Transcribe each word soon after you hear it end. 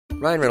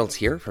Ryan Reynolds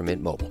here from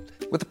Mint Mobile.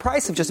 With the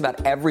price of just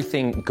about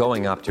everything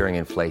going up during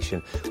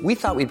inflation, we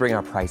thought we'd bring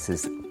our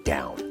prices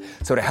down.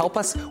 So to help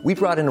us, we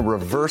brought in a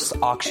reverse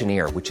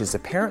auctioneer, which is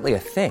apparently a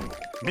thing.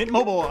 Mint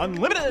Mobile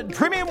Unlimited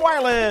Premium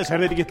Wireless. How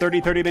to get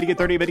 30, 30, bit to get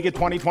 30, bit to get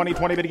 20, 20,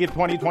 20, bit to get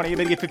 20, 20,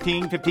 bit to get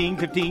 15, 15,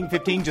 15,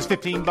 15, just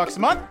 $15 a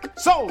month?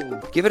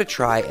 Sold! Give it a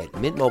try at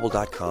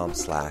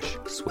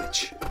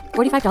mintmobile.com/switch.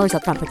 $45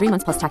 up front for 3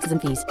 months plus taxes and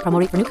fees. Promo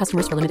rate for new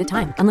customers for limited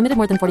time. Unlimited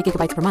more than 40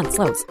 gigabytes per month.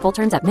 Slows full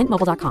terms at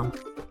mintmobile.com.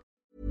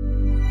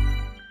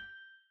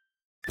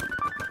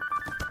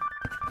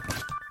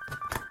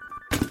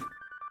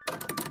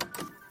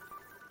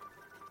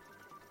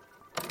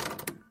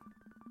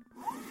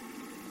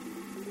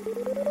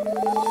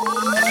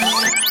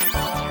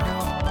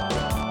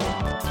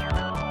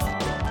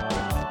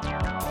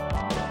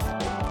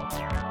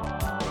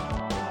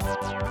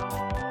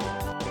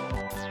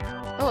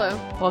 Hello.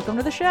 Welcome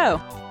to the show.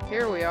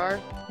 Here we are.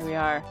 Here we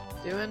are.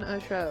 Doing a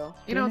show.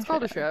 You know, Doing it's a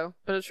called a show. show,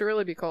 but it should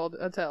really be called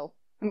a tell.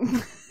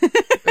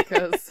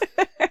 Because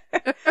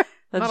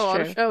not a lot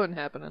true. of showing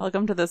happening.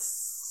 Welcome to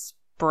this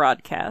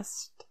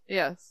broadcast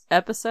Yes.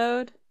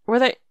 episode.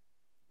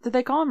 Did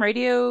they call them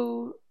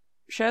radio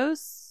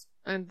shows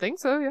I think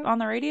so, yeah. on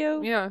the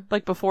radio? Yeah.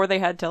 Like before they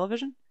had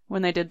television?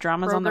 When they did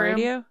dramas on the Program.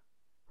 radio?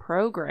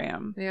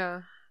 Program.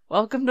 Yeah.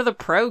 Welcome to the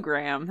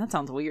program. That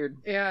sounds weird.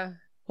 Yeah.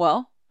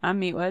 Well, I'm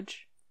Meat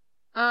Wedge.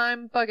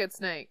 I'm Bucket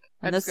Snake.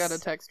 I And just this- got a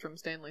text from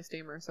Stanley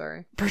Steamer,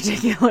 sorry.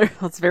 Particular.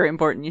 That's very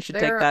important. You should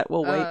take that.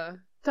 We'll wait.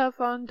 Tough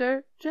on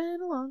dirt,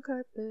 gentle on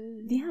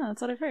carpet. Yeah,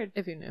 that's what I've heard.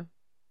 If you knew.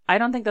 I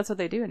don't think that's what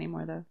they do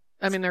anymore, though.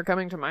 I mean, they're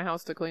coming to my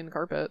house to clean the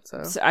carpet,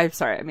 so. I'm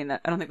sorry. I mean, I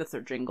don't think that's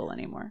their jingle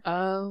anymore.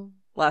 Oh.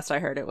 Last I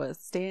heard it was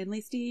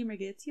Stanley Steamer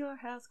gets your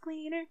house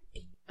cleaner.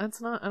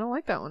 That's not, I don't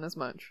like that one as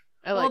much.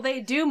 I Well, like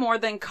they do more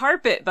than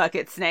carpet,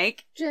 Bucket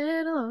Snake.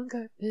 gentle on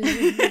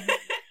carpet.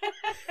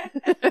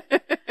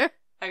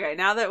 Okay,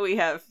 now that we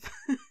have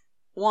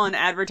one,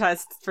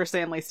 advertised for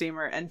Stanley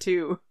Steamer, and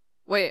two,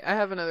 Wait, I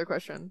have another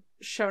question.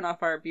 shown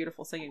off our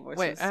beautiful singing voices.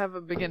 Wait, I have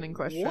a beginning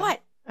question.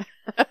 What? I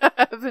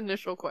have an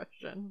initial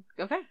question.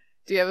 Okay.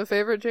 Do you have a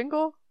favorite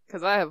jingle?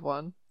 Because I have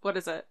one. What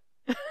is it?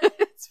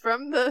 It's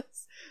from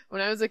this.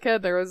 When I was a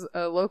kid, there was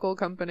a local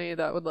company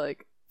that would,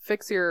 like,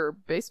 fix your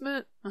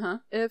basement Uh-huh.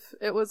 if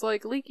it was,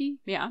 like, leaky.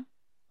 Yeah.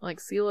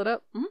 Like, seal it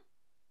up. Mhm.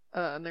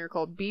 And they're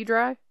called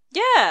B-Dry.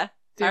 Yeah!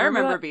 Do you I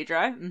remember that?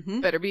 B-Dry. Mm-hmm.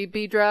 Better be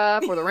B-Dry,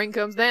 before the rain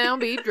comes down,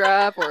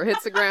 B-Dry, before it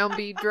hits the ground,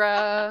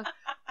 B-Dry.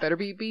 Better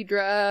be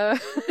B-Dry.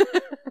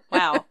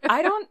 Wow.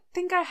 I don't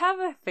think I have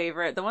a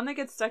favorite. The one that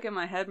gets stuck in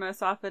my head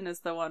most often is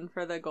the one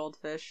for the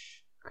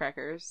goldfish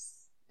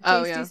crackers.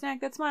 Oh, Tasty yeah.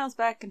 snack that smiles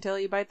back until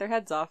you bite their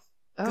heads off.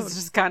 'Cause Oh, it's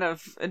just kind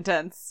of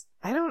intense.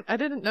 I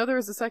didn't know there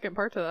was a second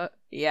part to that.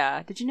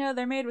 Yeah. Did you know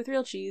they're made with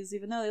real cheese,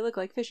 even though they look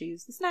like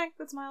fishies? The snack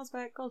that smiles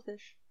back,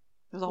 goldfish.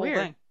 There's a whole Weird.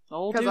 thing. The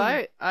whole Because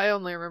tune. I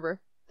only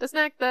remember the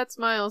snack that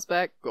smiles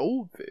back,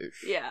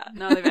 goldfish. Yeah.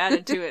 No, they've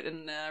added to it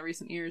in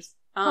recent years.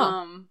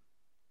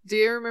 Do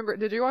you remember?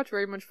 Did you watch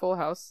very much Full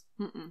House?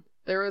 Mm-mm.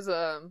 There was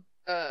an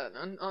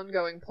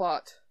ongoing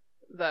plot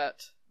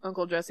that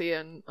Uncle Jesse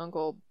and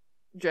Uncle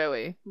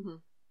Joey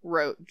Mhm.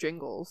 wrote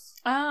jingles.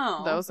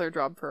 Oh. That was their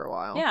job for a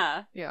while.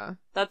 Yeah. Yeah.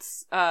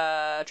 That's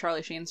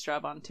Charlie Sheen's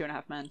job on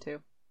 2.5 Men,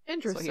 too. That's what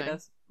Interesting. he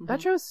does. That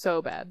Mhm. show's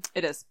so bad.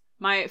 It is.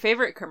 My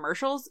favorite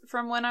commercials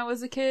from when I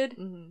was a kid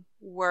Mm-hmm.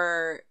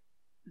 were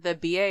the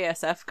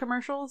BASF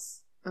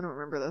commercials. I don't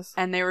remember this.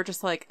 And they were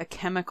just like a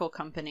chemical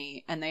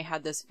company. And they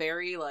had this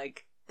very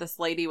like, this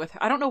lady with,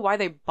 I don't know why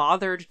they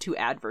bothered to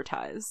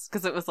advertise.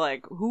 Because it was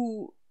like,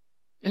 who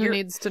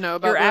needs to know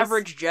about your this?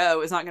 average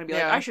Joe is not going to be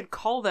like, Yeah. I should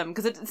call them.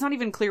 Because it's not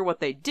even clear what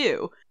they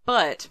do.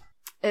 But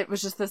it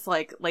was just this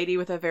like lady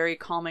with a very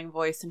calming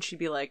voice. And she'd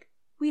be like,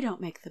 we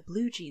don't make the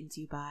blue jeans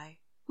you buy.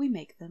 We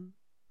make them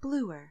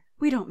bluer.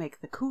 We don't make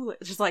the cooler.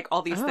 Just like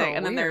all these Oh, things.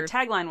 And then their weird.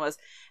 tagline was,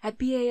 at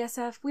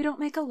BASF, we don't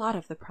make a lot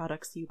of the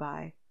products you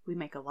buy. We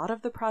make a lot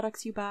of the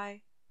products you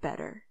buy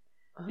better.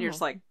 And you're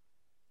just Oh. like,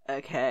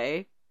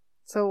 okay.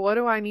 So what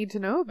do I need to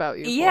know about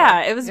you?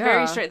 Yeah, for? it was Yeah.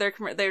 very straight.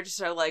 They're just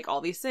like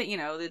all these things, you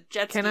know, the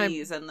jet Can I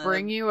skis and the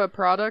bring you a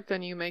product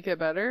and you make it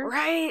better?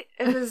 right.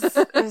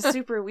 It was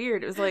super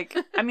weird. It was like,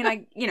 I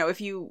mean,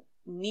 if you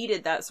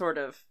needed that sort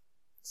of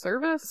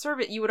Service?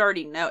 service, you would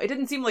already know. It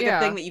didn't seem like Yeah.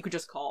 a thing that you could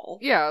just call.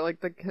 Yeah,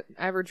 like the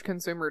average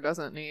consumer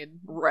doesn't need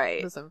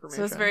Right. this information.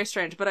 So it's very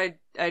strange, but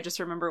I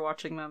just remember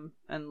watching them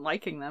and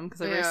liking them because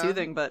they're very Yeah.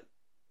 soothing, but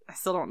I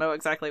still don't know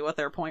exactly what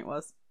their point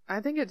was. I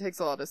think it takes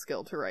a lot of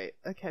skill to write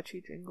a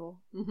catchy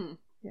jingle. Mm-hmm.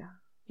 Yeah.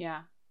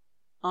 Yeah.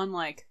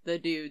 Unlike the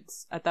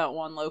dudes at that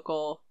one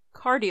local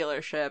car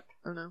dealership,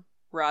 Oh no.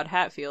 Rod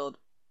Hatfield,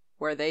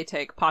 where they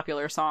take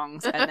popular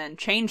songs and then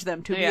change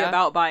them to be Yeah.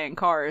 about buying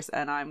cars,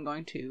 and I'm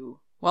going to...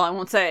 Well, I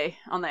won't say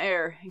on the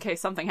air in case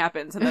something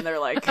happens, and then they're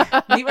like,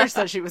 Neewer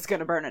said she was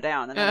going to burn it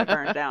down, and then I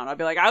burn it down. I'll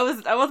be like, I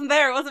wasn't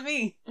there, it wasn't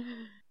me.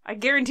 I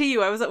guarantee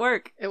you I was at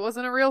work. It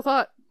wasn't a real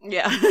thought.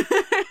 Yeah.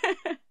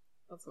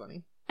 That's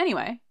funny.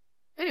 Anyway,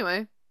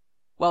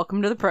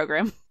 welcome to the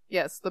program.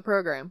 Yes, the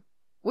program.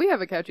 We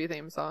have a catchy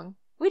theme song.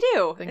 We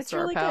do. Thanks It's to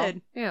our really pal.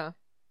 good. Yeah.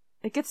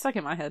 It gets stuck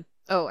in my head.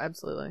 Oh,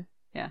 absolutely.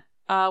 Yeah.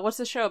 What's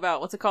the show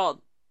about? What's it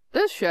called?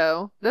 This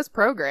show, this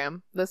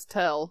program, this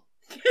tell,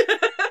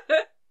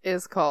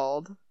 is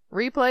called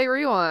Replay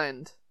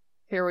Rewind.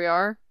 Here we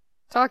are,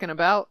 talking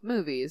about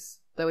movies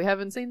that we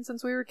haven't seen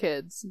since we were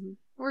kids. Mm-hmm.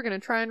 We're going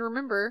to try and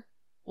remember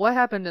what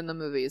happened in the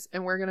movies,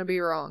 and we're going to be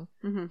wrong.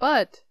 Mm-hmm.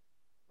 But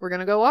we're going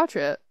to go watch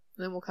it,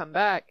 and then we'll come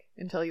back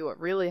and tell you what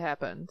really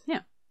happened.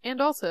 Yeah. And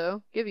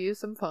also give you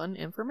some fun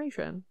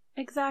information.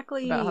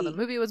 Exactly. About how the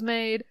movie was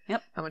made.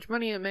 Yep. How much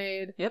money it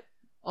made. Yep.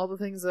 All the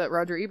things that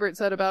Roger Ebert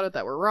said about it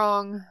that were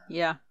wrong.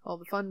 Yeah. All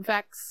the fun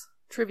facts.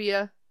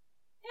 Trivia.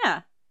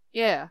 Yeah.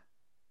 Yeah.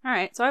 All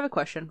right. So I have a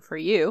question for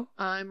you.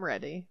 I'm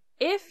ready.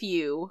 If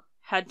you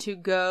had to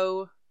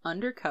go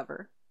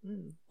undercover,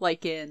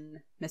 like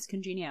in Miss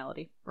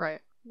Congeniality,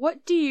 Right.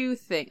 what do you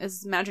think?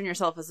 Imagine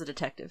yourself as a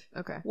detective.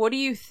 Okay. What do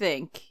you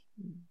think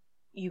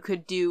you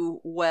could do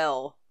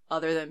well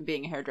other than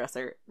being a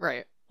hairdresser?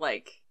 Right.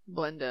 Like,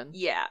 Blend in.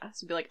 yeah.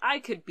 So be like, I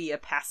could be a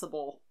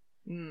passable,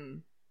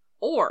 Mm.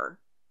 or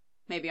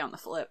maybe on the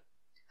flip,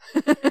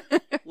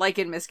 like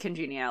in Miss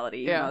Congeniality.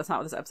 You know, that's not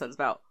what this episode is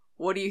about.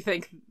 What do you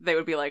think they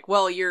would be like?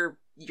 Well, your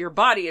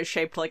body is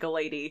shaped like a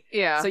lady,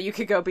 Yeah. so you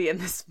could go be in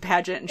this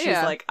pageant. And she's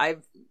like,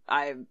 I've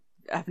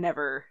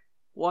never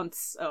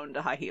once owned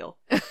a high heel.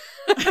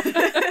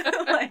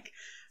 Like,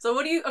 so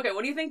what do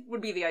you think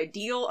would be the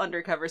ideal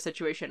undercover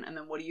situation, and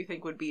then what do you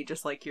think would be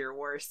just like your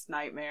worst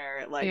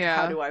nightmare? Like,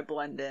 how do I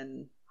blend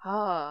in?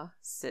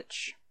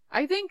 Sitch.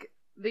 I think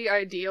the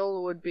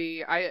ideal would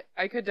be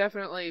I could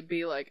definitely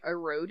be like a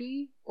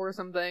roadie or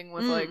something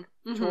with like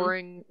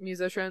touring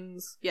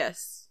musicians.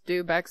 Yes.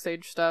 Do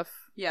backstage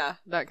stuff. Yeah.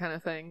 That kind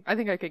of thing. I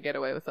think I could get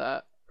away with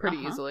that pretty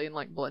easily and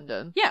like blend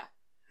in. Yeah.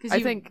 Because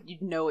I think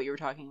you'd know what you were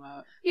talking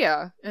about.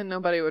 Yeah, and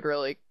nobody would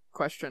really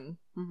question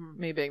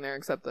me being there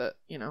except that,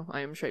 you know,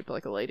 I am shaped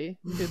like a lady.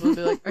 People would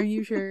be like, are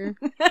you sure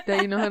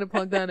that you know how to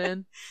plug that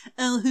in?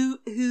 Oh,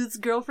 whose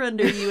girlfriend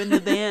are you in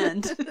the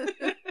band?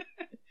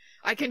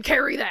 I can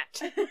carry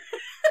that.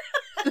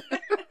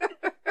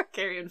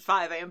 Carrying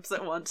 5 amps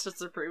at once just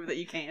to prove that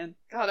you can.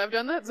 God, I've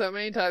done that so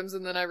many times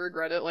and then I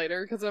regret it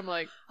later because I'm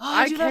like,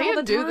 I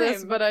can do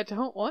this, but I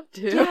don't want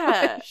to.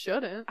 Yeah. I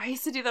shouldn't. I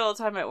used to do that all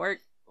the time at work,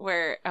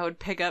 where I would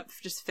pick up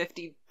just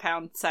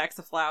 50-pound sacks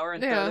of flour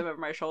and throw them over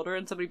my shoulder,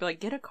 and somebody would be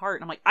like, get a cart.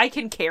 And I'm like, I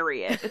can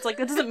carry it. It's like,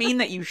 that doesn't mean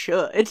that you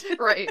should.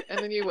 Right. And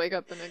then you wake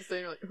up the next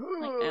day and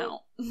you're like,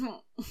 ow.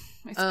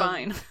 My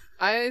spine.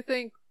 I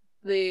think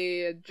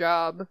the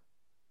job,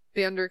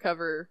 the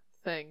undercover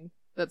thing,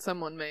 that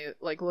someone may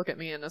like look at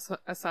me and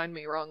assign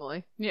me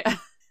wrongly. Yeah.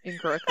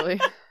 Incorrectly.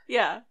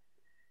 Yeah.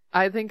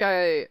 I think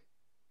I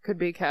could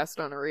be cast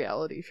on a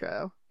reality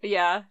show.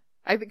 Yeah.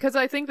 Because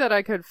I think that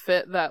I could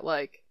fit that,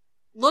 like...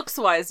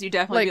 Looks-wise, you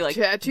definitely be like,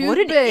 what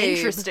an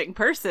interesting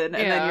person.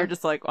 And then you're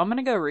just like, I'm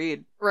gonna go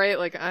read. Right,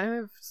 like, I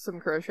have some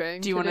crocheting.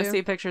 Do you want to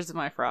see pictures of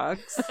my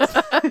frogs?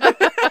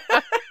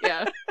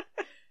 Yeah.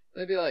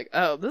 They'd be like,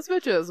 oh, this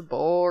bitch is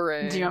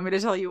boring. Do you want me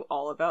to tell you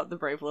all about the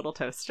brave little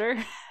toaster?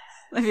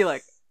 They'd be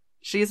like,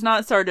 she's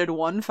not started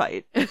one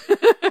fight.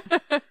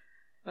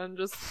 I'm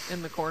just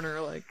in the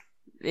corner like...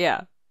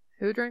 Yeah.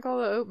 Who drank all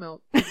the oat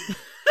milk?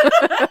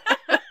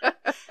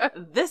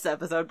 This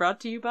episode brought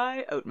to you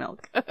by oat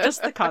milk.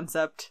 Just the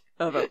concept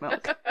of oat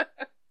milk.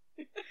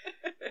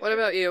 What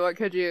about you? What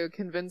could you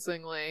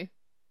convincingly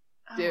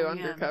do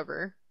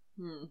undercover?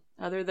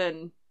 Other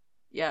than,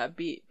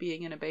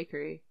 being in a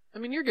bakery. I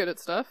mean, you're good at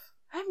stuff.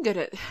 I'm good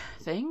at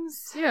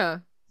things. Yeah.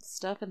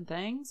 Stuff and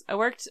things. I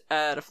worked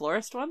at a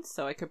florist once,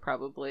 so I could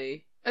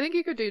probably... I think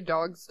you could do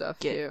dog stuff,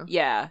 too.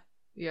 Yeah.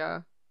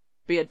 Yeah.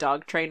 Be a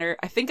dog trainer.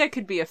 I think I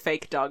could be a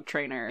fake dog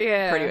trainer.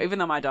 Yeah. Even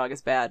though my dog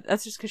is bad.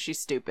 That's just because she's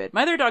stupid.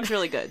 My other dog's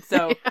really good,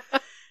 so... Yeah.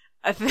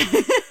 I think...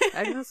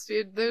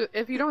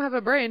 if you don't have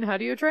a brain, how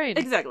do you train?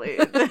 Exactly.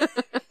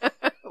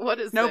 What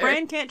is No there?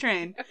 brain, can't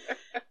train.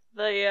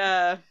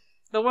 The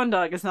one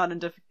dog is not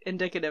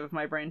indicative of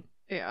my brain.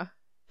 Yeah.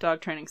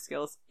 Dog training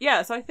skills.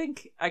 Yeah, so I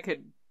think I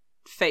could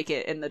fake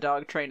it in the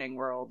dog training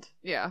world.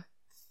 Yeah.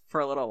 For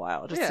a little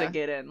while, just to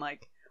get in,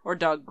 like... Or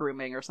dog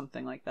grooming or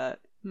something like that.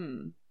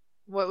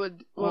 What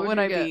would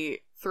I get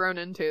be thrown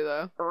into,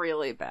 though?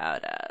 Really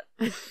bad at?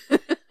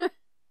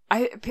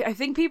 I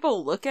think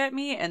people look at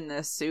me and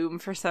assume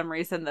for some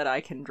reason that I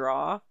can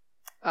draw.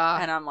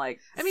 And I'm like,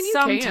 I mean, you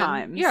sometimes.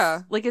 Can.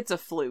 Yeah. Like, it's a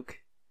fluke.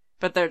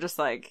 But they're just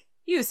like,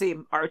 you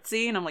seem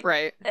artsy. And I'm like,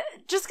 right.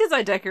 Just because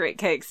I decorate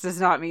cakes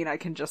does not mean I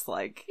can just,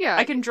 like... Yeah.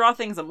 I can draw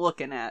things I'm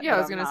looking at. Yeah, I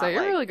was going to say,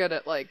 you're really good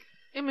at, like,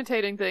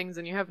 imitating things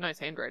and you have nice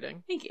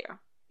handwriting. Thank you.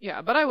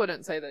 Yeah, but I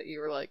wouldn't say that you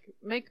were like,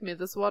 make me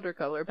this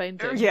watercolor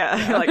painting.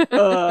 Yeah. Like,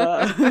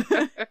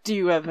 do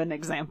you have an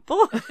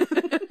example?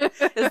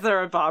 Is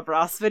there a Bob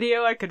Ross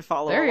video I could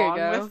follow along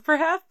with,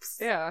 perhaps?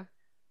 Yeah.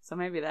 So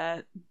maybe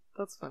that.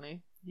 That's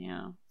funny.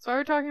 Yeah. So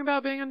we're talking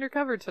about being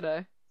undercover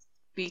today.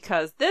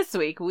 Because this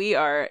week we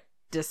are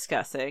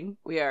undercovering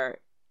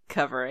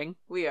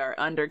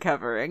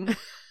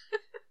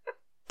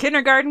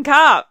Kindergarten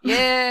Cop.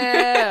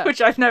 Yeah.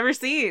 Which I've never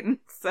seen.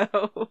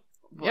 So...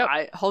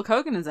 Yep. Hulk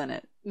Hogan is in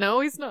it.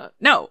 No, he's not.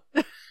 No.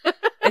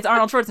 It's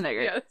Arnold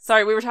Schwarzenegger. Yes.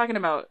 Sorry, we were talking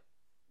about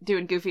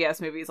doing goofy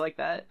ass movies like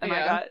that, and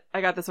Yeah.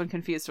 I got this one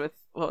confused with,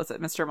 what was it,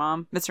 Mr.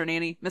 Mom, Mr.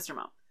 Nanny, Mr.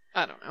 Mom.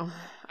 I don't know.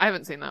 I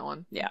haven't seen that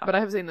one. Yeah. But I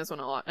have seen this one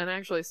a lot, and I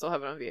actually still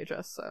have it on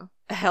VHS, so.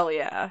 Hell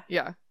yeah.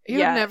 Yeah. You've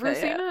Yeah, never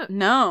seen yeah. it?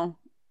 No.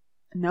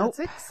 Nope.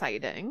 That's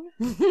exciting.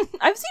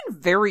 I've seen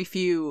very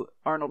few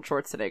Arnold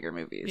Schwarzenegger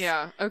movies.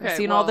 Yeah, okay. I've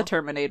seen all the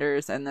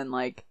Terminators, and then,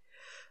 like,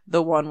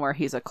 the one where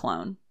he's a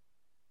clone,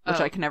 which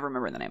Oh. I can never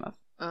remember the name of.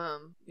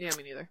 Yeah,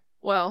 me neither.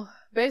 Well,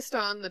 based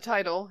on the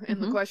title in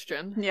the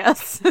question,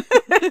 Yes.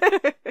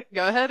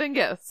 go ahead and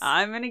guess.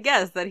 I'm gonna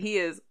guess that he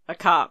is a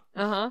cop,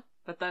 Uh-huh.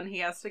 but then he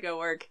has to go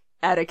work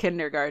at a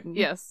kindergarten.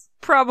 Yes.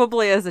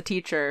 Probably as a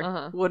teacher.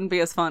 Uh-huh. Wouldn't be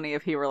as funny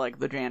if he were, like,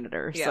 the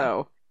janitor. Yeah.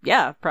 So,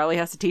 yeah, probably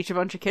has to teach a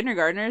bunch of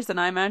kindergartners, and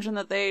I imagine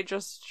that they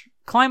just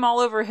climb all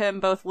over him,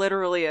 both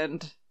literally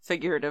and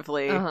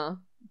figuratively, Uh-huh.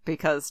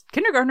 because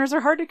kindergartners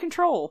are hard to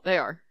control, They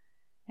are.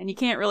 and you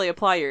can't really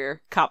apply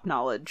your cop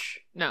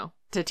knowledge No.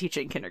 to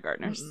teaching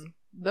kindergartners. Mm-mm.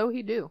 Though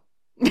he do.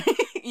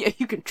 Yeah,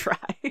 you can try.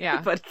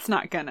 Yeah. But it's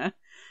not gonna.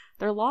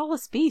 They're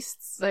lawless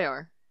beasts. They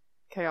are.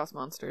 Chaos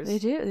monsters. They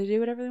do. They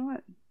do whatever they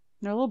want.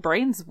 Their little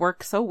brains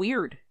work so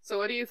weird. So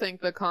what do you think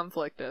the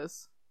conflict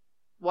is?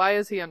 Why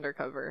is he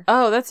undercover?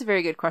 Oh, that's a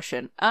very good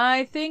question.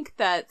 I think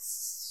that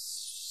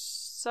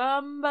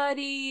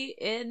somebody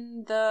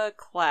in the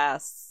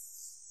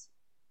class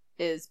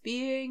is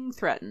being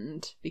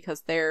threatened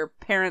because their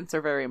parents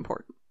are very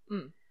important.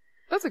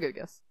 That's a good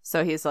guess.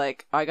 So he's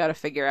like, I gotta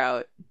figure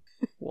out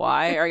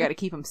why, or I gotta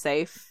keep them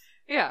safe.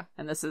 Yeah.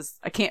 And this is,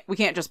 we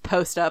can't just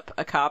post up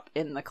a cop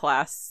in the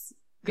class,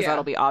 because Yeah.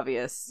 that'll be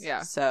obvious.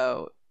 Yeah.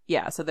 So,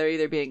 yeah, so they're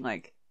either being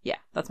like, yeah,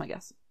 that's my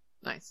guess.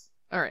 Nice.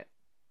 All right.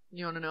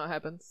 You want to know what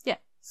happens? Yeah.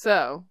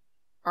 So,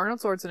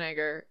 Arnold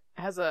Schwarzenegger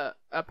has a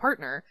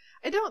partner.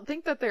 I don't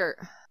think that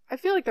I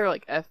feel like they're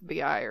like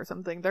FBI or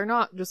something. They're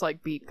not just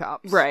like beat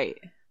cops. Right.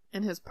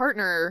 And his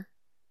partner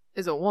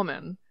is a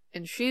woman,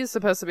 and she's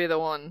supposed to be the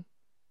one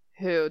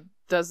who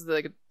does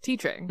the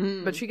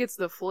teaching, but she gets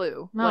the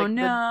flu. Oh, like,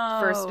 no. the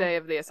first day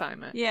of the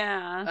assignment.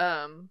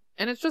 Yeah.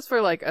 And it's just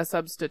for like a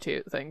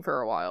substitute thing for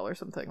a while or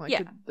something. Like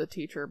Yeah. the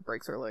teacher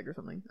breaks her leg or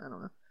something. I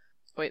don't know.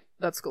 Wait,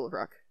 that's School of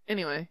Rock.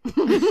 Anyway.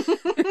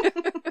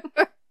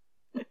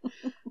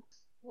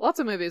 Lots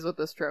of movies with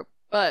this trope.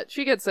 But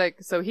she gets sick,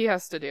 so he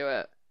has to do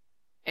it.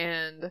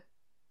 And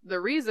the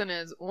reason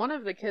is one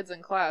of the kids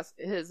in class,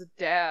 his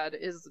dad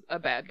is a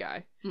bad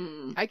guy.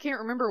 I can't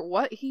remember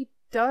what he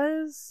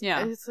does.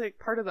 Yeah. It's like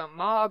part of the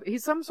mob.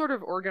 He's some sort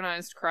of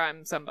organized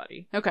crime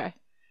somebody. Okay.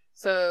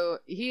 So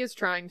he is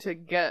trying to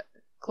get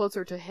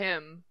closer to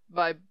him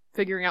by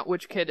figuring out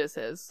which kid is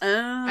his. Oh.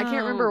 I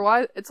can't remember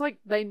why. It's like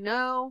they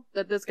know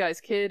that this guy's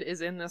kid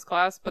is in this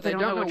class, but they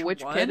don't know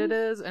which kid it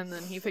is. And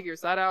then he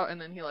figures that out, and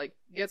then he like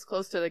gets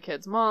close to the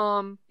kid's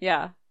mom,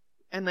 Yeah.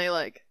 and they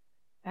like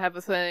have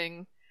a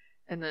thing,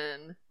 and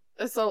then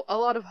so a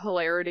lot of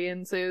hilarity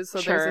ensues. So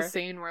Sure. there's a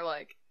scene where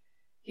like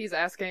he's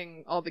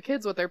asking all the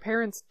kids what their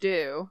parents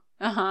do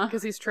Uh-huh.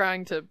 because he's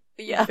trying to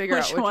Yeah. figure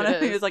out which one it of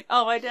them is. is like,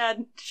 oh, my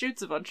dad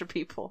shoots a bunch of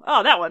people.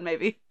 Oh, that one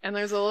maybe. And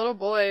there's a little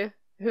boy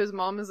whose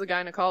mom is a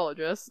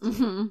gynecologist,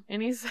 Mm-hmm.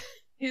 and he's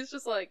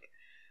just like,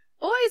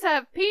 boys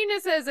have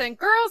penises and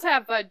girls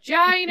have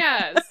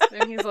vaginas,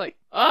 and he's like,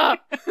 oh.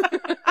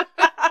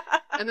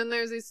 And then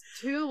there's these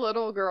two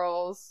little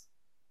girls,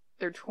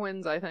 they're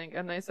twins, I think,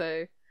 and they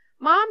say,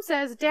 Mom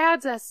says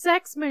Dad's a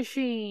sex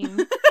machine.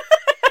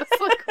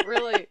 That's like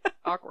really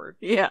awkward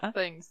Yeah.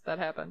 things that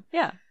happen.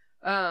 Yeah.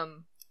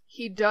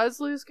 He does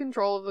lose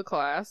control of the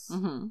class.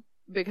 Mm-hmm.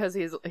 Because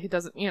he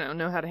doesn't,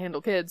 know how to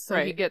handle kids, so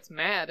he Right. gets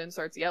mad and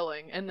starts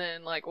yelling, and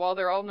then, like, while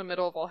they're all in the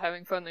middle of all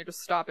having fun, they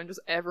just stop and just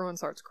everyone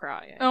starts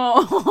crying.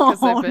 Oh,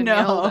 they've been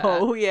yelled at.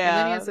 no. Yeah. And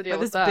then he has to deal By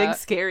with this big, that.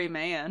 scary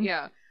man.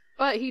 Yeah.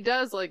 But he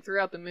does, like,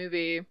 throughout the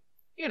movie,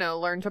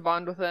 learn to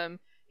bond with them.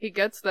 He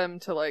gets them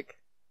to, like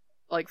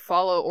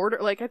follow order.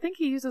 Like, I think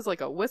he uses,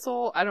 like, a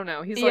whistle. I don't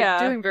know. He's, like,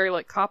 Yeah. doing very,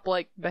 like,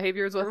 cop-like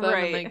behaviors with them,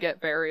 Right. and they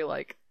get very,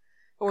 like,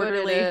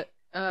 Orderly. good at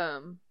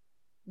it.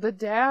 The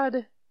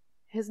dad,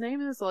 his name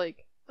is,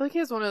 like he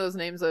has one of those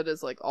names that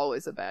is, like,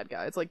 always a bad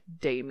guy. It's, like,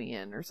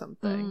 Damien or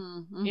something.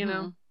 Mm-hmm. You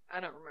know? I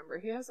don't remember.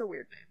 He has a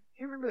weird name. I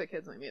can't remember the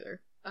kid's name either.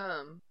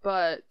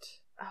 But,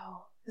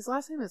 his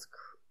last name is,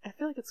 I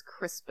feel like it's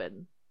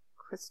Crispin.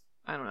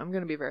 I don't know. I'm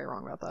going to be very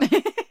wrong about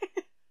that.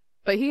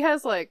 But he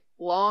has, like,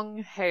 long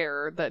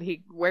hair that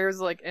he wears,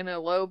 like, in a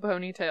low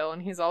ponytail,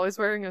 and he's always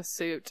wearing a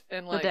suit.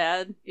 And, The like,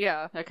 dad?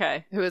 yeah,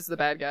 Okay. who is the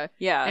bad guy.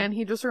 Yeah. And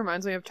he just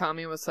reminds me of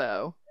Tommy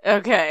Wiseau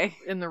Okay.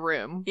 in The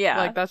Room. Yeah.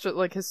 Like, that's just,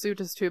 like, his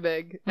suit is too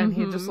big, and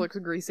he just Mhm. looks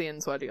greasy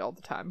and sweaty all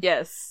the time.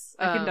 Yes.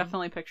 I can Um,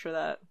 definitely picture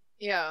that.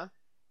 Yeah.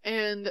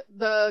 And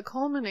the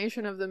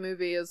culmination of the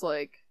movie is,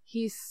 like,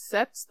 he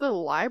sets the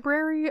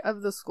library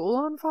of the school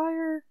on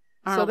fire.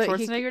 Arnold that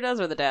Schwarzenegger does,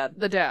 or the dad?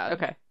 The dad.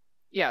 Okay.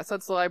 Yeah,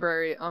 sets the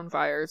library on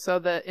fire so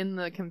that in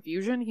the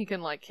confusion he can,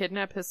 like,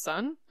 kidnap his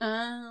son.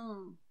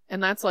 Oh.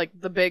 And that's, like,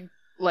 the big,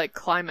 like,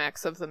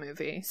 climax of the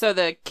movie. So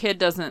the kid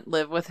doesn't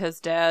live with his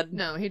dad?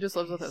 No, he just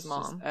lives with his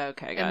mom.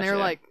 Okay, gotcha. And they're,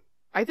 like,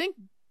 I think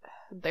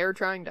they're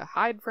trying to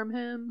hide from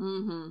him.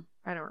 Mm-hmm.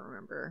 I don't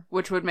remember.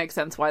 Which would make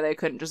sense why they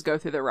couldn't just go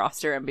through the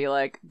roster and be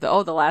like, the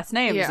last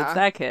names, Yeah. it's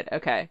that kid.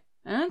 Okay.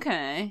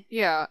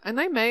 Yeah, and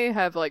they may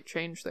have, like,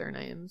 changed their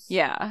names.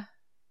 Yeah.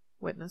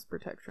 Witness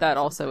protection. That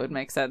or also something. would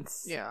make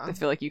sense. Yeah. I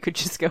feel like you could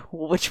just go,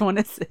 well, which one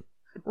is it?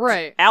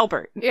 Right.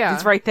 Albert. Yeah.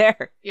 He's right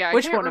there. Yeah,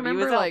 Which I can't one of you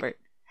remember, is like, Albert?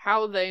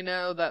 how they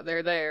know that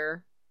they're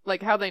there.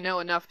 Like, how they know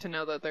enough to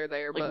know that they're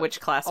there, Like but which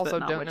class, also but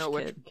not don't which know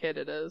kid. which kid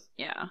it is.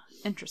 Yeah.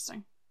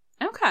 Interesting.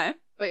 Okay.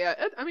 But yeah,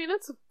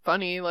 it's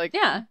funny. Like,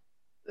 Yeah.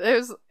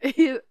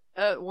 he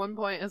at one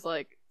point is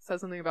like,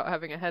 says something about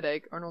having a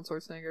headache. Arnold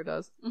Schwarzenegger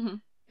does. Mm-hmm.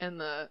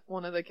 And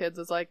one of the kids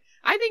is like,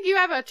 I think you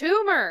have a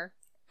tumor.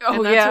 Oh,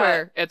 and that's yeah.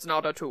 where it's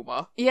not a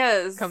tumor.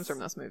 Yes. Comes from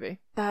this movie.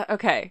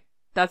 Okay.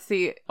 That's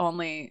the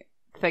only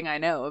thing I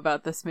know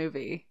about this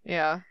movie.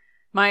 Yeah.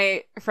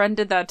 My friend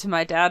did that to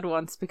my dad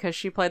once because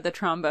she played the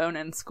trombone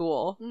in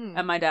school. Mm.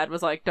 And my dad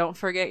was like, don't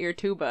forget your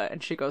tuba.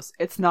 And she goes,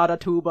 it's not a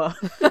tuba.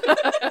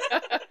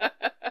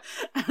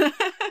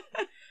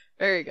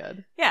 Very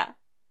good. Yeah.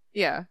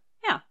 Yeah.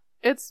 Yeah.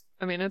 It's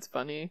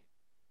funny.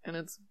 And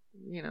it's,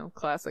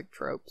 classic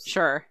tropes.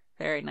 Sure.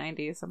 Very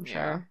 90s, I'm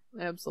sure.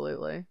 Yeah,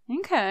 absolutely.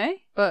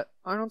 Okay. But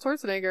Arnold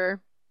Schwarzenegger,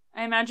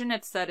 I imagine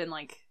it's set in,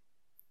 like,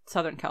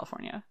 Southern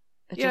California.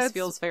 It Yeah, just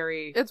feels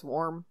very, it's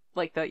warm.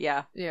 like,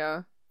 yeah.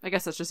 Yeah. I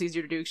guess that's just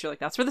easier to do because you're like,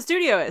 that's where the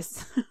studio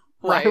is.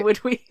 Why Right.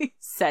 would we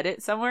set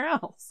it somewhere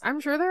else? I'm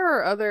sure there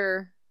are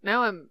other...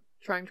 Now I'm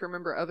trying to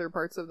remember other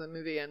parts of the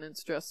movie, and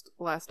it's just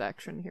Last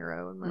Action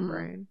Hero in my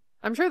brain.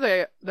 I'm sure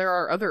there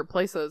are other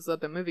places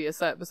that the movie is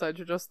set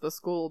besides just the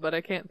school, but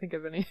I can't think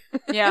of any.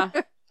 Yeah.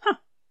 Huh.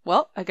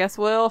 Well, I guess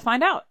we'll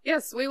find out.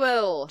 Yes, we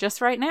will.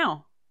 Just right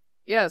now.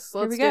 Yes,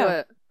 let's we do go.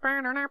 it.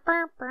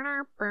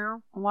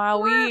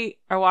 While we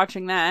are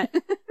watching that,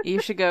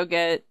 you should go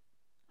get,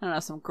 I don't know,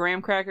 some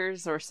graham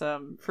crackers or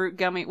some fruit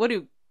gummy. What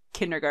do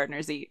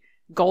kindergartners eat?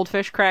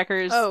 Goldfish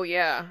crackers. Oh,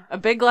 yeah. A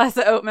big glass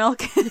of oat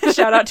milk.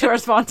 Shout out to our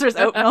sponsors,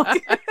 oat milk.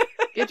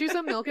 Get you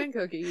some milk and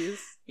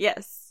cookies.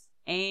 Yes.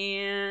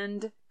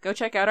 And go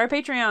check out our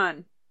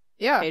Patreon.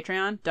 Yeah.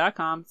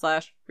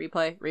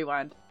 Patreon.com/replay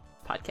rewind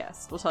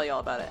podcast. We'll tell you all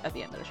about it at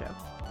the end of the show.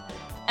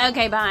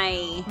 Okay,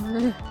 bye.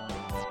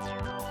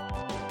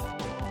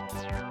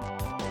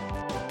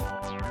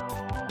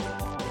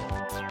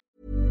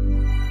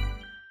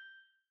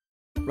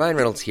 Ryan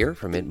Reynolds here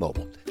from Mint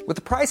Mobile. With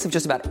the price of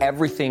just about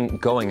everything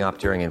going up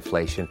during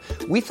inflation,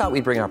 we thought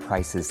we'd bring our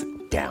prices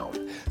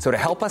down. So to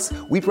help us,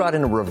 we brought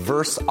in a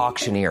reverse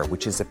auctioneer,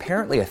 which is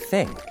apparently a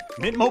thing.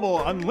 Mint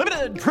Mobile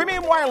Unlimited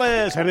Premium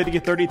Wireless. How to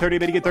get 30, 30,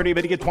 bit to get 30,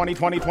 bit to get 20,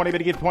 20, 20, bit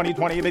to get 20,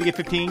 20, bit to get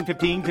 15,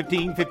 15,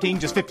 15, 15,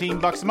 just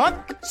 $15 a month?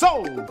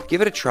 Sold!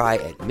 Give it a try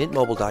at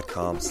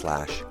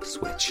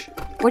mintmobile.com/switch.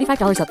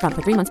 $45 up front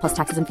for 3 months plus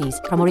taxes and fees.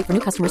 Promo rate for new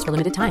customers for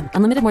limited time.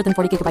 Unlimited more than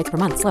 40 gigabytes per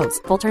month. Slows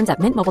full terms at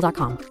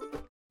mintmobile.com.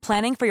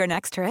 Planning for your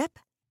next trip?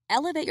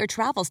 Elevate your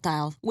travel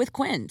style with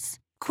Quince.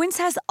 Quince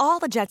has all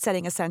the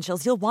jet-setting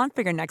essentials you'll want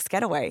for your next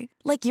getaway,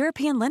 like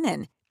European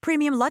linen,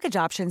 premium luggage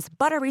options,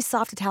 buttery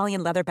soft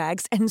Italian leather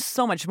bags, and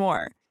so much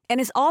more.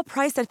 And is all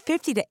priced at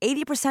 50 to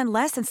 80%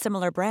 less than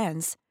similar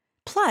brands.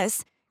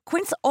 Plus,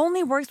 Quince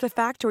only works with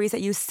factories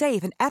that use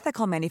safe and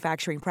ethical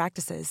manufacturing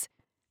practices.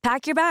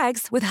 Pack your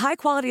bags with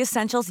high-quality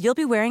essentials you'll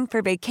be wearing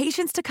for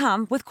vacations to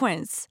come with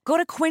Quince. Go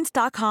to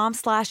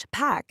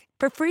quince.com/pack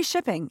for free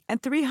shipping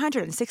and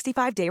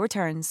 365-day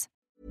returns.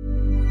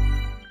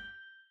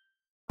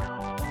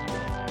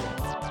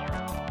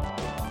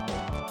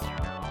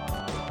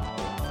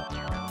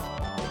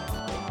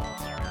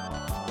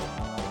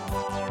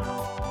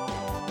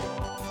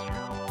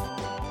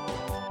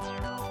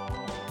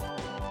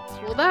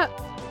 Well, that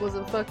was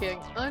a fucking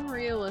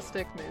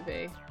unrealistic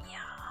movie. Yeah.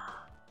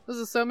 This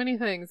is so many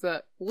things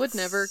that would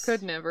never,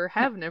 could never,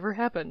 have never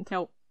happened.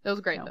 Nope. That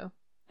was great, No. though.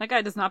 That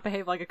guy does not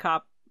behave like a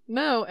cop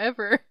No,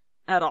 ever.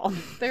 at all.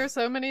 There are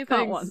so many Not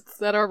things once.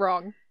 that are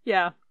wrong.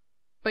 Yeah.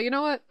 But you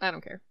know what? I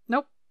don't care.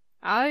 Nope.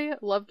 I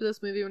loved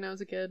this movie when I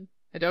was a kid.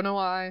 I don't know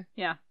why.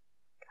 Yeah.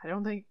 I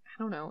don't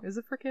know. Is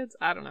it for kids?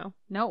 I don't know.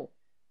 No.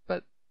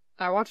 But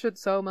I watched it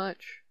so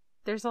much.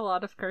 There's a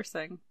lot of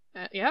cursing.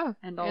 Yeah.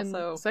 And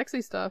also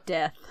sexy stuff.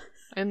 death.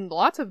 And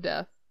lots of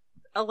death.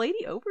 A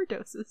lady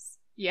overdoses.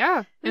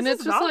 Yeah. And This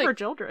it's is just not like for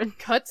children.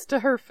 cuts to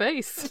her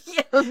face.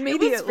 Yeah,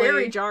 Immediately. It was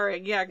very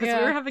jarring, yeah, because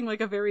we were having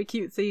like a very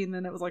cute scene,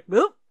 and it was like,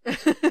 boop,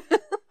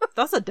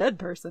 that's a dead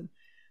person.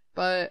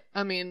 But,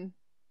 I mean,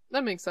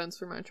 that makes sense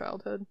for my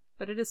childhood.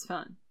 But it is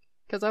fun.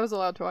 Because I was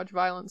allowed to watch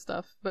violent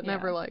stuff, but Yeah.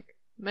 never, like,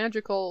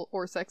 magical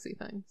or sexy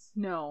things.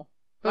 No.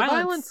 But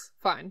violence,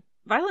 fine.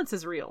 Violence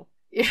is real.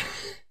 Yeah.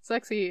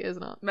 Sexy is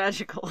not.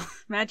 Magical.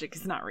 Magic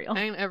is not real.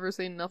 I ain't ever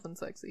seen nothing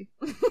sexy.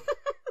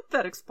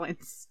 That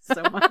explains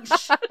so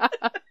much.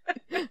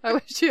 I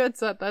wish you had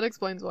said that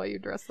explains why you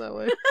dress that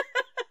way.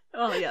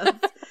 Oh, yes.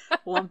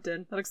 Lumped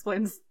in. That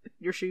explains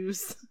your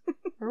shoes.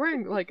 We're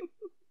wearing, like,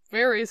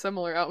 very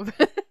similar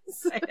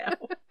outfits. I know.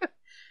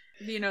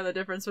 Do you know the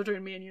difference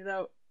between me and you,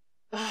 though?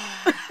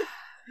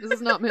 This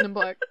is not Men in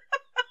Black.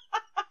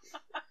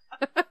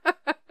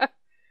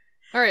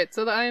 Alright,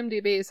 so the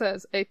IMDb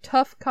says, a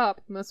tough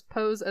cop must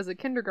pose as a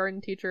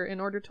kindergarten teacher in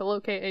order to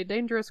locate a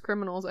dangerous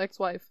criminal's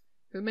ex-wife,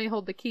 who may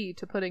hold the key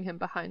to putting him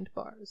behind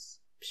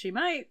bars. She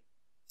might.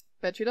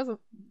 Bet she doesn't.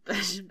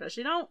 Bet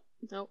she don't.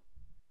 Nope.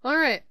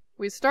 Alright,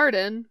 we start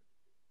in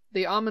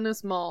the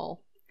ominous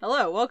mall.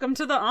 Hello, welcome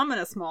to the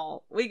Ominous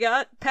Mall. We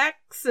got Pack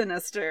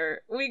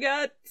Sinister. We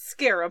got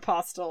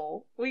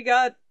Scarapostle. We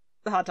got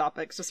the Hot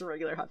Topics, just a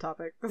regular Hot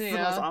Topic. This is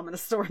the most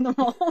ominous store in the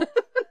mall.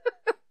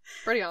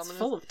 Pretty ominous. It's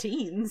full of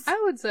teens. I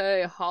would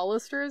say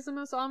Hollister is the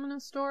most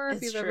ominous store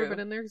if you've ever been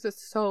in there, because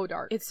it's so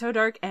dark. It's so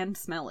dark and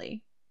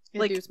smelly.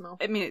 It do smell.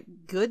 I mean,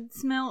 good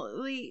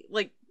smelly,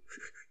 like,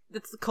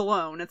 it's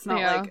cologne. It's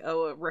not like,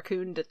 oh, a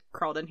raccoon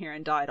crawled in here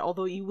and died,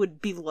 although you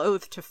would be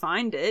loath to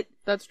find it.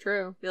 That's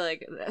true. Be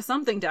like,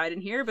 something died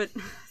in here, but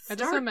I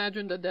just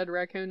imagined a dead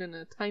raccoon in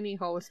a tiny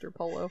Hollister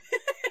polo.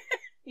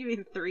 You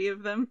mean 3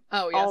 of them?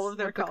 Oh, yes. All of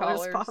their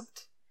collars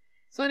popped.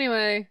 So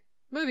anyway,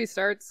 movie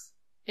starts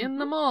in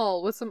the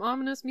mall with some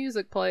ominous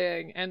music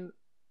playing, and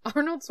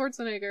Arnold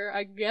Schwarzenegger,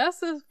 I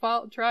guess, is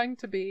trying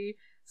to be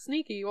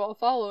sneaky while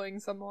following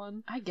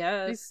someone. I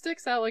guess. He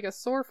sticks out like a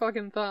sore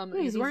fucking thumb,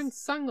 and he's wearing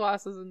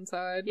sunglasses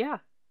inside. Yeah,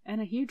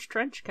 and a huge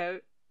trench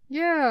coat.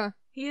 Yeah.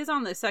 He is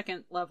on the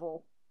 2nd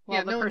level,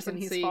 while the person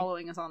he's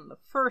following is on the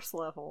 1st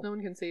level. No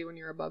one can see when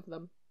you're above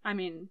them. I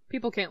mean...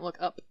 people can't look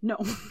up. No.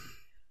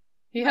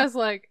 He has,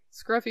 like,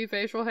 scruffy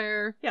facial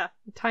hair. Yeah.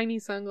 Tiny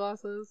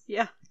sunglasses.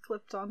 Yeah,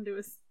 clipped onto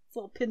his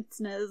little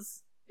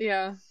pince-nez.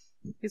 Yeah.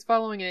 He's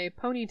following a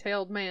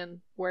ponytailed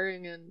man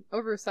wearing an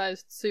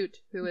oversized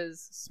suit who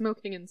is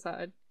smoking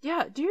inside.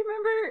 Yeah, do you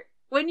remember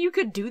when you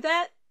could do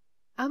that?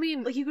 I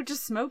mean... like, you could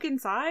just smoke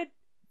inside?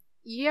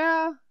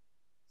 Yeah.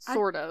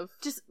 Sort of.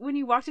 Just when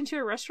you walked into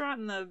a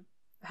restaurant and the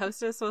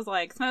hostess was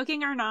like,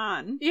 smoking or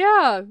non?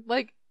 Yeah,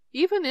 like,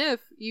 even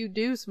if you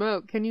do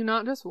smoke, can you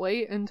not just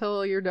wait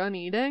until you're done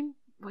eating?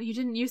 Well, you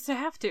didn't used to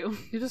have to.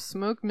 You just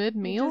smoke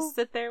mid-meal? You just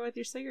sit there with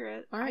your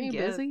cigarette. Aren't you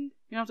busy?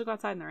 You don't have to go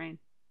outside in the rain.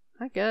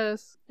 I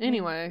guess.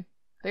 Anyway,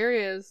 there he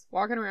is,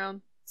 walking around,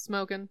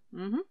 smoking.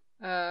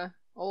 Mm-hmm.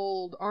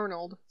 Old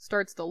Arnold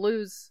starts to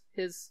lose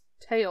his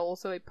tail,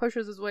 so he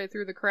pushes his way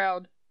through the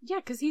crowd. Yeah,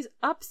 because he's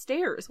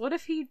upstairs. What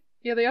if he...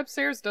 yeah, the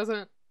upstairs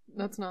doesn't...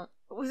 that's not...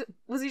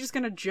 Was he just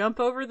gonna jump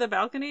over the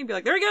balcony and be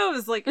like, there he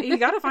goes? Like, you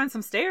gotta find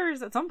some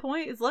stairs at some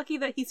point. It's lucky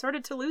that he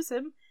started to lose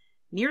him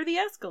near the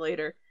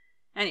escalator.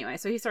 Anyway,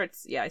 so he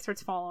starts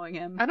following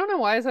him. I don't know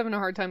why he's having a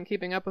hard time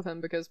keeping up with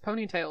him, because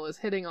Ponytail is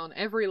hitting on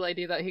every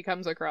lady that he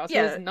comes across.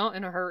 Yeah. He's not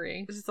in a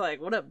hurry. It's just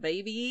like, what up,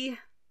 baby?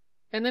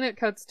 And then it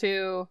cuts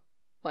to,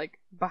 like,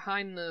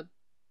 behind the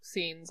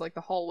scenes, like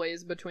the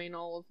hallways between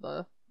all of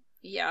the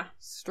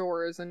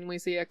stores, and we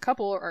see a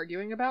couple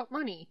arguing about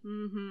money.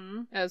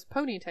 Mm-hmm. As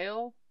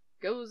Ponytail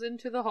goes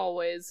into the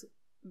hallways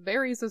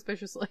very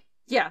suspiciously.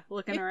 Yeah,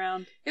 looking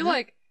around. He,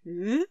 like...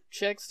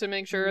 checks to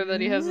make sure that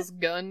he has his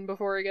gun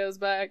before he goes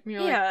back. And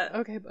you're like,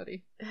 okay,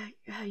 buddy.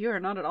 You are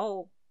not at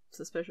all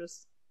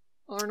suspicious.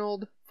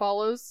 Arnold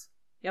follows.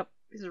 Yep.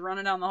 He's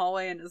running down the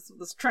hallway and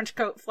this trench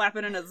coat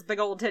flapping and his big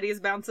old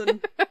titties bouncing.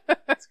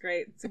 It's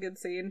great. It's a good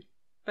scene.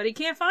 But he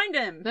can't find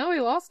him. No, he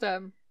lost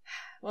him.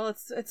 Well,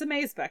 it's a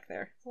maze back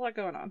there. There's a lot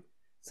going on.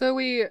 So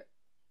we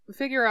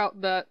figure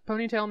out that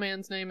Ponytail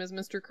Man's name is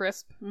Mr.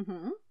 Crisp.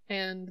 Mm-hmm.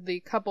 And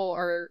the couple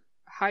are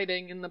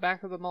hiding in the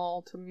back of the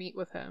mall to meet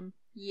with him.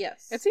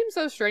 Yes. It seems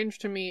so strange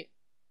to meet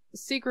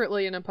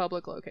secretly in a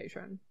public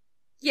location.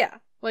 Yeah.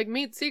 Like,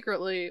 meet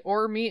secretly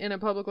or meet in a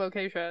public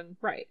location.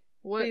 Right.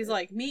 What? He's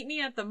like, meet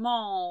me at the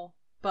mall,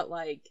 but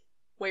like,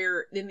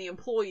 where in the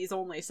employees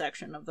only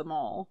section of the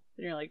mall.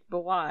 And you're like,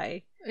 but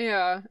why?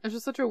 Yeah, it's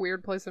just such a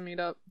weird place to meet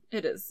up.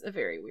 It is a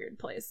very weird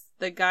place.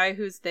 The guy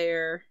who's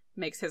there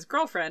makes his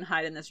girlfriend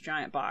hide in this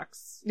giant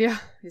box. Yeah.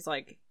 He's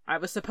like, I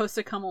was supposed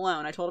to come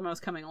alone. I told him I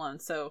was coming alone,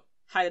 so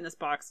hide in this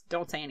box.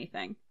 Don't say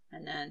anything.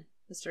 And then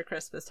Mr.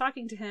 Crisp is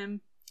talking to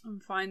him,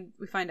 and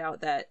we find out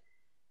that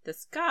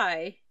this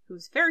guy,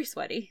 who's very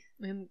sweaty.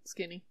 And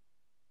skinny.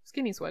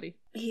 Skinny sweaty.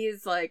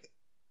 He's like,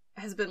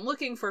 has been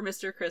looking for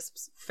Mr.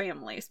 Crisp's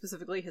family,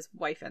 specifically his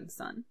wife and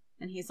son.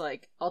 And he's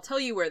like, I'll tell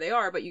you where they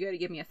are, but you gotta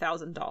give me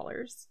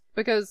 $1,000.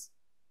 Because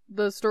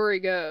the story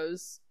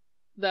goes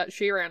that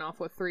she ran off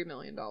with $3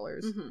 million.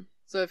 Mm-hmm.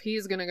 So if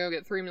he's gonna go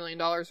get $3 million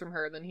from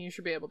her, then he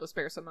should be able to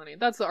spare some money.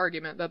 That's the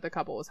argument that the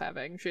couple was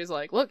having. She's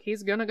like, look,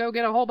 he's gonna go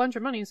get a whole bunch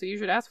of money, so you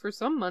should ask for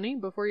some money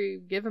before you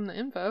give him the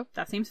info.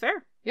 That seems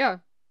fair. Yeah.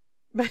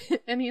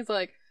 And he's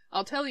like,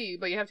 I'll tell you,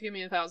 but you have to give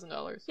me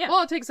 $1,000. Yeah. Well,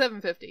 I'll take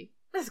 $750.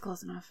 That's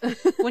close enough.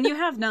 When you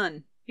have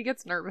none. He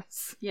gets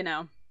nervous. You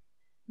know.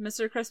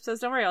 Mr. Crisp says,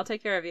 don't worry, I'll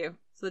take care of you.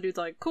 So the dude's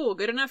like, cool,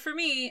 good enough for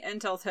me,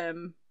 and tells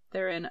him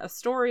they're in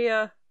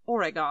Astoria,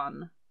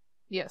 Oregon.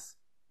 Yes.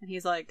 And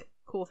he's like,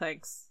 cool,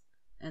 thanks.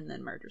 And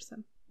then murders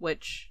him.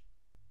 Which,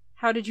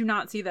 how did you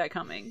not see that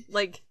coming?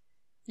 Like,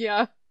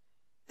 yeah.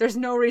 There's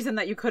no reason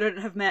that you couldn't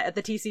have met at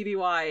the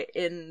TCBY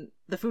in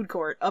the food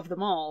court of the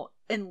mall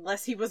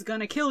unless he was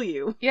gonna kill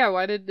you. Yeah,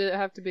 why did it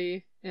have to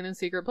be in a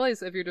secret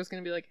place if you're just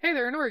gonna be like, hey,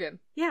 they're in Oregon?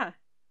 Yeah.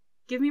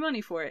 give me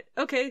money for it.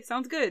 Okay,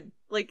 sounds good.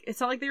 Like, it's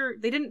not like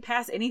they didn't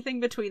pass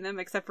anything between them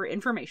except for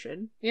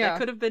information. Yeah. That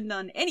could have been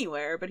done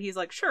anywhere, but he's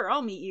like, sure,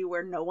 I'll meet you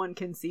where no one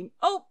can see me.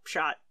 Oh,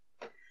 shot.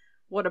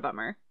 What a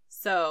bummer.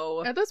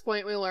 So... At this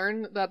point, we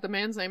learn that the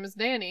man's name is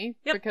Danny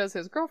because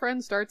his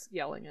girlfriend starts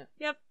yelling it.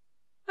 Yep.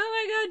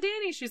 Oh my god,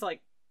 Danny. She's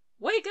like,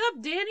 wake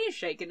up, Danny,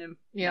 shaking him.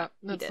 Yeah,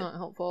 that's not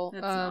helpful.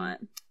 That's not.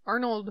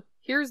 Arnold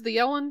hears the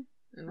yelling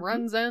and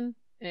runs in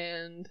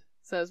and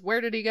says,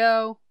 where did he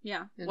go?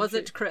 Yeah. And Was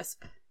it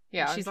Crisp?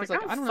 Yeah. And she's like,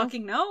 I don't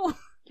fucking know.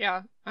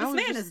 Yeah. This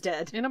man is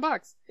dead. In a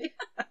box.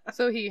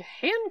 So he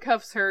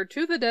handcuffs her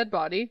to the dead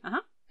body,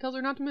 tells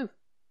her not to move.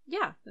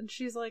 Yeah. And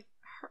she's like,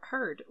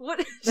 heard.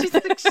 What? She's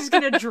like, she's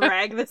gonna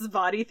drag this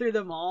body through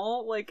the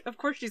mall? Like, of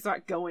course she's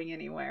not going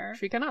anywhere.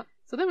 She cannot.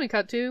 So then we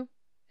cut to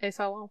a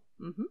salon.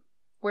 Mm-hmm.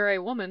 Where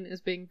a woman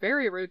is being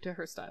very rude to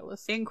her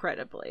stylist.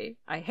 Incredibly.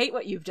 I hate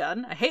what you've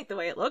done. I hate the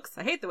way it looks.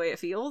 I hate the way it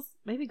feels.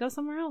 Maybe go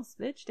somewhere else,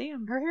 bitch.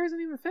 Damn. Her hair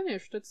isn't even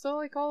finished. It's still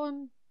like all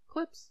in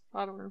clips.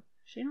 I don't know.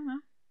 She don't know.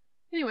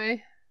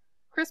 Anyway,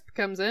 Crisp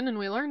comes in and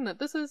we learn that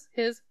this is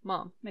his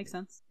mom. Makes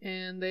sense.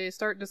 And they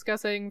start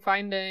discussing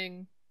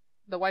finding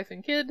the wife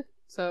and kid.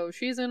 So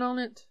she's in on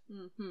it.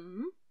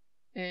 Mm-hmm.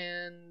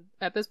 And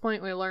at this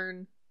point we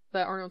learn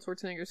that Arnold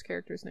Schwarzenegger's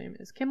character's name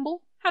is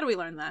Kimball. How do we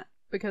learn that?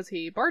 Because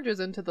he barges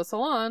into the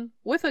salon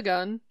with a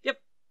gun.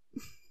 Yep.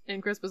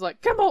 And Crisp is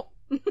like, Kimball!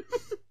 Damn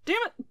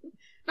it!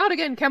 Not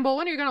again, Kimball.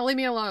 When are you going to leave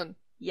me alone?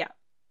 Yeah.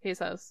 He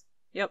says.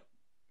 Yep.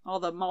 All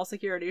the mall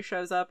security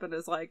shows up and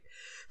is like,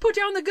 put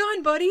down the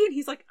gun, buddy! And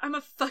he's like, I'm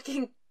a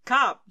fucking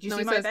cop. Do you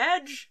see my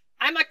badge?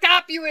 I'm a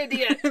cop, you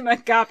idiot! I'm a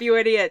cop, you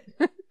idiot!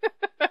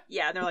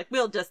 Yeah, and they're like,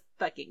 we'll just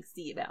fucking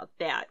see about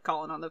that.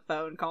 Calling on the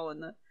phone, calling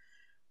the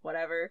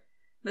whatever.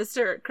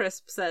 Mr.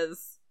 Crisp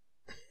says,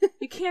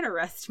 you can't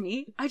arrest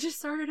me. I just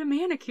started a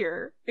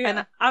manicure. Yeah.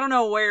 And I don't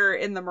know where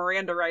in the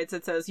Miranda rights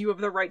it says, you have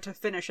the right to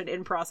finish an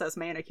in-process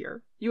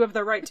manicure. You have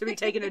the right to be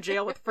taken to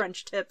jail with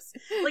French tips.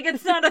 Like,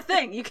 it's not a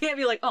thing. You can't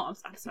be like, oh,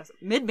 I'm so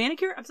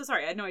mid-manicure? I'm so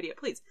sorry. I had no idea.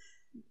 Please,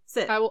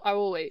 sit. I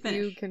will wait.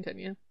 Finish. You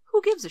continue.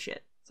 Who gives a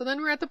shit? So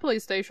then we're at the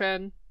police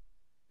station.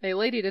 A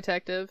lady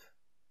detective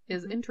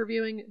is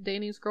interviewing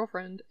Danny's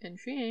girlfriend, and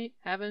she ain't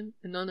having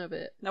none of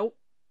it. Nope.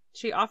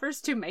 She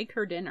offers to make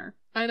her dinner.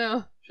 I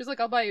know. She's like,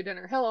 I'll buy you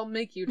dinner. Hell, I'll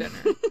make you dinner.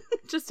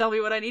 Just tell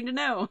me what I need to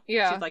know.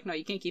 Yeah. She's like, no,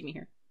 you can't keep me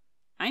here.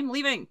 I'm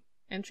leaving.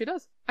 And she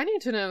does. I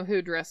need to know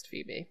who dressed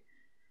Phoebe.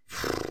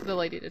 The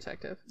lady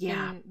detective.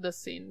 Yeah. In this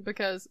scene.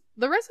 Because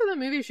the rest of the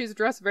movie, she's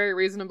dressed very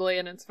reasonably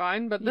and it's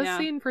fine. But this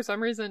scene, for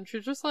some reason,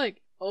 she's just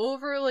like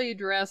overly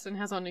dressed and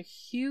has on a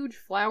huge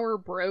flower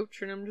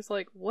brooch. And I'm just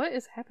like, what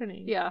is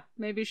happening? Yeah.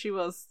 Maybe she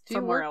was Do you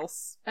somewhere work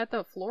else. At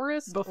the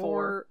florist?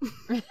 Before.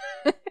 Or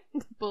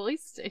the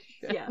police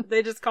station. Yeah.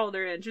 They just called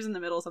her in. She was in the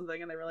middle of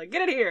something and they were like,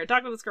 get it here.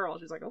 Talk to this girl.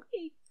 She's like,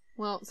 okay.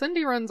 Well,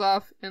 Cindy runs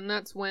off, and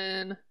that's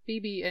when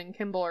Phoebe and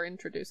Kimball are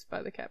introduced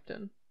by the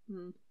captain.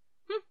 Mm.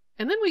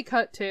 And then we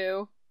cut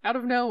to, out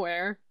of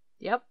nowhere,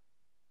 Yep.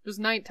 just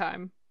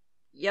nighttime,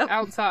 Yep.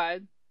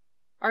 outside.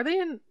 Are they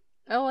in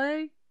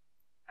LA?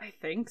 I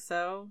think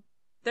so.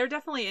 They're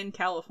definitely in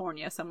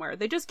California somewhere.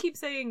 They just keep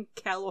saying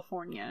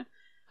California.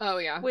 Oh,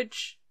 yeah.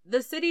 Which,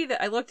 the city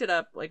that I looked it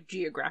up, like,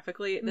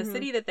 geographically, the Mhm.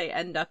 city that they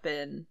end up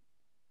in,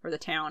 or the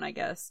town, I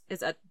guess,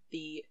 is at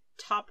the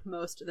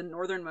the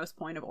northernmost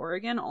point of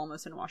Oregon,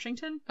 almost in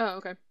Washington. Oh,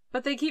 okay.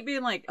 But they keep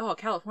being like, oh,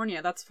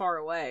 California, that's far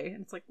away.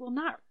 And it's like, well,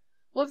 not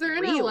Well, if they're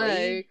in really.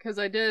 LA, because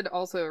I did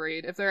also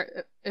read, if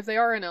they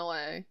are in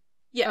LA,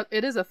 Yeah.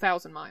 it is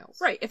 1,000 miles.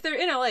 Right. If they're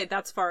in LA,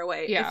 that's far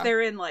away. Yeah. If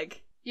they're in,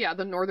 like... Yeah,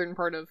 the northern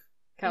part of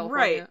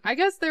California. Right. I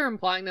guess they're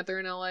implying that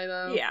they're in LA,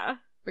 though. Yeah.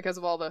 Because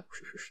of all the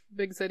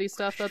big city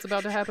stuff that's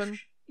about to happen.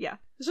 Yeah.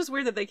 It's just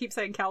weird that they keep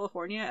saying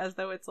California as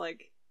though it's,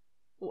 like,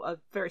 a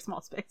very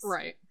small space.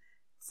 Right.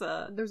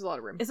 There's a lot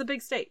of room. It's a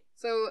big state.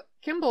 So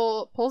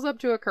Kimball pulls up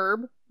to a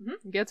curb,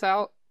 gets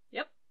out,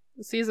 Yep.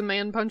 sees a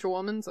man punch a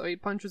woman, so he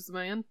punches the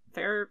man,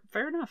 Fair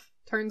enough.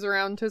 turns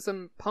around to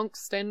some punks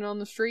standing on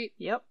the street,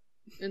 Yep.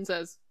 and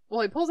says, well,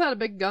 he pulls out a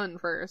big gun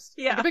first.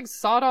 Yeah. Like a big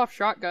sawed-off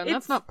shotgun. It's-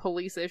 That's not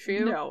police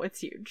issue. No,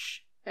 it's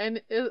huge.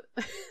 And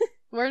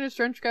wearing his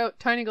trench coat,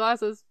 tiny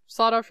glasses,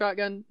 sawed-off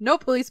shotgun, no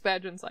police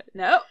badge in sight.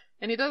 No.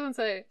 And he doesn't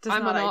say, Does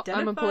I'm not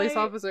a police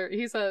identify- officer.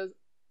 He says,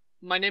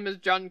 my name is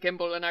John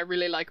Kimball, and I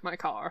really like my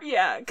car.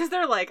 Yeah, because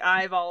they're, like,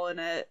 eyeballing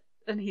it.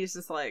 And he's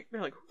just like,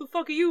 they're like, who the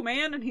fuck are you,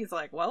 man? And he's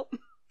like, well,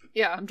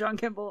 Yeah. I'm John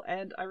Kimball,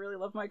 and I really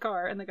love my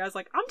car. And the guy's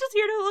like, I'm just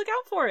here to look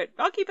out for it.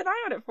 I'll keep an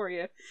eye on it for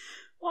you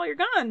while you're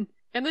gone.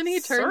 And then he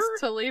turns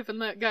Sir? to leave,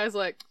 and that guy's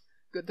like,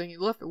 good thing he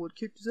left, I would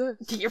kick his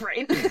ass. You're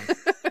right.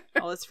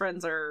 All his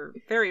friends are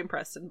very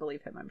impressed and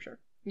believe him, I'm sure.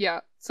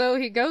 Yeah. So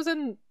he goes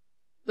in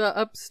the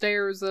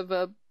upstairs of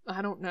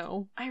I don't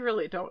know. I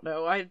really don't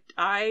know.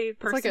 I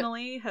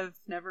personally have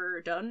never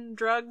done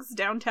drugs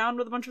downtown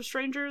with a bunch of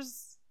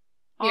strangers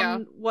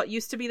on what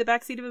used to be the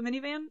backseat of a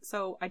minivan,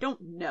 so I don't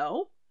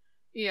know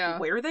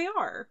where they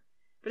are.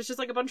 But it's just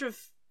like a bunch of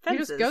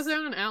fences. He just goes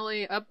down an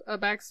alley, up a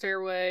back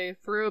stairway,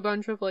 through a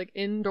bunch of like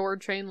indoor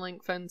chain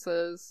link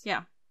fences.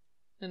 Yeah.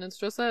 And it's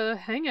just a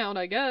hangout,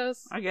 I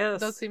guess. I guess.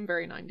 It does seem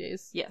very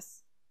 90s.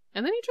 Yes.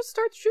 And then he just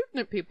starts shooting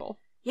at people.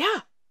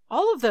 Yeah.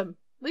 All of them.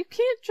 They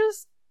can't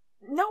just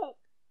No.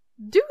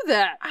 do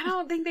that. I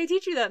don't think they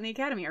teach you that in the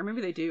academy. Or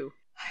maybe they do.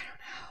 I don't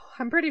know.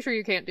 I'm pretty sure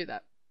you can't do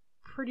that.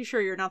 Pretty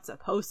sure you're not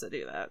supposed to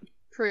do that.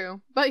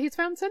 True. But he's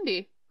found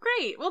Cindy.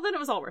 Great. Well, then it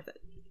was all worth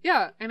it.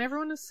 Yeah, and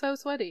everyone is so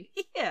sweaty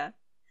Yeah.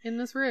 in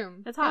this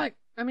room. It's hot. Like,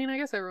 I mean, I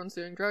guess everyone's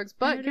doing drugs,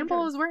 but doing Kimball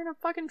drugs. is wearing a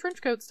fucking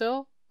trench coat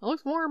still. It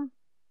looks warm.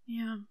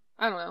 Yeah.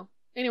 I don't know.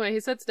 Anyway, he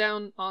sits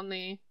down on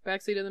the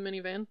backseat of the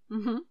minivan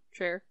Mm-hmm.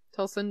 chair,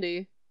 tells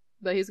Cindy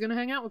that he's gonna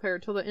hang out with her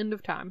till the end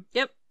of time.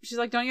 Yep. She's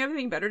like, don't you have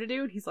anything better to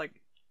do? And he's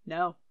like,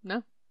 no.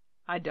 No.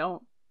 I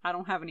don't. I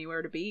don't have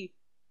anywhere to be.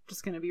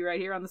 Just gonna be right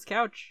here on this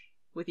couch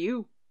with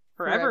you.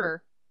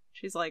 Forever.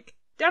 She's like,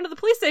 down to the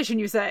police station,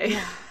 you say?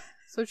 Yeah.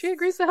 So she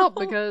agrees to help Oh,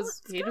 because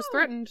let's he just go.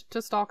 threatened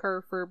to stalk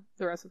her for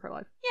the rest of her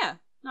life. Yeah.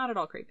 Not at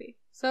all creepy.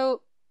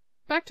 So,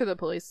 back to the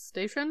police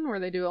station where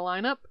they do a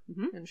lineup,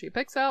 Mhm. and she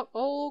picks out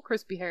old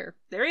crispy hair.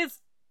 There he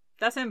is.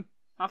 That's him.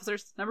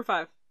 Officers, number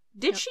 5.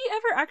 Did Yep. she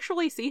ever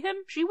actually see him?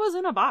 She was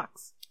in a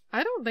box.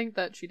 I don't think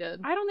that she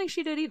did. I don't think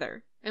she did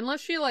either.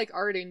 Unless she, like,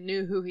 already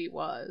knew who he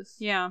was.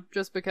 Yeah.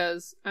 Just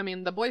because, I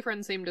mean, the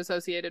boyfriend seemed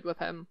associated with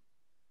him.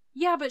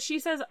 Yeah, but she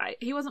says,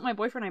 he wasn't my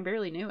boyfriend, I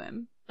barely knew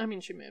him. I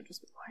mean, she may have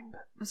just been lying,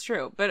 but... That's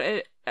true,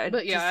 but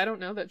But yeah, I don't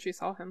know that she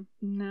saw him.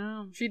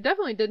 No. She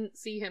definitely didn't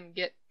see him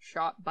get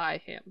shot by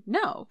him.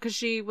 No, because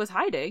she was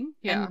hiding.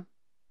 Yeah. And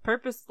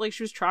purposely,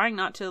 she was trying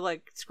not to,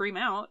 like, scream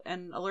out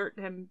and alert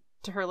him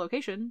to her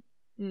location.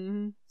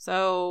 Mm-hmm.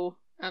 So,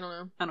 I don't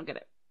know. I don't get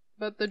it.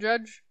 But the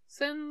judge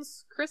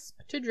sends Crisp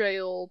to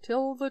jail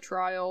till the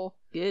trial.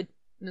 Good.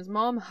 And his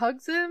mom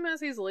hugs him as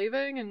he's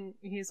leaving, and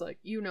he's like,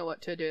 you know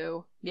what to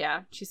do.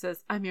 Yeah, she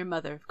says, I'm your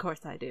mother, of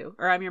course I do.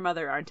 Or I'm your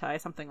mother, aren't I?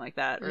 Something like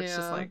that. Or it's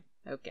just Yeah. like,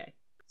 okay.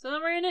 So then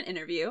we're in an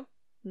interview.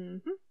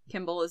 Mm-hmm.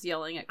 Kimball is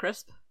yelling at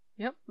Crisp.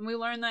 Yep. And we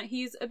learn that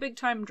he's a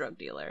big-time drug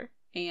dealer.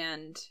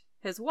 And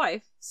his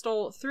wife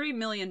stole $3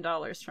 million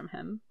from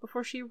him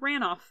before she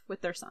ran off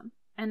with their son.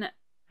 And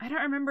I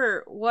don't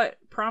remember what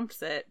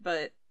prompts it,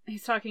 but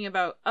he's talking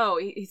about,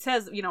 he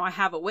says, I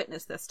have a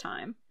witness this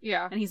time.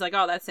 Yeah. And he's like,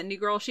 oh, that Cindy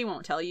girl, she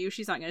won't tell you.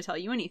 She's not going to tell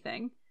you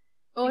anything.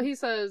 Well, he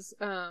says,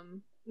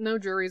 no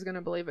jury's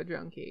gonna believe a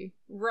junkie.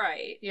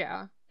 Right.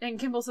 Yeah. And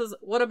Kimball says,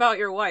 what about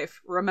your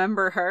wife?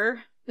 Remember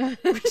her?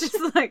 Which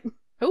is like,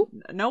 Who?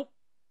 Nope.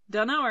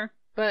 Don't know her.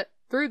 But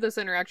through this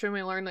interaction,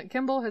 we learn that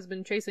Kimball has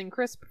been chasing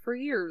Crisp for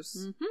years.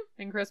 Mm-hmm.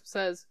 And Crisp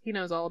says he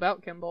knows all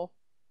about Kimball.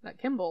 That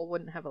Kimball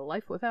wouldn't have a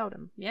life without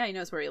him. Yeah, he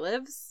knows where he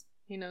lives.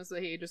 He knows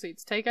that he just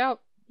eats takeout,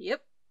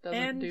 Yep. doesn't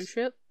And do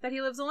shit. that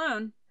he lives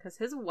alone, because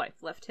his wife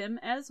left him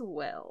as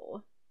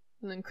well.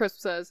 And then Crisp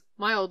says,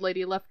 my old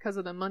lady left because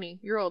of the money.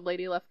 Your old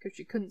lady left because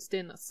she couldn't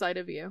stand the sight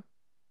of you.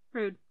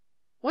 Rude.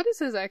 What is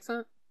his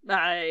accent?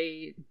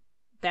 Bad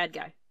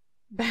guy.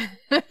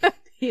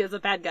 He has a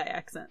bad guy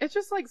accent. It's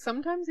just like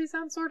sometimes he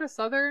sounds sort of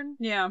southern,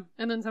 Yeah.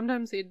 and then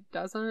sometimes he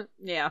doesn't.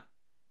 Yeah.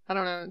 I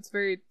don't know. It's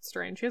very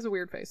strange. He has a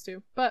weird face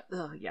too. But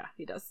Oh, yeah,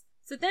 he does.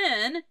 So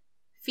then,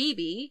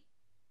 Phoebe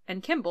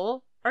and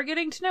Kimball are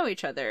getting to know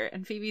each other,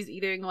 and Phoebe's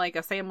eating like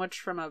a sandwich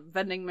from a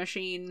vending it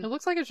machine.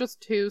 looks like it's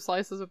just 2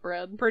 slices of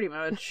bread. Pretty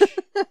much.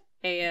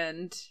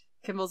 And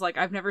Kimball's like,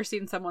 I've never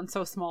seen someone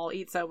so small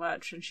eat so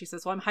much. And she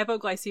says, well, I'm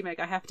hypoglycemic.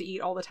 I have to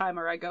eat all the time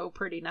or I go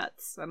pretty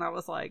nuts. And I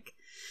was like,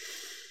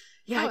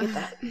 yeah, I get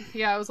that.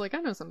 Yeah, I was like, I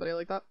know somebody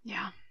like that.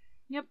 Yeah.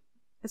 Yep.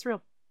 It's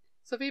real.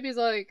 So Phoebe's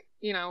like,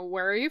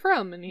 where are you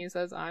from? And he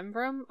says, I'm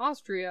from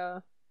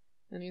Austria.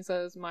 And he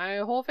says, my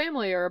whole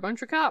family are a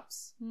bunch of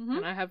cops. Mhm.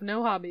 And I have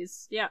no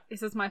hobbies. Yeah. He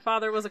says, my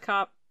father was a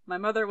cop. My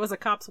mother was a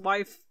cop's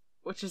wife.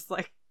 Which is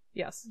like,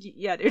 Yes.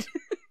 yeah, dude.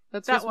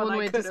 That's That just one one I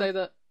way to could've- say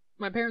that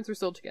my parents are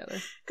still together.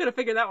 Could have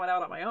figured that one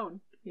out on my own.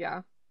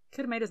 Yeah.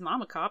 Could have made his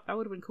mom a cop. That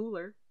would have been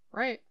cooler.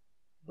 Right.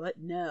 But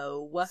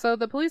no. So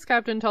the police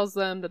captain tells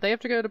them that they have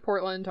to go to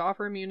Portland to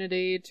offer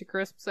immunity to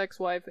Crisp's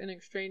ex-wife in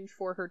exchange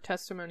for her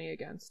testimony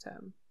against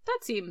him. That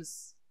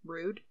seems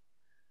rude.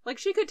 Like,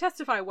 she could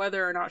testify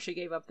whether or not she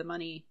gave up the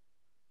money.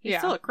 He's Yeah.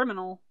 still a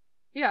criminal.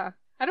 Yeah.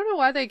 I don't know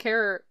why they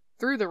care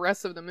through the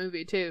rest of the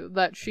movie, too,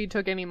 that she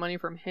took any money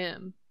from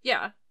him.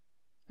 Yeah.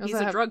 He's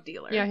Also a have- drug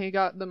dealer. Yeah, he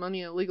got the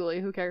money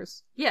illegally. Who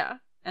cares? Yeah.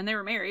 And they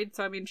were married,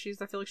 so I mean,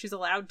 I feel like she's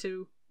allowed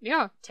to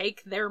Yeah.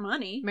 take their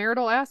money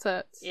Marital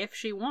assets. if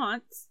she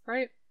wants.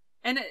 Right?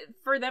 And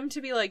for them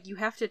to be like, you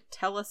have to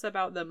tell us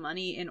about the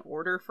money in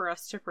order for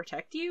us to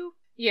protect you?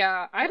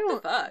 Yeah, I What the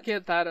don't fuck?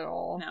 get that at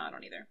all. No, I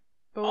don't either.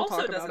 But we'll Also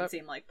talk about doesn't it.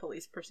 seem like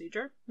police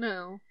procedure.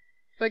 No.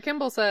 But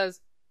Kimball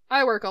says,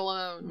 I work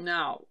alone.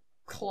 No.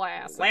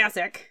 Classic.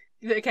 Classic.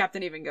 The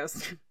captain even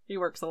goes, he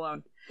works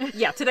alone.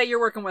 Yeah, today you're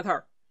working with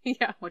her.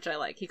 Yeah. Which I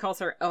like. He calls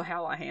her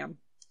O'Hallahan.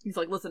 He's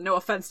like, listen, no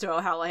offense to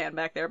O'Hallahan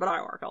back there, but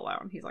I work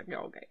alone. He's like, no,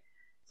 okay.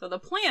 So the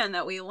plan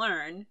that we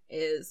learn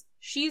is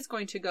she's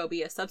going to go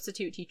be a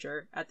substitute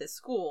teacher at this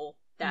school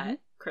that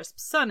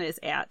Crisp's son is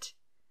at,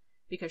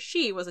 because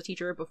she was a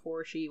teacher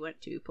before she went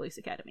to police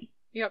academy.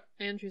 Yep.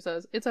 And she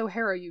says, it's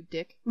O'Hara, you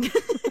dick.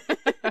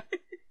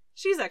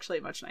 She's actually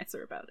much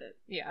nicer about it.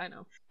 Yeah, I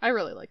know. I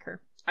really like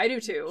her. I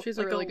do too. She's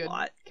like, a really good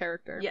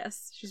character.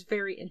 Yes, she's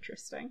very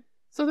interesting.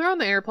 So they're on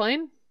the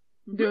airplane,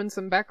 doing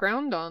some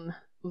background on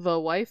the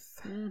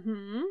wife.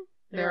 Mm-hmm.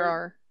 There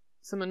are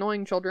some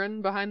annoying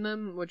children behind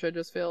them, which I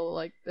just feel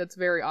like it's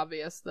very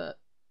obvious that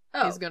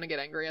he's gonna get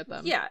angry at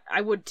them. Yeah,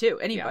 I would too.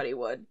 Anybody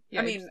would.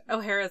 Yeah, I mean,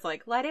 O'Hara's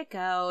like, let it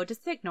go,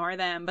 just ignore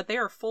them, but they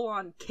are full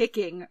on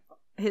kicking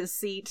his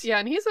seat. Yeah,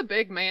 and he's a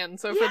big man,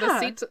 so for the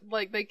seat,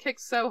 like, they kick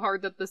so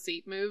hard that the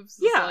seat moves.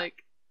 Yeah. It's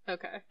like,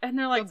 okay. And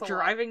they're like That's a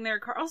driving their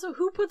car. Also,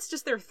 who puts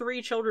just their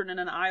 3 children in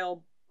an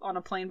aisle on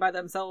a plane by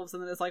themselves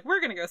and then it's like,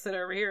 we're gonna go sit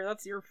over here.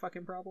 That's your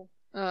fucking problem.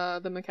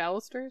 The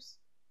McAllisters?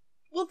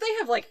 Well, they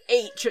have like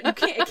 8.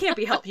 It can't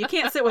be helped. You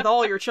can't sit with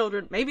all your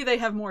children. Maybe they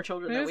have more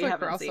children that we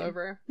haven't seen.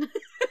 Crossover.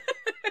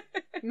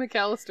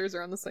 McAllisters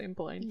are on the same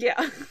plane.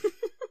 Yeah.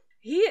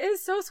 He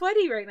is so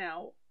sweaty right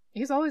now.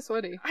 He's always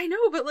sweaty. I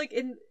know, but like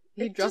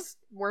he just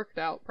worked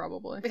out,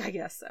 probably. I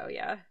guess so,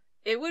 yeah.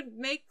 It would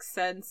make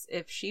sense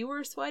if she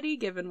were sweaty,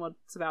 given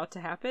what's about to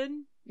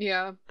happen.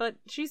 Yeah. But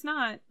she's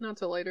not. Not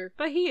till later.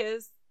 But he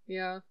is.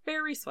 Yeah.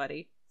 Very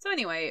sweaty. So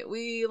anyway,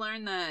 we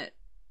learn that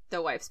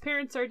the wife's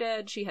parents are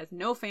dead. She has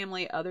no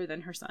family other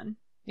than her son.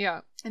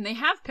 Yeah. And they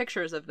have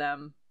pictures of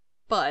them,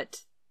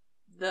 but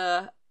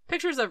the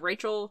pictures of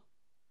Rachel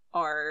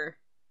are...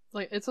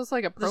 Like, it's just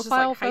like a this is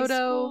profile like high photo.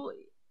 school.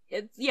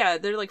 Yeah,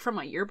 they're like from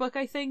a yearbook,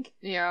 I think.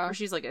 Yeah. Where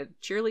she's like a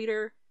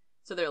cheerleader.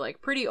 So they're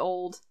like pretty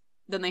old.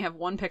 Then they have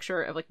one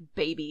picture of like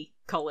baby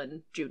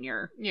Cullen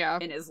Jr. Yeah.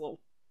 in his little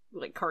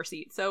like car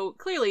seat. So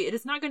clearly it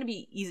is not going to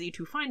be easy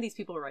to find these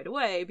people right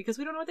away because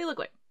we don't know what they look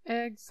like.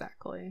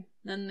 Exactly.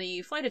 Then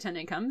the flight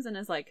attendant comes and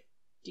is like,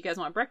 do you guys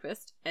want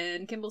breakfast?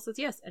 And Kimball says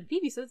yes. And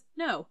Phoebe says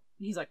no.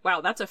 And he's like, wow,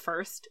 that's a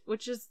first.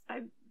 Which is,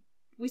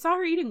 we saw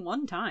her eating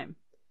one time.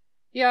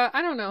 Yeah,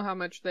 I don't know how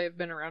much they've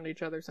been around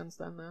each other since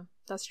then, though.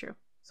 That's true.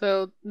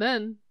 So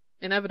then,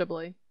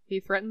 inevitably,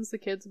 he threatens the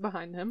kids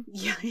behind him.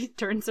 Yeah, he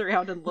turns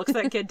around and looks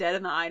that kid dead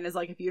in the eye and is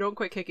like, if you don't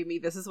quit kicking me,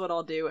 this is what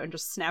I'll do, and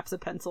just snaps a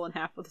pencil in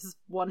half with his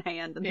one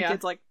hand, and the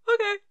kid's like,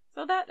 okay.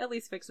 So that at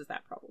least fixes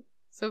that problem.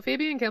 So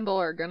Phoebe and Kimball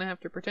are gonna have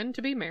to pretend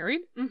to be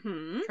married,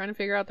 Mm-hmm. trying to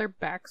figure out their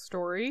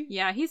backstory.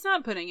 Yeah, he's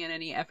not putting in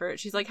any effort.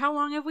 She's like, how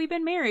long have we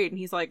been married? And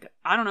he's like,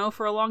 I don't know,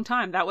 for a long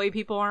time. That way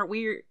people aren't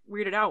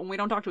weirded out when we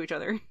don't talk to each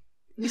other.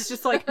 He's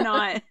just like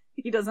not...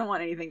 He doesn't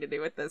want anything to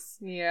do with this.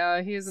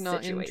 Yeah, he's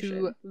not situation.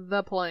 into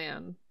the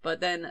plan. But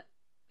then,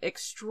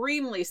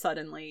 extremely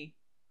suddenly,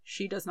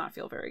 she does not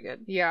feel very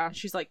good. Yeah.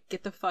 She's like,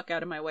 get the fuck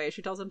out of my way.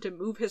 She tells him to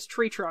move his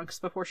tree trunks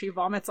before she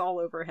vomits all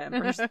over him.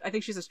 Or I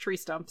think she says tree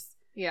stumps.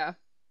 Yeah.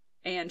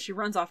 And she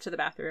runs off to the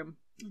bathroom.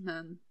 And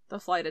then the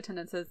flight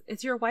attendant says,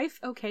 is your wife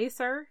okay,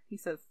 sir? He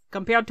says,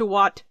 compared to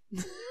what?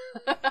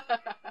 That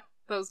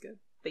was good.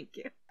 Thank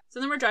you. So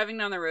then we're driving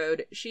down the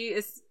road.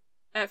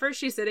 At first,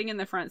 she's sitting in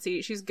the front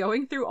seat. She's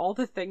going through all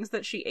the things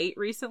that she ate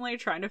recently,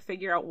 trying to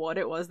figure out what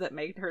it was that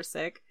made her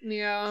sick.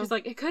 Yeah. She's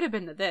like, it could have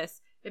been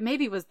this. It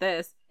maybe was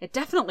this. It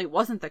definitely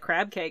wasn't the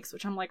crab cakes,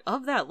 which I'm like,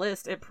 of that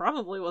list, it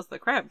probably was the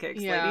crab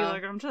cakes, lady.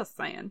 Like, I'm just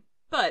saying.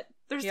 But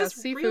there's this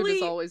seafood really...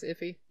 is always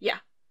iffy. Yeah.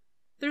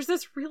 There's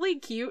this really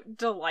cute,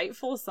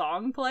 delightful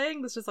song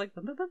playing that's just like...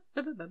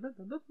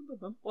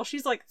 while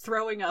she's, like,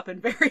 throwing up in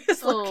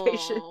various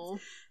locations. Aww.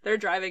 They're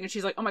driving, and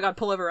she's like, oh my god,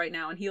 pull over right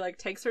now. And he, like,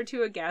 takes her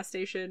to a gas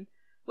station...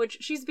 Which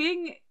she's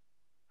being...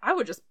 I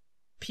would just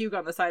puke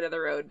on the side of the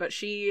road, but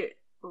she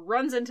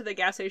runs into the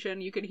gas station.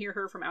 You can hear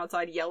her from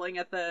outside yelling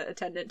at the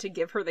attendant to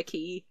give her the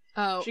key.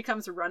 Oh. She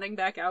comes running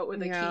back out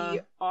with a key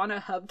on a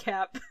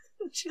hubcap.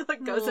 She,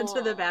 like, goes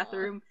into the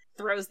bathroom,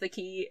 throws the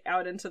key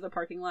out into the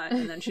parking lot,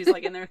 and then she's,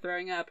 like, in there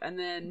throwing up. And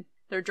then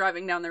they're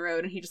driving down the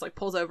road, and he just, like,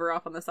 pulls over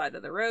off on the side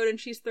of the road, and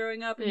she's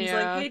throwing up. And he's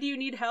like, hey, do you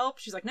need help?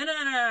 She's like, no,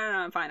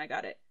 I'm fine, I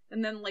got it.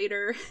 And then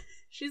later,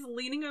 she's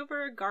leaning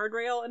over a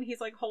guardrail, and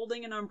he's, like,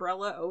 holding an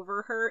umbrella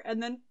over her,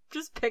 and then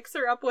just picks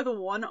her up with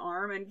one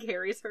arm and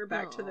carries her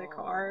back to the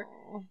car.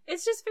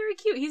 It's just very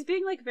cute. He's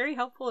being, like, very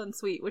helpful and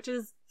sweet, which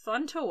is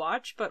fun to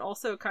watch, but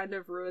also kind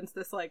of ruins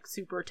this, like,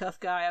 super tough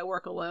guy, I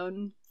work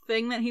alone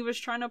thing that he was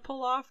trying to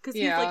pull off. Because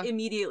he's, like,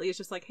 immediately is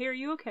just like, hey, are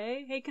you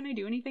okay? Hey, can I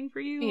do anything for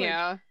you?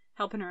 Yeah. Like,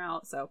 helping her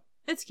out, so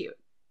it's cute.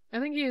 I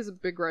think he is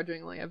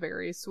begrudgingly a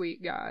very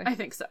sweet guy. I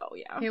think so,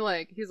 yeah.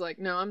 He's like,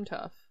 no, I'm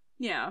tough.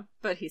 Yeah,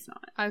 but he's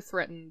not. I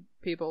threaten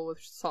people with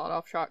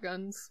sawed-off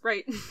shotguns.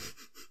 Right.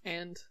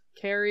 And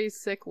carry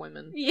sick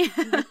women. Yeah.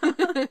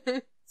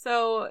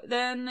 So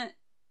then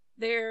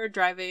they're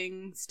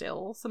driving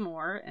still some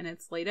more, and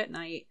it's late at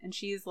night, and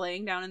she's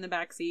laying down in the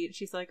back seat.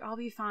 She's like, I'll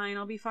be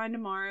fine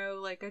tomorrow.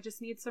 Like, I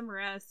just need some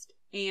rest.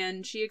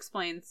 And she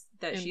explains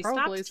that she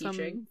stopped teaching.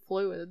 Some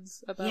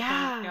fluids at that point.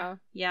 Yeah.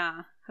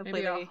 Yeah.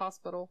 Hopefully maybe a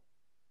hospital.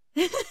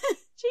 She's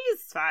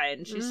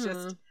fine. She's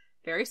just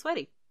very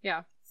sweaty.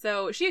 Yeah.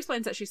 So she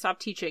explains that she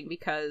stopped teaching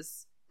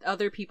because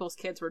other people's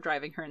kids were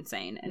driving her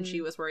insane, and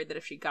she was worried that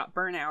if she got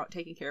burnt out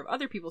taking care of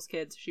other people's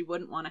kids, she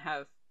wouldn't want to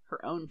have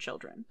her own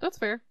children. That's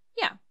fair.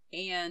 Yeah.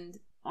 And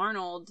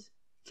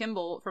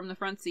Kimball from the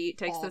front seat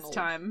takes this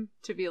time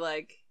to be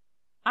like,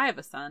 I have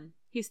a son.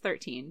 He's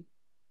 13.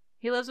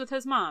 He lives with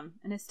his mom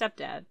and his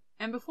stepdad.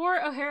 And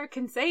before O'Hara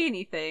can say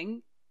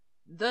anything,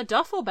 the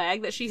duffel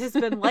bag that she has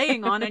been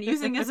laying on and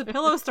using as a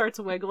pillow starts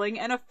wiggling,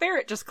 and a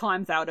ferret just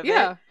climbs out of it.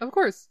 Yeah, of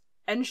course.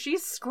 And she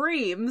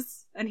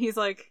screams, and he's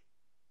like,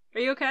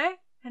 "Are you okay?"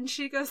 And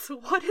she goes,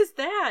 "What is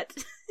that?"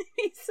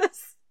 He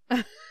says,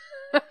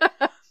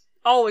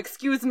 "Oh,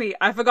 excuse me,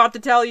 I forgot to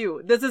tell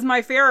you. This is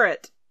my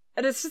ferret."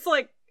 And it's just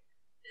like,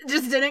 it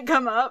just didn't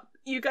come up.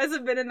 You guys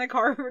have been in the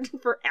car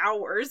for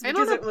hours. And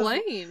on a it was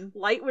plane.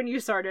 light when you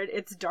started.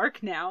 It's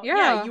dark now.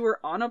 Yeah. You were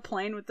on a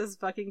plane with this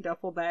fucking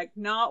duffel bag.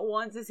 Not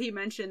once has he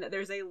mentioned that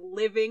there's a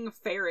living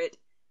ferret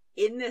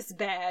in this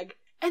bag.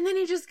 And then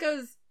he just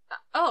goes,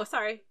 "Oh,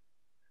 sorry."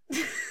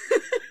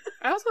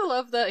 I also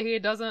love that he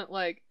doesn't,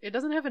 like, it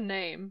doesn't have a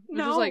name. It's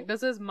just like,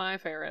 this is my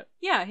ferret.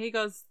 Yeah, he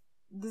goes,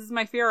 "This is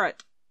my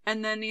ferret."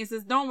 And then he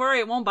says, "Don't worry,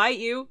 it won't bite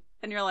you."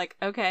 And you're like,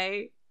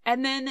 okay.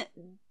 And then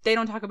they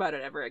don't talk about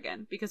it ever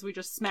again because we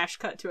just smash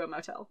cut to a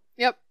motel.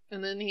 Yep.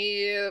 And then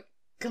he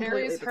Completely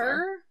carries bizarre.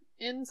 her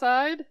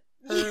inside,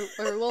 her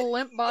little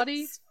limp body.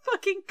 He's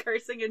fucking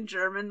cursing in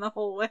German the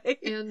whole way.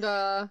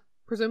 And,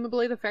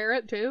 presumably the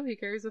ferret, too. He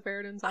carries the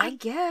ferret inside.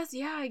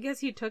 I guess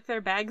he took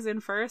their bags in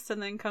first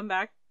and then came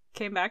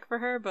back for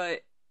her,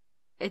 but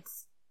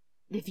it's,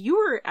 if you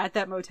were at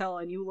that motel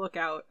and you look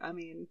out, I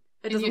mean,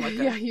 it doesn't look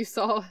good. Yeah, you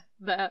saw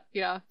that.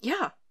 Yeah.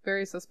 Yeah.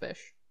 Very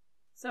suspicious.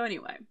 So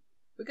anyway,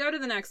 we go to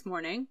the next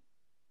morning,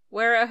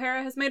 where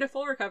O'Hara has made a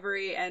full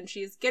recovery, and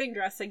she's getting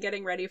dressed and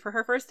getting ready for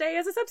her first day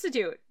as a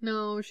substitute.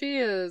 No, she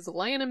is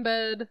laying in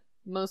bed,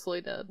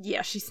 mostly dead.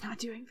 Yeah, she's not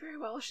doing very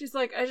well. She's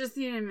like, "I just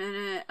need a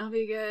minute. I'll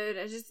be good.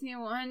 I just need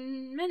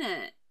 1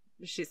 minute."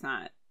 But she's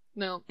not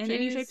No, in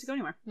any shape to go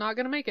anywhere. Not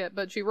gonna make it,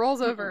 but she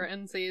rolls over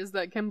and sees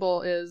that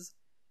Kimball has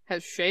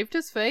shaved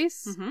his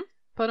face,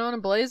 put on a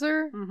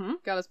blazer,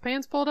 got his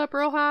pants pulled up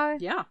real high,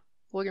 Yeah.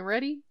 looking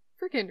ready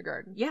for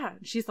kindergarten. Yeah.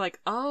 She's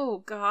like, "Oh,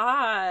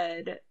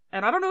 God."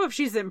 And I don't know if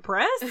she's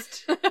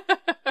impressed.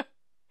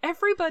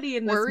 Everybody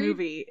in this Worried?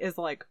 movie is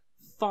like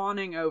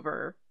fawning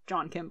over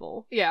John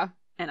Kimball. Yeah.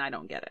 And I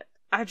don't get it.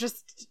 I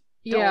just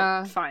Yeah.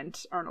 don't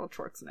find Arnold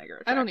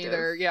Schwarzenegger attractive. I don't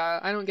either. Yeah,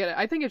 I don't get it.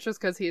 I think it's just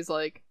because he's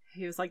like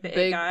He was like the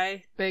Big- A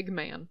guy, big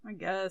man. I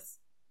guess.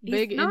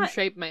 Big He's in not-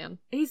 shape man.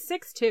 He's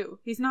 6'2".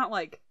 He's not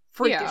like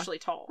freakishly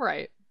tall.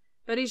 Right.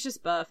 But he's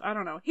just buff. I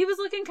don't know. He was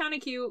looking kind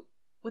of cute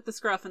with the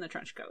scruff and the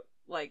trench coat.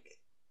 Like,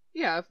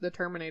 Yeah, if the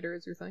Terminator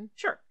is your thing.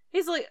 sure.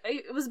 He's like,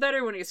 it was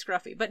better when he was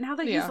scruffy. But now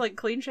that Yeah. he's like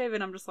clean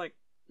shaven, I'm just like,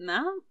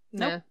 no,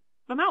 Nah. nope,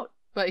 I'm out.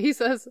 But he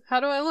says, "How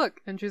do I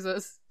look?" And she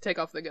says, "Take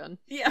off the gun."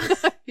 Yeah.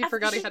 He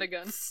forgot he had a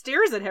gun.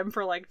 Stares at him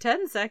for like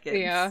 10 seconds.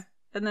 Yeah.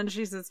 And then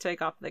she says,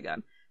 "Take off the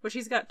gun." Which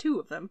he's got 2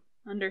 of them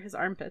under his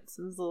armpits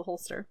in his little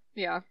holster.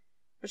 Yeah.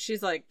 But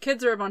she's like,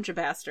 "Kids are a bunch of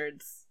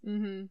bastards."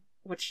 Mm-hmm.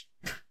 Which,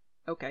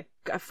 okay.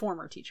 A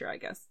former teacher, I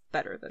guess.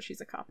 Better that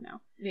she's a cop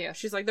now. Yeah.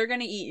 She's like, "They're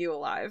gonna eat you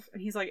alive."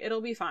 And he's like,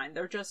 "It'll be fine.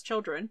 They're just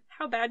children.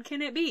 How bad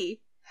can it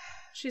be?"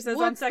 She says,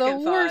 "On What's second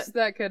the thought, worst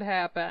that could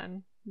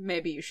happen?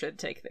 maybe you should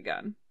take the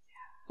gun."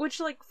 Which,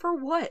 like, for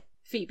what,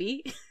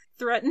 Phoebe?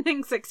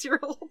 Threatening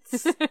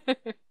 6-year-olds?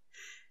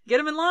 Get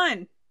them in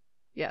line.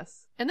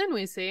 Yes. And then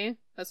we see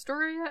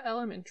Astoria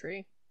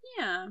Elementary.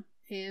 Yeah.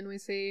 And we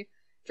see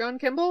John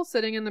Kimball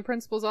sitting in the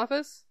principal's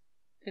office.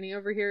 And he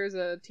overhears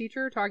a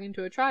teacher talking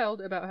to a child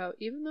about how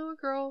even though a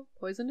girl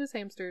poisoned his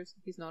hamsters,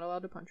 he's not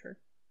allowed to punch her.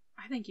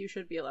 I think you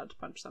should be allowed to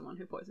punch someone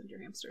who poisoned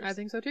your hamsters. I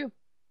think so too.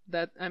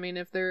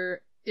 If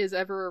there is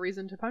ever a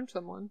reason to punch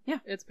someone, Yeah.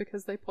 it's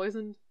because they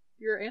poisoned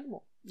your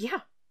animal. Yeah.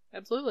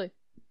 Absolutely.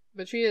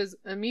 But she is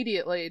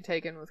immediately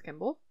taken with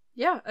Kimball.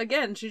 Yeah,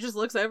 again, she just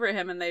looks over at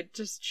him and they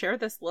just share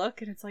this look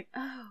and it's like,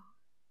 oh.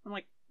 I'm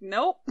like,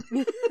 nope.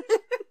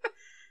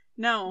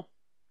 No.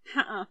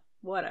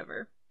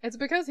 Whatever. It's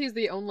because he's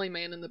the only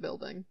man in the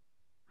building.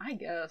 I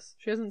guess.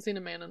 She hasn't seen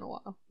a man in a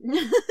while.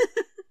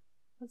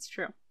 That's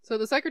true. So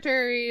the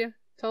secretary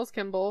tells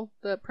Kimball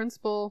that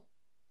Principal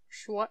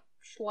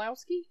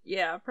Schlowski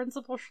Yeah,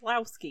 Principal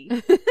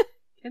Schlowski.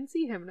 can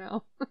see him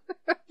now.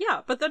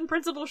 Yeah, but then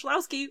Principal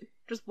Schlowski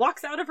just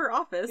walks out of her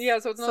office. Yeah,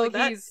 so it's not like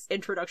that he's-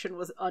 introduction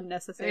was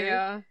unnecessary.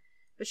 Yeah.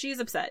 But she's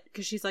upset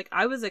because she's like,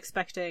 "I was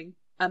expecting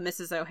a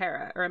Mrs.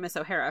 O'Hara or a Miss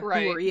O'Hara.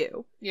 Right. Who are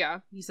you?" Yeah.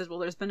 He says, "Well,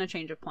 there's been a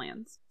change of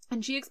plans."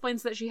 And she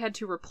explains that she had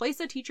to replace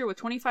a teacher with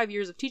 25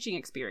 years of teaching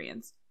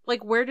experience.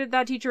 Like, where did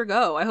that teacher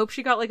go? I hope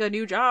she got like a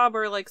new job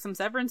or like some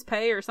severance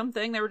pay or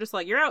something. They were just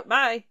like, "You're out,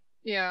 bye."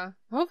 Yeah.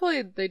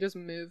 Hopefully they just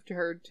moved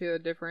her to a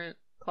different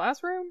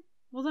classroom.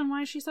 Well, then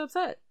why is she so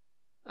upset?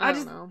 I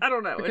don't know. I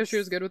don't know. Because she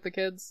was good with the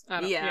kids.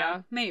 I don't,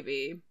 Yeah,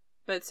 maybe.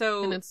 But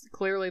so And it's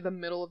clearly the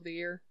middle of the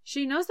year.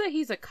 she knows that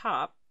he's a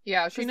cop.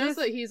 Yeah, she 'Cause knows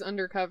they've- that he's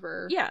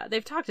undercover. Yeah,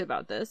 they've talked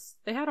about this.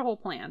 They had a whole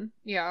plan.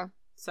 Yeah.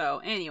 So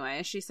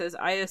anyway, she says,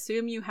 "I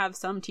assume you have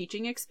some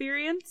teaching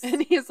experience."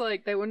 And he's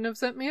like, they wouldn't have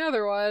sent me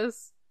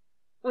otherwise.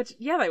 Which,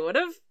 yeah, they would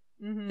have.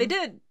 Mm-hmm. They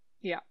did.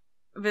 Yeah.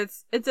 But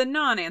it's a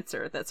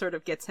non-answer that sort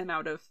of gets him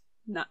out of...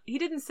 He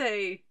didn't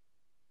say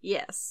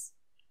yes,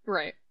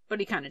 Right. but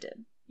he kind of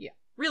did. Yeah.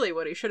 Really,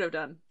 what he should have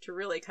done to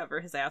really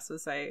cover his ass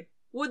was say,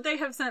 "Would they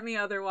have sent me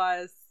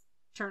otherwise?"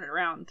 Turn it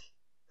around.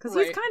 Because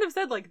Right. he's kind of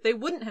said, like, they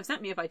wouldn't have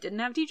sent me if I didn't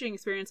have teaching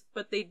experience,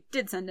 but they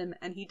did send him,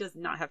 and he does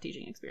not have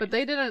teaching experience. But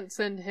they didn't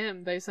send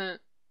him. They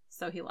sent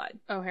So he lied.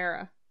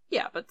 O'Hara.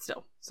 Yeah, but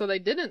still. So they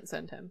didn't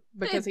send him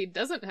because he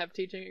doesn't have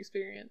teaching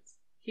experience.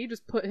 He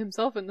just put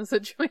himself in the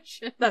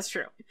situation. That's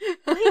true.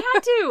 Well, he had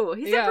to.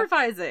 He's Yeah.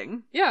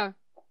 improvising. Yeah.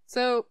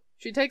 So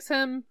she takes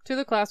him to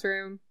the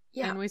classroom.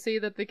 Yeah. And we see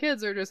that the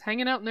kids are just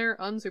hanging out in there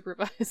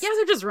unsupervised. Yeah,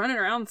 they're just running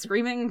around,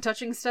 screaming,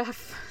 touching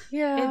stuff.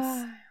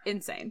 Yeah. It's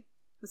insane.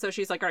 So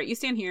she's like, all right, you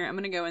stand here. I'm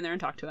going to go in there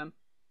and talk to him.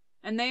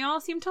 And they all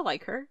seem to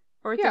like her,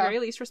 or at the Yeah. very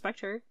least respect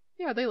her.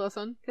 Yeah, they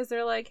listen. Because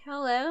they're like,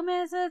 hello,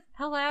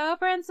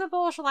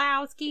 Principal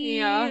Schlowski.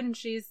 Yeah. And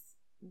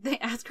they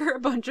ask her a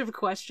bunch of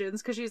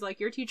questions because she's like,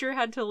 your teacher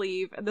had to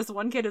leave. And this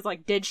one kid is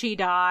like, did she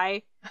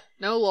die?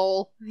 No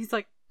lol. And he's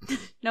like,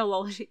 no,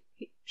 lol,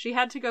 she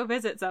had to go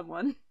visit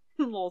someone.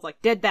 And Lol's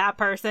like, did that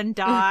person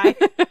die?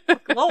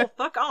 Like, lol,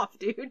 fuck off,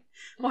 dude.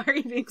 Why are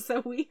you being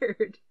so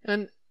weird?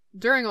 And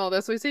during all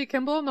this, we see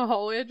Kimball in the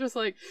hallway just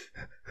like,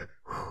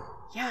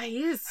 Yeah,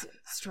 he is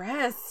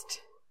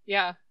stressed.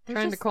 yeah, They're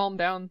trying to just- calm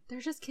down. They're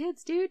just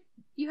kids, dude.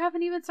 You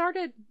haven't even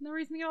started. No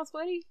reason to get all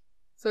sweaty.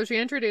 So she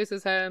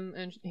introduces him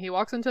and he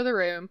walks into the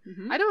room.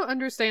 Mhm. I don't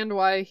understand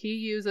why he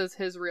uses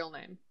his real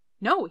name.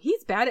 No,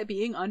 he's bad at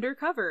being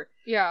undercover.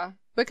 Yeah,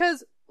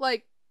 because,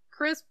 like,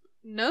 Crisp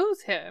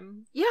knows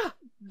him. Yeah,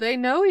 They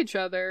know each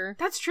other.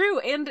 that's true.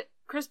 And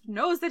Crisp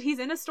knows that he's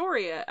in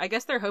Astoria. I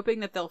guess they're hoping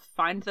that they'll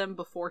find them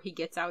before he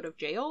gets out of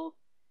jail.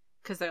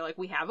 Because they're like,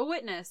 we have a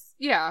witness.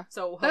 Yeah.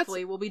 So That's-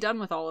 hopefully we'll be done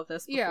with all of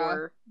this Yeah.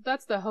 before.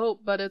 That's the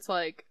hope, but it's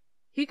like,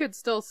 he could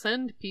still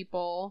send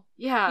people.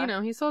 Yeah. You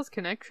know, he still has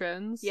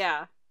connections.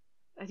 Yeah.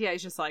 Yeah,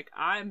 he's just like,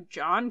 I'm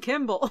John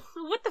Kimball.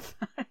 What the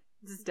fuck?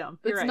 This is dumb.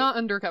 You're It's right. not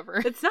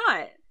undercover. It's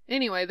not.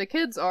 Anyway, the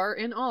kids are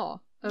in awe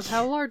of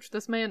how large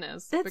this man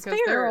is. That's because fair.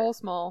 they're all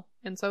small,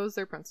 and so is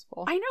their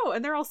principal. I know,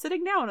 and they're all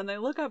sitting down and they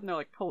look up and they're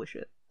like, holy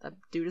shit, that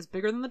dude is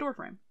bigger than the door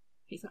frame.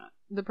 He's not.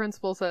 The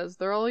principal says,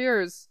 they're all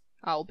yours.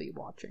 I'll be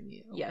watching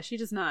you. Yeah, she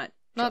does not.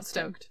 Not trust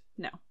him. stoked.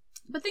 No.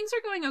 But things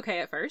are going okay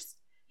at first.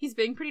 He's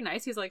being pretty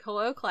nice. He's like,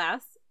 hello,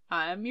 class.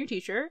 I'm your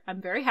teacher.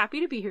 I'm very happy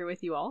to be here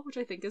with you all, which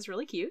I think is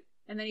really cute.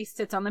 And then he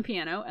sits on the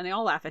piano and they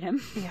all laugh at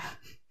him. Yeah.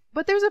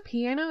 But there's a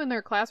piano in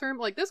their classroom.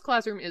 Like, this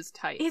classroom is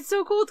tight. It's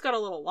so cool. It's got a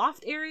little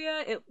loft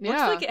area. It looks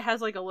Yeah. like it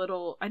has like a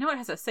little, I know it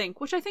has a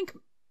sink, which I think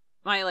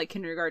my like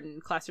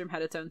kindergarten classroom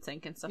had its own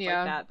sink and stuff yeah,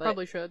 like that. But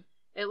probably should.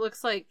 it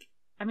looks like,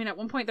 I mean, at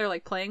one point they're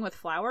like playing with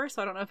flowers,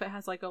 so I don't know if it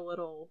has like a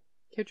little,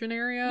 Kitchen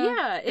area.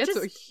 Yeah, it it's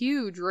just- a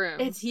huge room.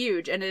 it's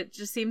huge and it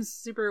just seems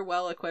super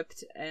well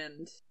equipped.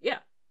 And yeah,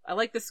 I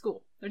like this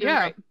school. They're doing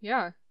yeah, great.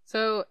 yeah.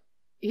 So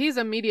he's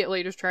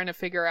immediately just trying to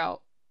figure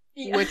out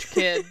Yeah. which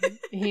kid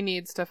he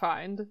needs to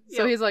find.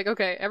 So Yep. he's like,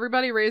 okay,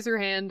 everybody raise your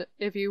hand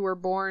if you were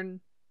born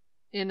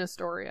in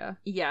Astoria.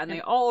 Yeah, and they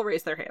all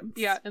raise their hands.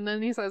 Yeah, and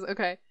then he says,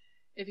 okay,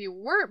 if you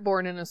weren't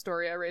born in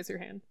Astoria, raise your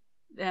hand.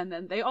 And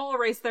then they all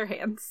raise their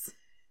hands.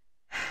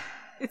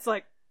 It's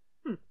like,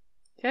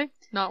 Okay,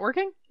 not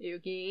working.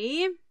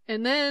 Yugi.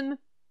 And then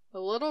the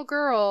little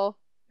girl,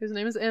 whose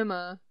name is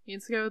Emma,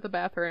 needs to go to the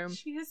bathroom.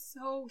 She is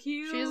so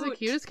cute. She is the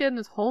cutest kid in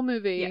this whole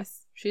movie.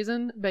 Yes. She's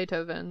in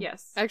Beethoven.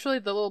 Yes. Actually,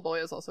 the little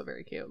boy is also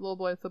very cute. Little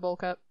boy with the bowl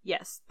cut.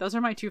 Yes, those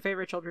are my two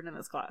favorite children in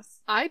this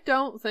class. I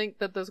don't think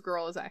that this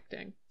girl is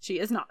acting. She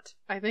is not.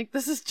 I think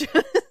this is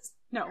just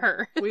No.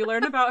 her. We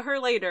learn about her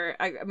later.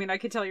 I mean, I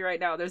can tell you right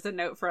now, there's a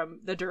note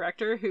from the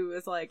director who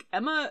is like,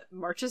 Emma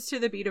marches to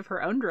the beat of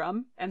her own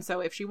drum, and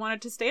so if she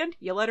wanted to stand,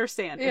 you let her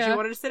stand. If she Yeah.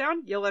 wanted to sit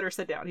down, you let her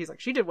sit down. He's like,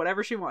 she did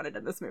whatever she wanted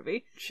in this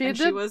movie. She and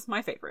she did was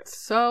my favorite.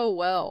 so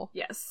well.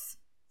 Yes.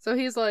 So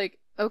he's like,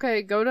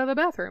 okay, go to the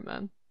bathroom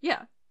then.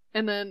 Yeah.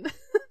 And then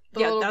the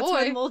Yeah, little that's boy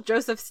when little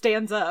Joseph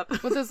stands up.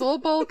 with his little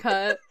bowl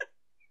cut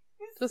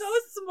just so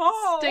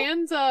small.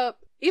 stands up.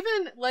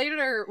 Even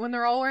later, when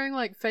they're all wearing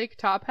like fake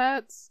top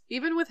hats,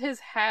 even with his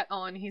hat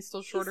on, he's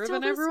still shorter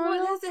than everyone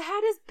else. His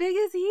hat as big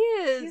as he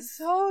is. He's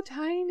so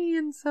tiny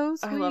and so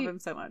sweet. I love him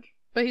so much.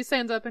 But he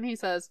stands up and he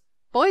says,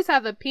 boys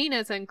have a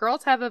penis and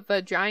girls have a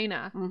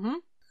vagina. Mm-hmm.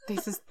 He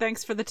says,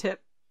 thanks for the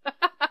tip.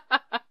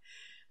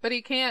 But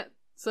he can't.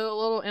 So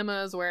little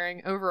Emma is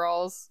wearing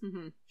overalls.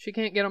 Mm-hmm. She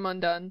can't get them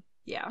undone.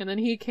 Yeah. And then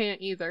he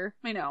can't either.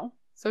 I know.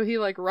 So he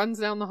like runs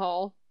down the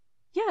hall.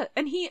 Yeah,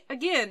 and he,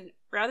 again,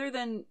 rather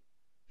than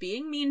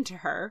being mean to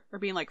her, or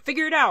being like,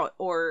 figure it out,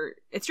 or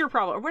it's your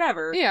problem, or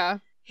whatever, Yeah.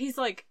 he's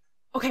like,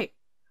 okay,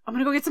 I'm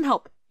gonna go get some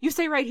help. You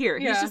stay right here.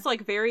 Yeah. He's just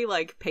like very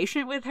like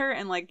patient with her,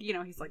 and like, you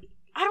know, he's like,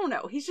 I don't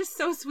know, he's just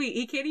so sweet.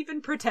 He can't even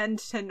pretend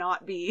to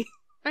not be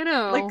I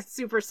know. like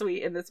super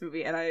sweet in this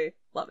movie, and I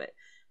love it.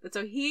 But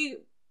so he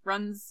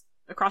runs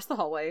across the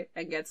hallway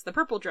and gets the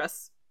purple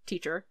dress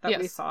teacher that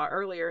we Yes. saw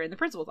earlier in the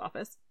principal's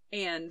office,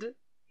 and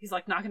he's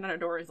like knocking on her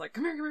door. He's like,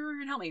 come here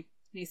and help me.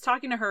 And he's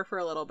talking to her for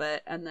a little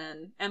bit, and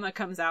then Emma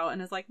comes out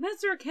and is like,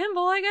 Mr.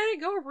 Kimball, I gotta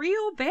go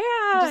real bad.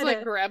 just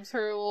like grabs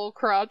her little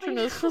crotch and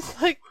is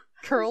just like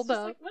curled It's just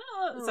up. like,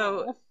 "Well," so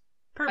Aw.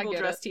 purple I get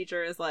dress it.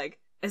 teacher is like,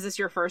 is this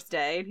your first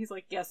day? And he's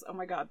like, yes. Oh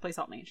my god, please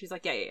help me. And she's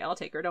like, yeah, I'll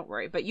take her, don't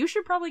worry, but you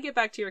should probably get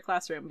back to your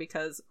classroom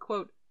because,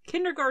 quote,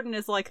 Kindergarten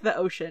is like the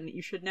ocean.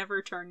 You should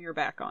never turn your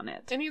back on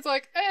it. And he's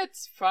like,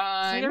 it's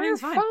fine. Like,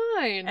 everything's You're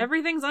fine.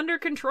 Everything's under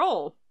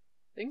control.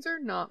 Things are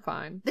not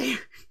fine.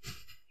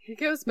 He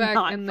goes back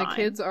Not and fine. the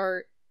kids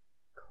are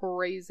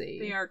crazy.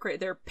 They are great.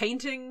 They're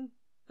painting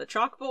the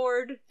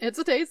chalkboard. It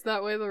stays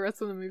that way the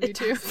rest of the movie, It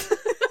too. does.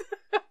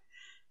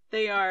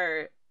 They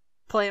are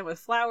playing with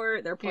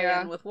flour. They're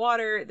playing with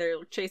water.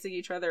 They're chasing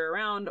each other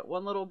around.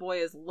 One little boy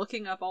is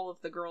looking up all of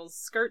the girls'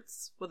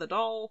 skirts with a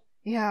doll,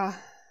 Yeah.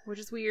 which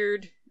is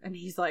weird. And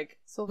he's like,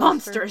 Sylvester.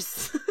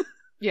 monsters.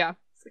 Yeah.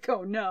 It's like,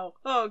 oh no.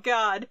 Oh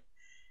god.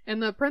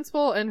 And the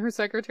principal and her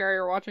secretary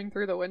are watching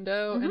through the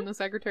window, Mhm. and the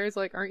secretary's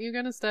like, aren't you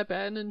gonna step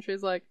in? And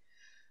she's like,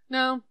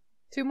 no,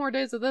 2 more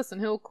days of this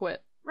and he'll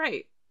quit.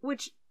 Right.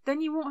 Which,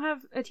 then you won't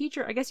have a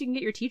teacher. I guess you can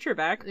get your teacher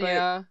back, but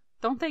Yeah.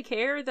 don't they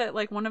care that,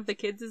 like, one of the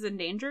kids is in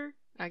danger?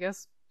 I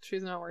guess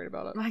she's not worried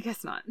about it. I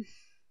guess not.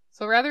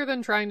 So rather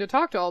than trying to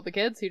talk to all the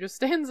kids, he just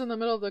stands in the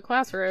middle of the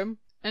classroom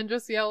and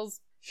just yells,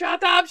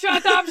 "Shut up,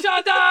 shut up,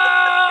 shut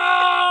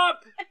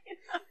up!"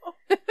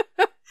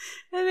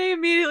 And they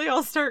immediately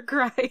all start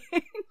crying.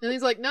 And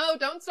he's like, no,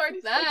 don't start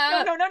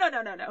that.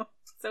 No.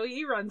 So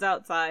he runs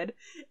outside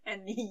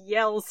and he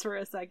yells for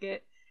a second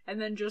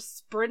and then just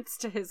sprints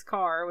to his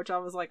car, which I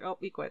was like, oh,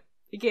 he quit.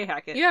 He can't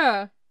hack it.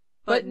 Yeah.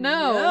 But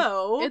no.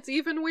 no, it's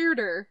even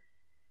weirder.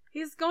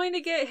 He's going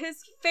to get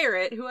his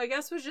ferret, who I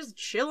guess was just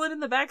chilling in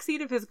the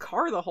backseat of his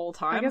car the whole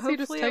time. I guess he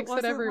just Hopefully takes it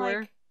wasn't, everywhere.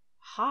 like,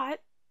 hot.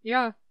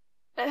 Yeah.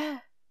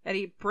 And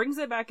he brings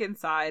it back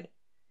inside.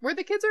 Where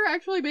the kids are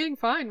actually being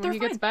fine when They're he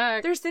gets fine.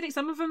 back. They're sitting,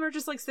 some of them are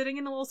just like sitting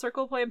in a little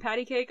circle playing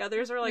patty cake.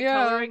 Others are like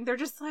Yeah. coloring. They're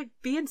just like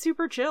being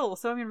super chill.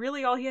 So, I mean,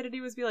 really all he had to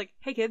do was be like,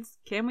 hey kids,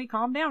 can we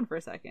calm down for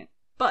a second?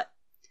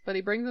 But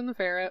he brings in the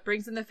ferret.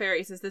 brings in the ferret.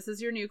 He says, this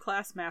is your new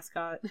class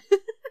mascot.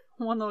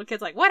 One little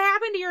kid's like, what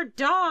happened to your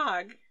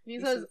dog?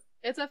 He says,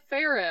 it's a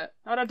ferret.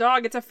 Not a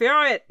dog, it's a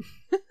ferret.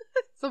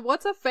 So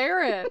what's a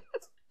ferret?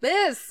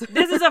 This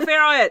This is a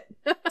ferret.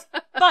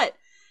 But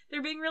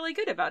they're being really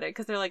good about it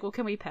because they're like, well,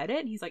 can we pet it?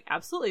 And he's like,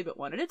 absolutely, but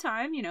one at a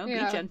time, you know,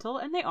 Yeah. be gentle.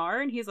 And they are.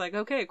 And he's like,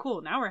 okay,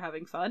 cool. Now we're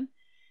having fun.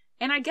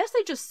 And I guess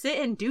they just sit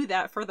and do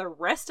that for the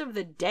rest of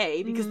the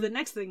day because the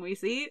next thing we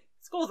see,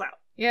 school's out.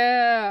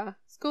 Yeah.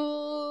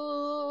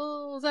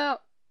 School's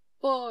out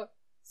for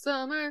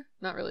summer.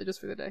 Not really, just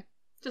for the day.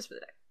 Just for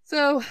the day.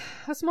 So,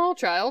 a small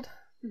child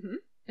Mm-hmm.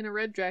 in a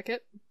red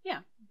jacket. Yeah.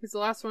 He's the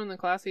last one in the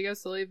class. He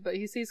goes to leave, but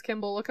he sees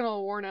Kimball looking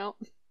all worn out.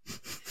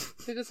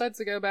 He decides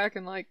to go back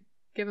and, like,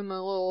 give him a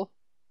little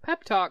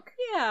pep talk.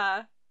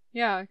 Yeah.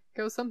 Yeah,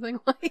 go something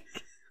like,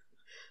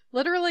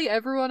 literally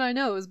everyone I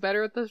know is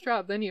better at this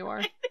job than you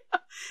are.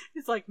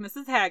 It's like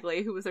Mrs.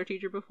 Hagley, who was our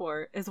teacher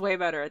before, is way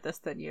better at this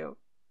than you.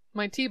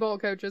 My T-ball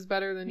coach is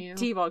better than you.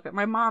 T-ball.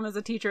 My mom is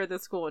a teacher at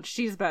this school, and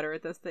she's better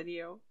at this than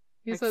you.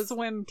 He My says,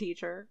 swim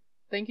teacher.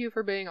 thank you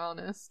for being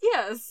honest.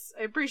 Yes,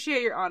 I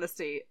appreciate your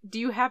honesty. Do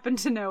you happen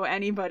to know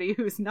anybody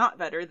who's not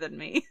better than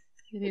me?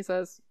 And he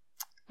says,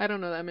 I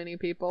don't know that many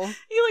people.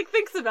 He like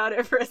thinks about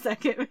it for a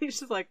second, but he's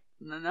just like,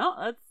 no,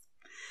 that's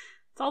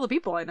all the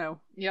people I know.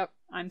 Yep.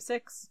 I'm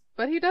 6.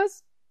 But he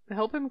does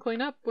help him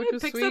clean up, which He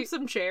is picks sweet. up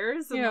some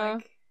chairs and Yeah.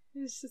 like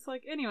he's just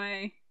like,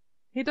 anyway.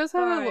 He does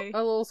have Bye.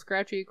 a little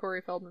scratchy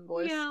Corey Feldman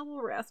voice. Yeah, a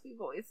little raspy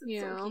voice. It's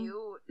Yeah. so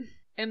cute.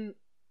 And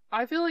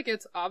I feel like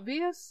it's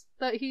obvious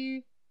that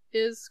he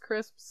is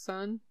Crisp's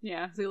son.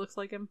 Yeah, 'cause he looks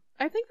like him.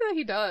 I think that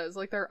he does.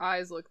 Like, their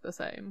eyes look the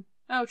same.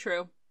 Oh,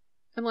 true.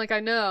 And, like, I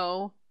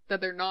know that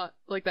they're not,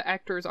 like, the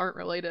actors aren't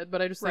related,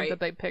 but I just think Right. that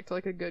they picked,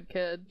 like, a good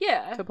kid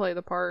Yeah. to play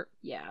the part.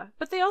 Yeah.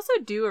 But they also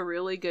do a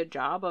really good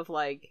job of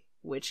like,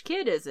 which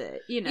kid is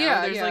it? You know,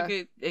 Yeah, there's yeah.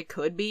 like it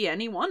could be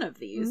any one of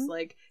these. Mhm.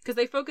 Like, because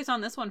they focus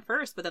on this one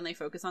first, but then they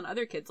focus on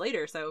other kids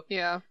later. So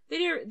Yeah. they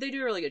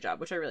do a really good job,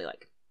 which I really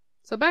like.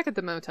 So back at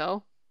the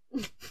motel,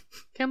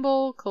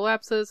 Kimball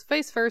collapses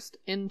face first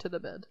into the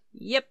bed.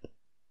 Yep.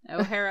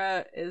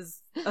 O'Hara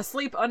is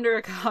asleep under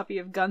a copy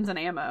of Guns and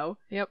Ammo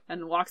Yep.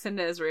 and walks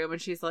into his room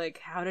and she's like,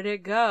 how did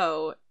it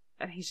go?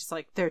 And he's just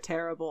like, they're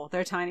terrible.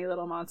 They're tiny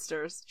little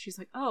monsters. She's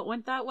like, oh, it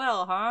went that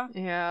well, huh?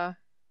 Yeah.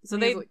 So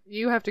And they he's like,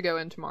 you have to go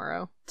in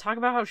tomorrow. talk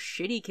about how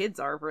shitty kids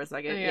are for a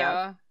second.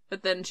 Yeah.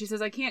 But then she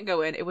says, I can't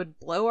go in. It would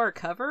blow our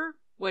cover,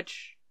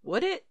 which,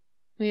 would it?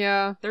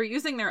 Yeah. They're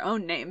using their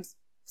own names.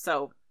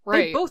 So they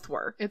Right. both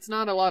were. It's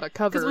not a lot of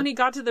cover. Because when he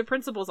got to the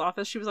principal's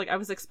office, she was like, I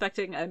was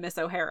expecting a Miss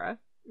O'Hara.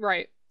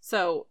 Right.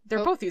 So they're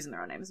Oh. both using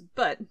their own names.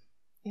 But,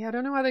 Yeah, I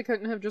don't know why they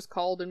couldn't have just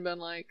called and been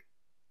like,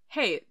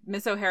 hey,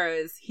 Miss O'Hara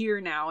is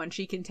here now and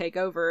she can take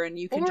over and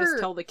you can just Or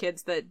tell the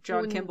kids that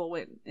John when- Kimball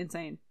went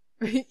insane.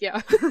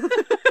 yeah.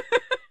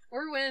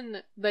 Or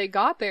when they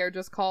got there,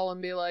 just call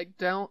and be like,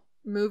 don't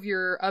move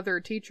your other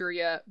teacher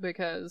yet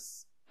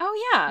because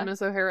Oh, yeah.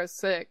 Miss O'Hara's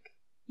sick.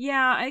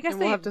 Yeah, I guess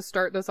And we'll have to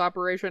start this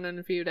operation in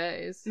a few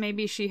days.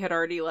 maybe she had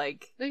already,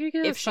 like, They could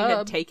get if a she sub.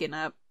 had taken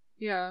up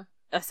Yeah.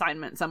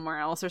 assignment somewhere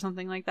else or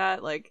something like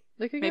that, like,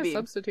 They could maybe. get a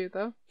substitute,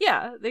 though.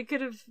 Yeah, they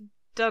could have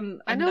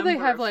done a I know they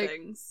number have, of like,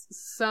 things.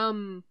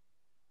 some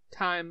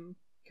time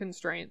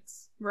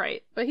constraints.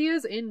 Right. But he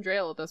is in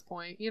jail at this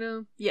point, you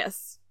know?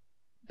 Yes.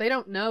 they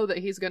don't know that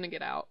he's going to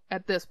get out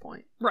at this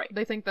point. Right.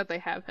 They think that they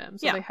have him,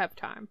 so Yeah. they have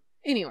time.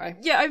 Anyway.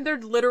 Yeah, they're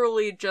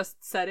literally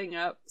just setting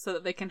up so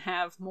that they can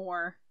have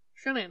more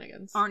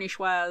Shenanigans. Arnie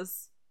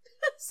Schwaz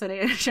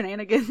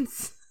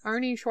shenanigans.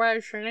 Arnie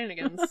Schwaz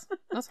shenanigans.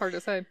 That's hard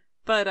to say.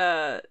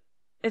 But,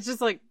 it's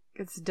just like,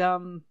 it's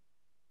dumb.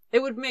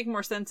 It would make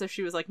more sense if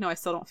she was like, no, I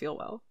still don't feel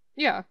well.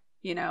 Yeah.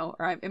 You know,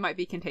 or it might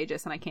be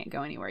contagious and I can't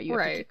go anywhere. You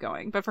have to Right. keep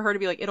going. But for her to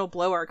be like, it'll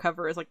blow our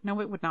cover is like, no,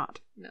 it would not.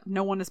 No.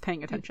 No one is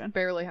paying attention.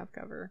 Barely have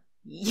cover.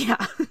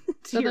 Yeah.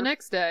 So the Your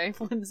next day,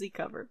 flimsy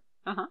cover.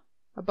 Uh-huh.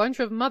 a bunch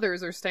of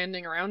mothers are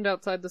standing around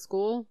outside the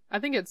school. I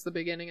think it's the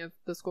beginning of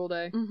the school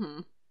day.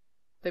 Mm-hmm.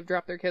 They've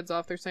dropped their kids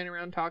off. They're standing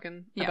around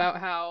talking Yeah. about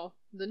how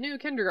the new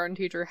kindergarten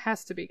teacher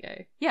has to be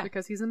gay. Yeah.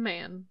 Because he's a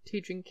man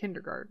teaching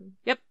kindergarten.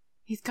 Yep.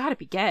 He's gotta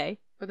be gay.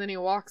 But then he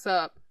walks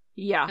up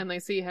Yeah. and they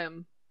see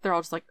him. They're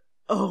all just like,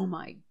 oh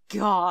my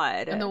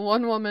god. And the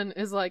one woman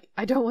is like,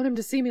 I don't want him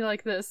to see me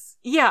like this.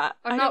 yeah.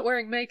 I'm not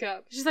wearing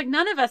makeup. She's like,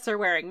 none of us are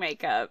wearing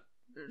makeup.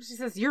 She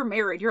says, you're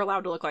married. You're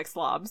allowed to look like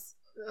slobs.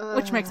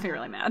 Which makes me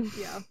really mad.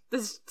 Yeah.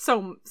 There's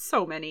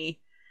so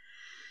many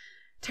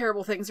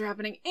terrible things are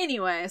happening.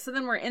 Anyway, so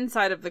then we're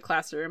inside of the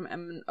classroom,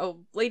 and a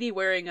lady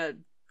wearing a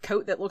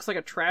coat that looks like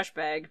a trash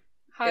bag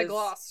High is-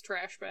 gloss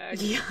trash bag.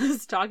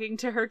 is talking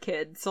to her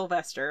kid,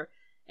 Sylvester,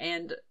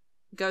 and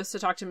goes to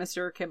talk to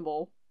Mr.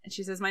 Kimball. And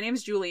she says, my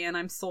name's Julian.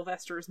 I'm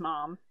Sylvester's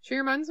mom. She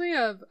reminds me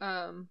of,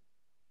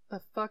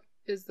 the fuck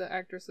is the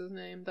actress's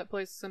name that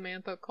plays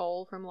Samantha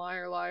Cole from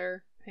Liar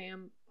Liar?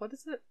 Pam, what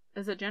is it?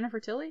 Is it Jennifer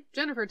Tilly?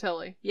 Jennifer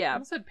Tilly. Yeah. I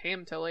almost said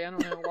Pam Tilly. I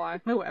don't know why.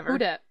 Whoever. Who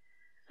dat?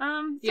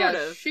 Sort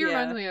of. She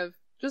reminds me of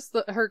just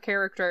her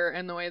character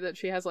and the way that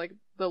she has, like,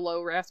 the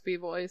low, raspy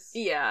voice.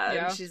 Yeah,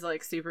 Yeah. and she's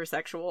like super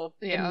sexual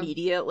Yeah.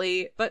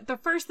 immediately. But the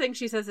first thing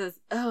she says is,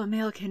 oh, a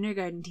male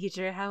kindergarten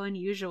teacher, how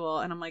unusual.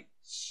 And I'm like,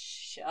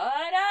 shut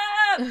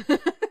up!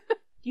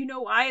 You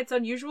know why it's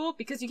unusual?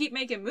 Because you keep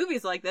making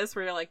movies like this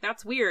where you're like,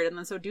 that's weird. And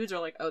then so dudes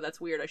are like, oh,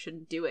 that's weird. I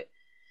shouldn't do it.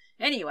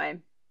 Anyway,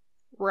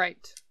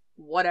 Right.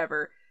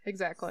 whatever.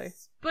 Exactly.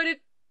 But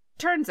it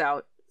turns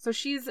out, so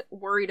she's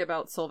worried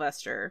about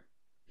Sylvester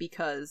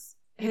because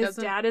He his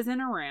doesn't- dad isn't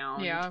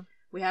around. Yeah.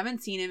 We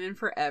haven't seen him in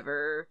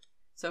forever.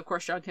 So, of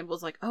course, John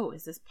Kimball's like, oh,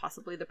 is this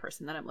possibly the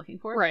person that I'm looking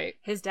for? Right.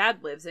 His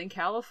dad lives in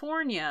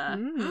California.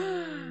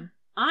 Mm.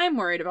 I'm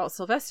worried about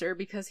Sylvester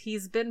because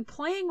he's been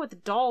playing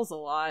with dolls a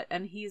lot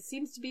and he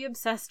seems to be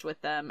obsessed with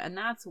them, and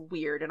that's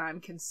weird, and I'm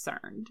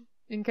concerned.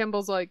 And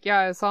Kimball's like, yeah,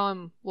 I saw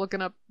him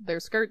looking up their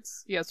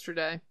skirts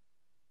yesterday.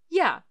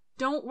 Yeah,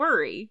 don't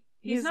worry.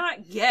 He's He's-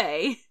 not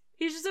gay.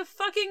 He's just a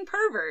fucking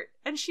pervert.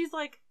 And she's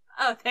like,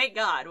 oh, thank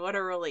God. What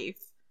a relief.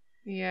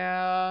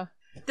 Yeah.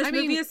 This I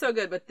movie mean- is so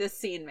good, but this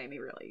scene made me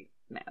really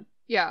mad.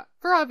 Yeah,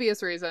 for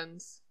obvious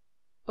reasons.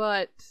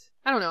 But,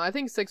 I don't know, I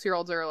think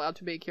 6-year-olds are allowed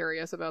to be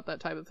curious about that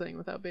type of thing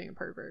without being a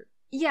pervert.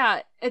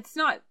 Yeah, it's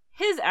not...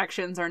 His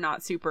actions are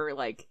not super,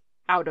 like,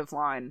 out of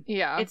line.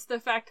 Yeah. It's the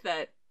fact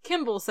that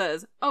Kimball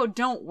says, oh,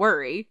 don't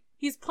worry.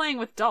 He's playing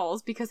with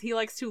dolls because he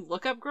likes to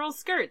look up girls'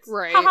 skirts.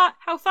 Right. Haha,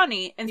 how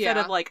funny. Instead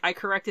Yeah. of, like, I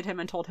corrected him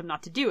and told him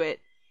not to do it.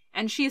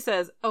 And she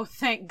says, oh,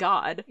 thank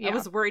God. Yeah. I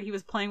was worried he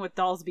was playing with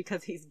dolls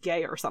because he's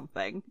gay or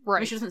something. I Right.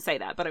 mean, she doesn't say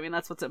that, but I mean,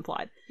 that's what's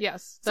implied.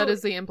 Yes, So that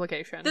is the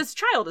implication. This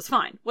child is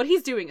fine. What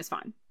he's doing is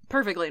fine.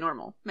 Perfectly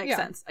normal. Makes Yeah.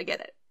 sense. I get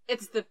it.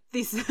 It's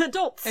these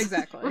adults'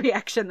 Exactly.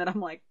 reaction that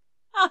I'm like,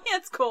 oh, yeah,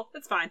 it's cool.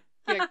 It's fine.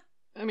 Yeah,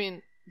 I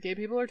mean, gay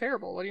people are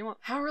terrible. What do you want?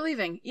 How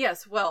relieving.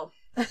 Yes, well,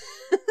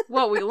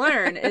 what we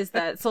learn is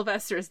that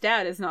Sylvester's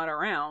dad is not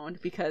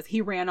around because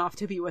he ran off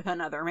to be with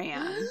another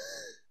man.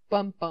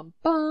 Bum, bum,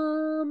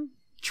 bum.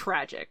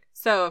 Tragic.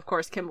 So, of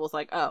course, Kimball's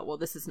like, oh, well,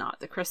 this is not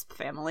the Crisp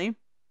family.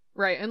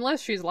 Right,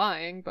 unless she's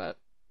lying, but...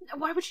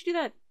 Why would she do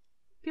that?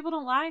 People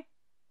don't lie.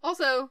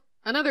 Also,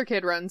 another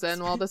kid runs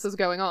in while this is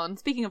going on.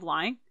 Speaking of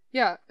lying.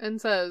 Yeah, and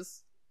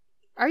says,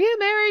 "Are you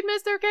married,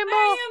 Mr. Kimball?"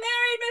 Are you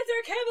married,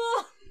 Mr.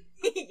 Kimball?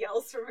 He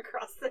yells from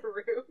across the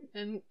room.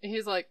 And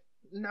he's like,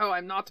 "No,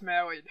 I'm not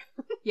married."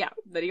 Yeah,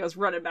 then he goes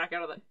running back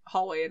out of the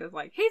hallway and is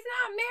like, he's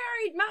not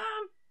married,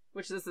 Mom!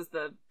 Which this is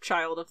the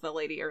child of the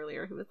lady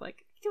earlier who was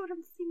like, I don't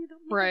understand you,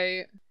 don't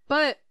Right.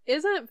 But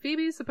isn't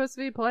Phoebe supposed to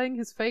be playing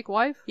his fake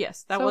wife?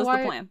 Yes, that So was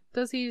why the plan.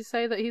 Does he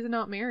say that he's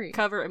not married?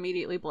 Cover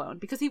immediately blown.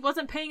 Because he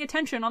wasn't paying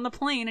attention on the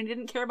plane and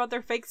didn't care about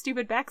their fake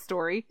stupid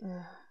backstory.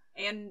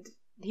 And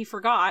he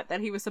forgot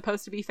that he was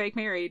supposed to be fake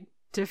married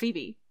to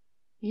Phoebe.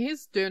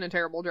 He's doing a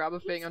terrible job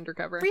of being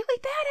undercover.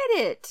 Really bad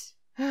at it!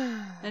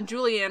 And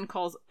Julianne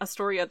calls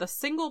Astoria the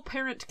single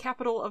parent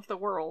capital of the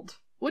world.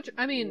 Which,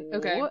 I mean,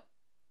 okay, What?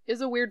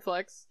 is a weird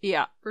flex,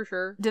 Yeah. for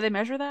sure. Do they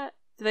measure that?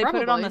 Do they put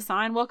it on Probably. the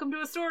sign? Welcome to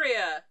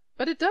Astoria!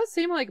 But it does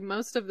seem like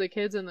most of the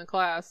kids in the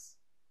class...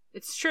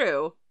 It's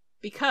true,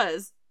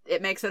 because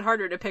it makes it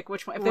harder to pick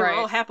which one. If they were Right.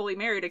 all happily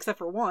married except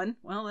for one,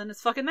 well, then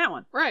it's fucking that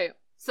one. Right.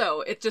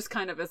 So it just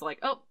kind of is like,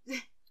 oh, your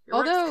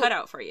Although- work's cut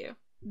out for you.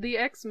 The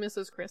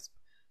ex-Mrs. Crisp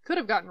could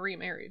have gotten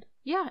remarried.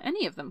 Yeah,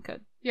 any of them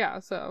could. Yeah,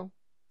 so...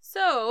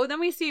 So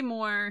then we see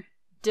more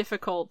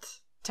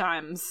difficult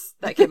times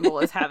that Kimball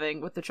is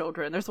having with the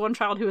children. There's one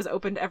child who has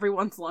opened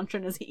everyone's lunch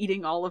and is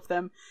eating all of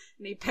them,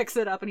 and he picks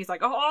it up and he's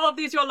like, "Oh, all of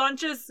these your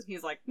lunches?" And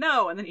he's like,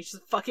 "No," and then he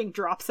just fucking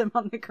drops him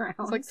on the ground.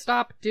 It's like,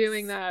 stop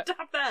doing that.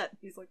 Stop that.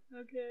 He's like,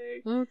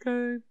 "Okay."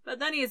 Okay. But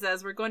then he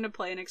says, "We're going to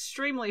play an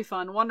extremely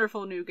fun,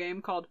 wonderful new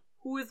game called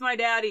Who is My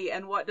Daddy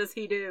and What Does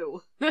He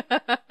Do?"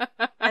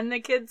 And the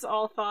kids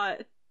all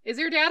thought, Is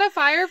your dad a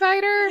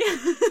firefighter?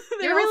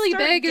 You're really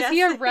big. Is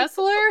he a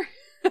wrestler?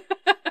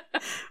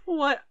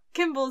 What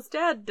Kimball's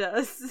dad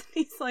does.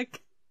 He's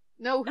like,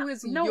 No, who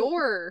is no.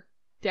 your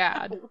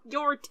dad?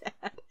 Your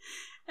dad.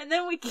 And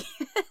then we get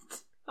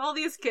all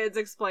these kids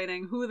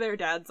explaining who their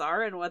dads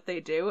are and what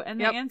they do, and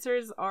the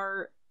answers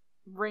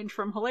range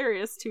from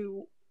hilarious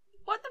to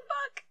what the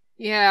fuck?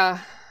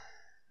 Yeah.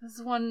 This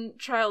one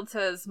child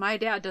says, "My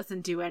dad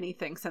doesn't do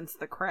anything since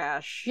the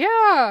crash."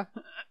 Yeah.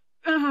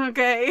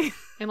 Okay.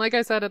 And like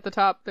I said at the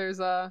top, there's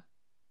the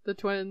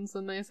twins,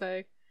 and they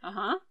say,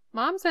 Uh-huh.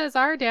 Mom says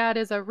our dad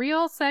is a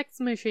real sex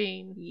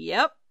machine.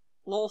 Yep.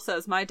 Lowell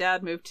says, "My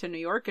dad moved to New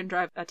York and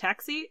drive a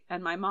taxi,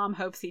 and my mom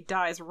hopes he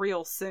dies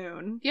real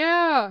soon."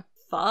 Yeah.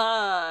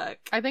 Fuck.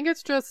 I think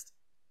it's just,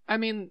 I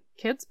mean,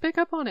 kids pick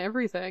up on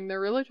everything.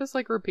 They're really just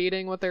like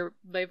repeating what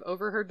they've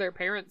overheard their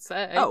parents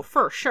say. Oh,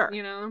 for sure.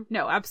 You know?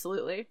 No,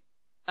 absolutely.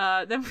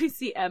 Then we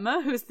see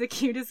Emma, who's the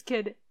cutest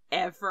kid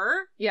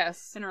ever.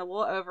 Yes. In her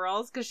little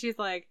overalls, because she's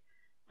like,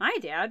 "My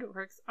dad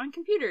works on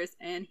computers,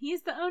 and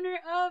he's the owner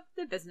of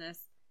the business,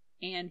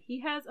 and he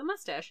has a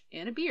mustache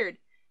and a beard.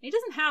 He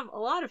doesn't have a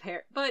lot of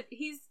hair, but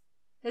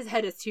his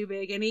head is too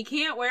big, and he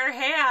can't wear a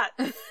hat."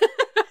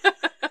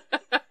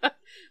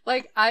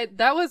 Like,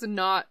 that was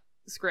not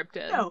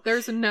scripted. No.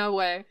 There's no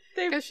way.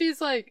 Because she's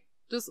like,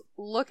 just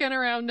looking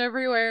around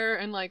everywhere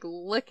and like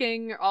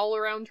licking all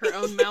around her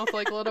own mouth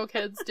like little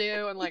kids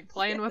do, and like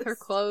playing with her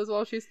clothes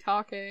while she's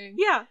talking.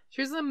 Yeah.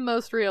 She's the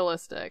most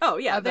realistic. Oh,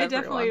 yeah, of they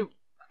everyone. definitely...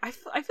 I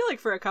feel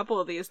like for a couple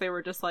of these, they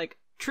were just like,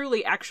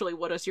 truly, actually,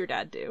 what does your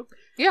dad do?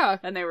 Yeah.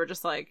 And they were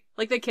just like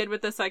the kid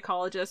with the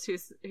psychologist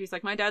who's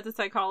like, "My dad's a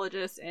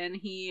psychologist, and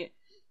he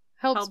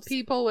helps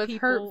people with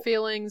hurt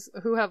feelings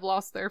who have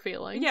lost their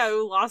feelings." Yeah,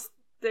 who lost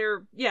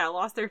their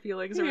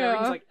feelings or whatever. Yeah.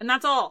 He's like, "And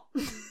that's all."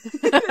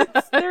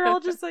 They're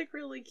all just like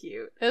really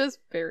cute. It is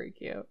very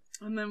cute.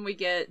 And then we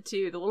get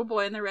to the little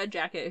boy in the red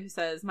jacket who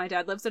says, "My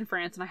dad lives in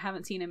France and I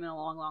haven't seen him in a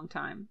long, long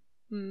time."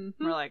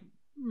 Mm-hmm. We're like,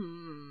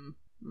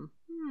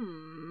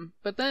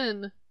 But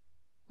then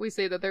we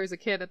see that there's a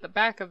kid at the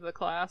back of the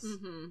class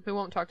who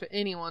won't talk to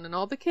anyone, and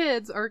all the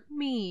kids are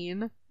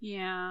mean.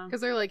 Yeah.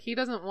 Because they're like, he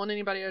doesn't want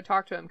anybody to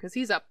talk to him because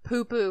he's a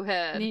poo-poo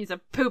head. And he's a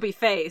poopy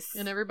face.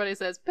 And everybody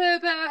says,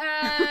 "Poo-poo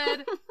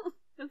head!"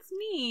 That's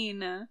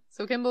mean.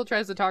 So Kimball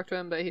tries to talk to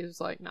him, but he's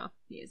like, "No."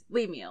 He's,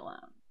 "Leave me alone."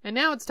 And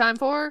now it's time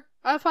for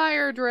a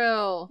fire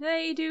drill.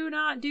 They do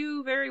not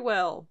do very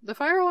well. The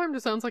fire alarm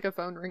just sounds like a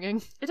phone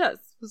ringing. It does.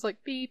 It's like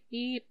beep,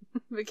 beep.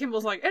 But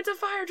Kimball's like, "It's a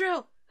fire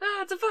drill!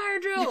 Ah, it's a fire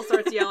drill!"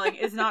 Starts yelling.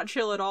 It's not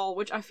chill at all,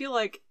 which I feel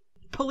like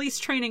police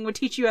training would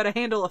teach you how to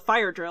handle a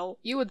fire drill.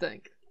 You would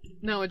think.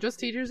 No, it just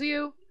teaches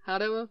you how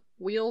to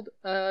wield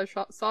a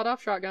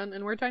sawed-off shotgun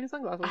and wear tiny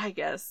sunglasses. I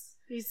guess.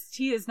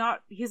 He's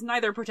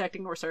neither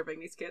protecting nor serving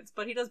these kids,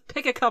 but he does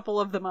pick a couple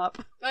of them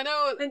up. I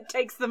know. And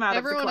takes them out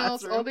of the Everyone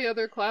else, classroom. all the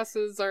other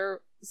classes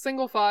are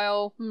single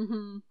file,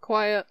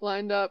 quiet,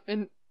 lined up,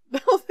 and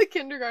all the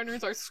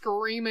kindergartners are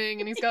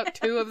screaming, and he's got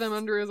two of them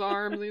under his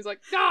arms, and he's like,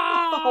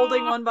 "Ah!"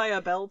 holding one by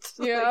a belt.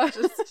 Yeah. Like,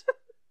 just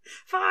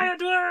fire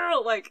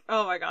drill! Like,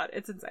 oh my god,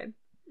 it's insane.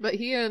 But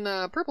he and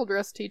purple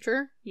dress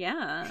teacher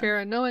Yeah. share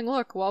a knowing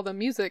look while the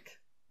music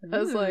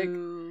is like...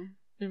 Ooh.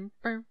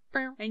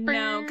 I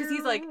know, because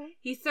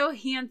he's so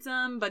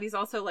handsome, but he's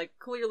also like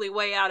clearly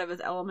way out of his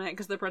element,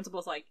 because the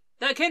principal's like,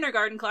 "The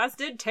kindergarten class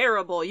did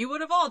terrible. You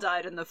would have all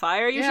died in the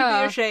fire. You should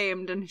Yeah. be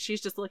ashamed." And she's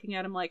just looking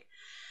at him like,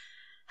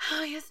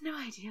 "Oh, he has no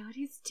idea what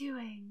he's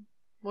doing."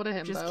 What a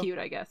himbo. Just cute,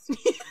 I guess.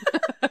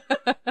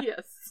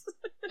 Yes.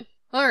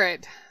 All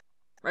right.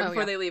 Right Oh,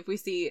 before yeah. they leave, we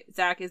see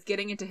Zach is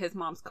getting into his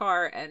mom's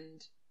car,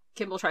 and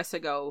Kimball tries to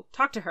go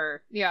talk to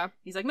her. Yeah.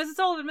 He's like, Mrs.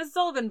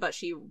 Sullivan, but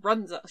she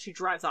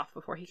drives off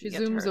before he can She get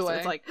to zooms her. away. So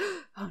it's like,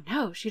 oh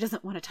no, she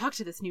doesn't want to talk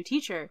to this new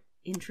teacher.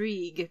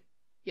 Intrigue.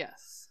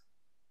 Yes.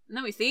 And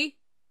then we see,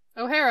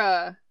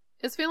 O'Hara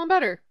is feeling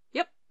better.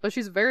 Yep. But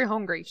she's very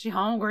hungry. she's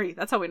hungry.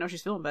 That's how we know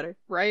she's feeling better.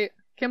 Right?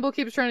 Kimball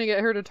keeps trying to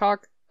get her to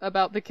talk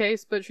about the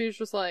case, but she's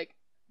just like,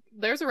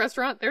 there's a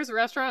restaurant.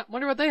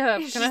 Wonder what they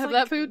have. She's Can I have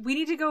like, that food? We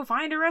need to go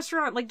find a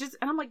restaurant. And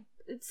I'm like,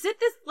 sit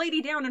this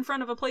lady down in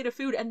front of a plate of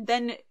food, and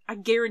then I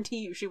guarantee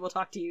you she will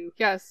talk to you.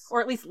 Yes. Or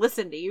at least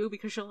listen to you,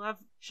 because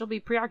she'll be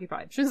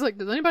preoccupied. She's like,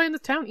 does anybody in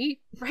this town eat?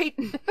 Right.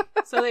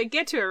 So they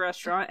get to a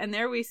restaurant, and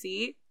there we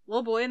see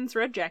little boy in his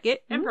red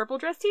jacket and purple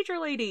dress teacher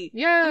lady.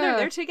 Yeah. And they're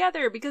there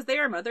together because they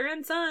are mother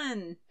and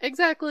son.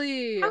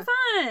 Exactly. How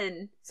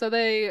fun! So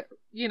they,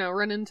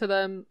 run into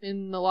them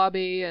in the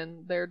lobby,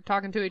 and they're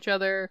talking to each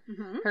other.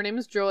 Mm-hmm. Her name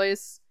is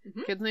Joyce.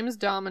 Mhm. Kid's name is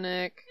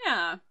Dominic.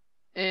 Yeah.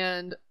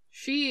 And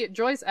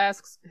Joyce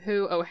asks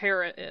who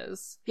O'Hara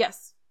is.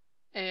 Yes.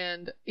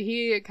 And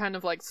he kind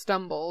of like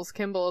stumbles.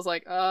 Kimball is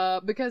like,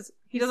 because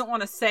He doesn't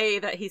want to say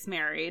that he's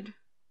married.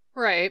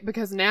 right,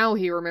 because now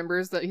he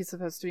remembers that he's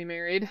supposed to be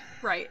married.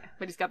 Right.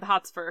 But he's got the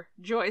hots for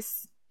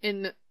Joyce.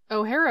 And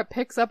O'Hara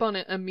picks up on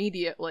it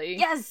immediately.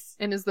 Yes!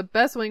 And is the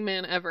best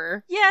wingman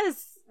ever.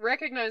 Yes!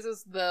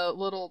 Recognizes the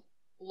little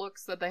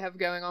looks that they have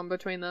going on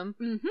between them.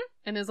 Mm-hmm.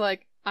 And is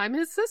like, I'm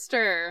his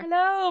sister.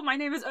 Hello, my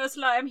name is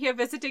Ursula. I'm here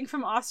visiting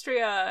from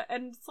Austria.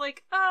 And it's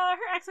like, her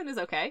accent is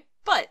okay.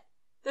 But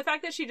the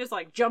fact that she just,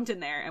 like, jumped in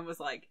there and was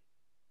like,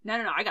 no,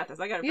 I got this.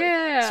 I got it.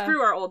 Yeah.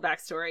 Screw our old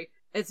backstory.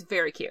 It's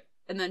very cute.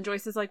 And then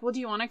Joyce is like, well, do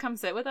you want to come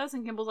sit with us?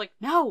 And Kimball's like,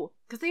 no,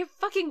 because they have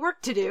fucking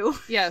work to do.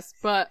 Yes,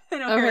 but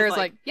And O'Hara's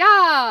like,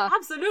 yeah!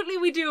 Absolutely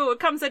we do.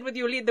 Come sit with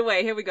you. Lead the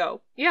way. Here we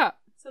go. Yeah.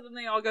 So then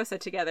they all go sit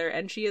together,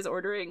 and she is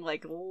ordering,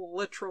 like,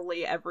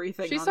 literally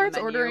everything She on starts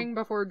the menu. ordering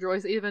before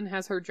Joyce even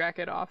has her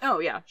jacket off. Oh,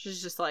 yeah.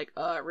 She's just like,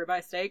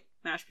 ribeye steak,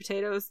 mashed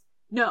potatoes.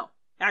 No,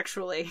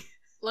 actually.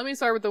 Let me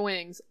start with the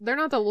wings. They're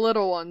not the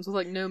little ones with,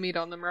 like, no meat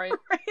on them, right?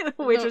 Right?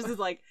 The waitress is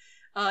like,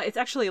 it's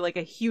actually, like,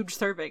 a huge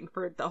serving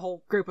for the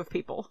whole group of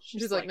people.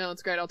 She's like, no,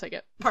 it's great. I'll take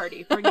it.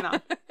 Party. Bring it on.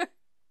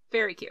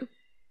 Very cute.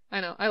 I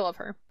know. I love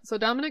her. So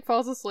Dominic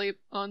falls asleep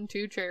on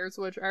 2 chairs,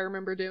 which I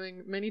remember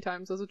doing many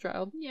times as a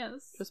child.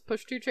 Yes. Just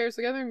push 2 chairs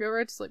together and go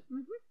right to sleep.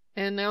 Mhm.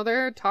 And now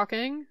they're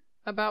talking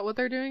about what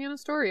they're doing in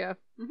Astoria.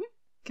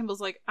 Kimball's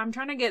like, I'm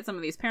trying to get some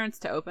of these parents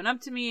to open up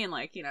to me and,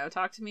 like, you know,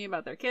 talk to me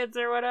about their kids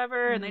or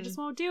whatever, and they just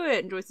won't do it.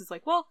 And Joyce is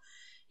like, well,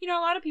 you know,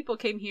 a lot of people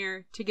came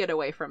here to get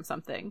away from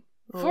something.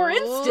 For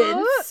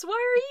instance, why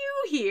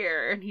are you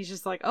here? And he's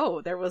just like,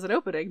 oh, there was an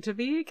opening to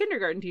be a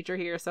kindergarten teacher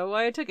here, so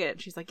I took it.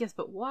 And she's like, yes,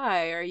 but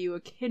why are you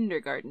a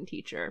kindergarten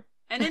teacher?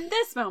 And in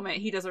this moment,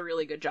 he does a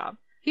really good job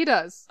He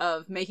does.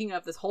 of making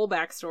up this whole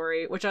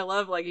backstory, which I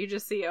love. Like, you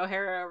just see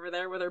O'Hara over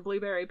there with her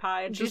blueberry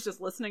pie, and she's just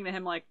listening to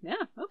him like, yeah,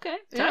 okay,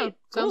 Yeah, tight,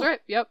 sounds cool,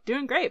 right. Yep.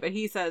 doing great. But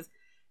he says,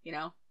 you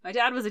know, my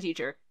dad was a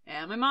teacher,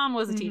 and my mom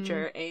was a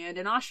teacher, and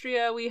in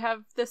Austria we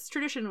have this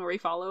tradition where we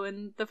follow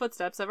in the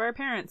footsteps of our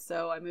parents,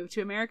 so I moved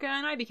to America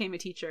and I became a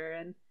teacher,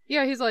 and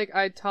Yeah, he's like,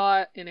 I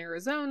taught in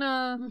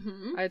Arizona.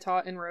 I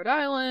taught in Rhode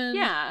Island.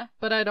 yeah.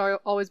 But I'd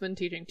always been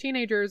teaching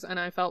teenagers, and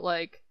I felt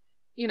like,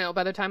 you know,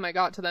 by the time I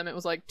got to them, it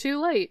was like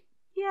too late.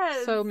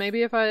 Yes. So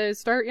maybe if I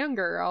start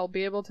younger, I'll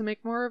be able to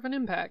make more of an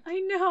impact. I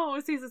know.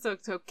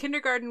 So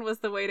kindergarten was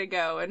the way to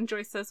go. And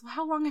Joyce says, well,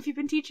 how long have you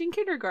been teaching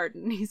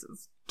kindergarten? He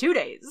says, 2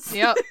 days.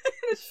 Yep.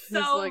 It's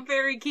so like,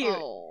 very cute.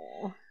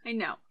 Oh, I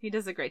know. He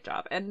does a great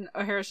job. And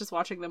O'Hara's just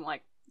watching them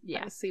like,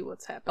 yeah. I see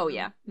what's happening. Oh,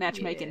 yeah.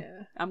 Matchmaking.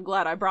 Yeah. I'm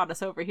glad I brought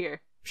us over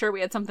here. Sure,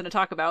 we had something to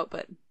talk about,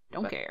 but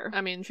don't care.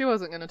 I mean, she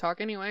wasn't going to talk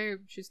anyway.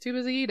 She's too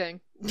busy eating.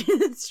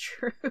 It's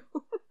true.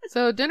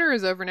 So dinner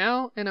is over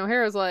now, and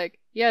O'Hara's like,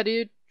 yeah,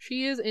 dude,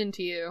 she is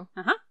into you.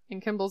 Uh-huh.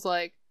 And Kimball's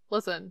like,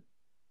 listen,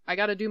 I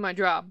gotta do my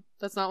job.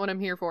 That's not what I'm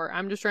here for.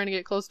 I'm just trying to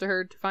get close to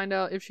her to find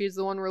out if she's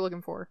the one we're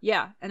looking for.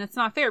 Yeah, and it's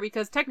not fair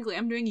because technically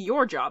I'm doing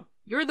your job.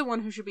 You're the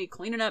one who should be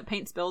cleaning up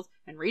paint spills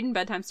and reading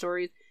bedtime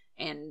stories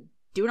and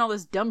doing all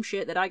this dumb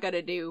shit that I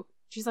gotta do.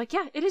 She's like,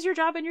 yeah, it is your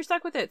job and you're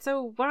stuck with it,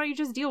 so why don't you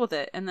just deal with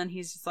it? And then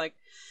he's just like,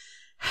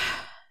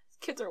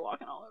 kids are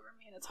walking all over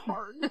me and it's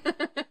hard.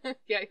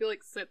 Yeah, he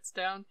like sits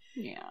down.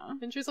 Yeah.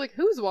 And she's like,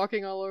 who's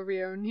walking all over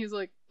you? And he's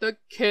like, the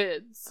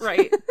kids.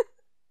 Right.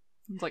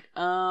 It's like,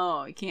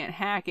 oh, you can't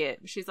hack it.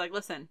 She's like,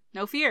 listen,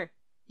 no fear.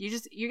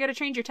 You gotta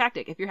change your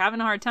tactic. If you're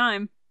having a hard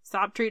time,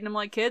 stop treating them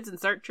like kids and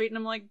start treating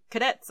them like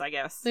cadets, I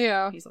guess.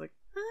 Yeah. He's like,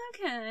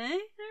 okay,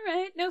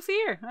 alright, no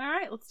fear.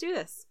 Alright, let's do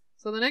this.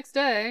 So the next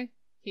day,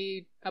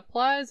 he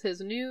applies his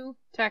new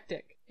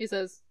tactic. He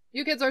says,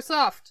 you kids are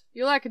soft.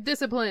 You lack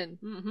discipline.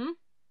 Mm-hmm.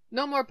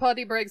 No more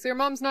potty breaks. Your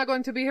mom's not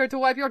going to be here to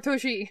wipe your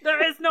tushy.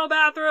 There is no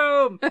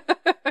bathroom!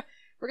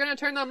 We're gonna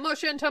turn the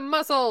mush into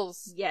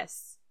muscles.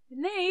 Yes.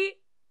 And they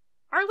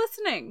are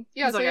listening.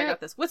 Yeah, He's so like, I yeah.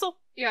 got this whistle.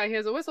 Yeah, he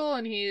has a whistle,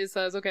 and he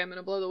says, okay, I'm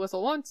gonna blow the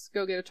whistle once,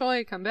 go get a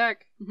toy, come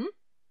back. Mhm.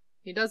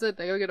 He does it,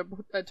 they go get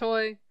a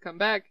toy, come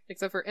back,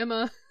 except for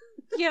Emma.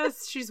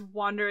 Yes, she's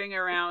wandering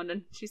around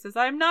and she says,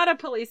 I'm not a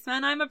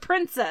policeman, I'm a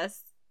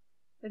princess.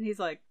 And he's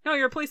like, no,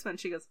 you're a policeman.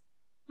 She goes,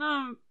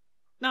 no,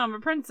 I'm a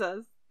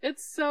princess.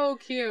 It's so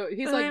cute.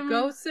 He's like,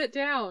 go sit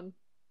down.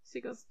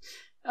 She goes,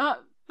 all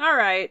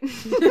right.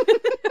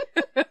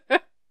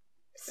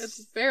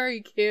 It's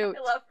very cute.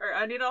 I love her.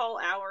 I need a whole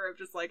hour of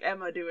just like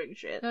Emma doing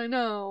shit. I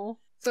know.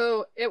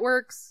 So it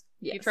works.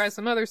 He Yes. tries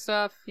some other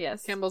stuff.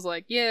 Yes. Kimball's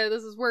like, yeah,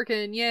 this is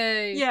working.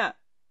 Yay. Yeah.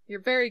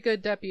 You're very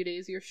good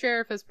deputies. Your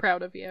sheriff is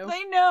proud of you.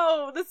 I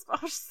know. This, I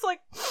was just like,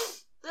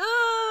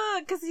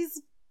 because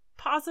he's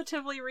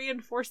positively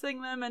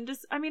reinforcing them and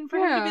just, I mean, for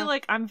him to be Yeah.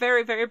 like, I'm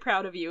very, very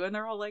proud of you. And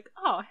they're all like,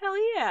 oh, hell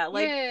yeah.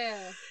 Like,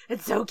 yeah.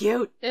 it's so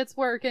cute. It's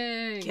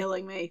working.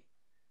 Killing me.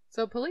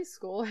 So police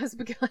school has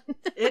begun.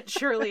 It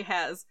surely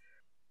has.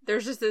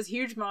 There's just this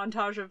huge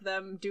montage of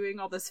them doing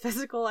all this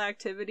physical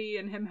activity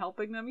and him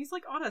helping them. He's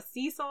like on a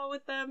seesaw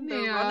with them.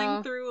 They're Yeah.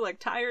 running through like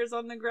tires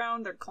on the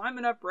ground. They're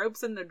climbing up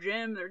ropes in the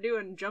gym. They're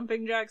doing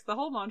jumping jacks. The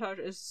whole montage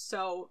is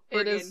so It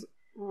friggin' is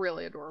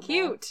really adorable.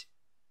 cute.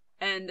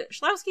 And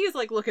Schlowski is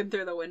like looking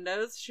through the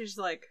windows. She's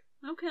like,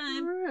 Okay.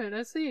 Alright,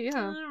 I see,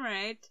 yeah.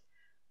 Alright.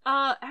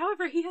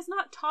 However, he has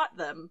not taught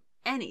them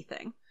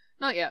anything.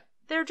 Not yet.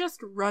 They're just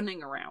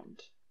running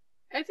around.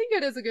 I think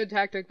it is a good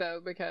tactic, though,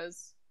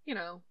 because, you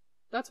know,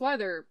 that's why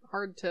they're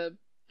hard to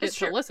get It's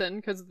to true. listen,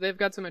 because they've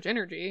got so much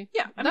energy.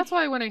 Yeah. That's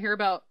why when I hear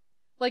about,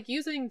 like,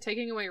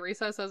 taking away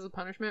recess as a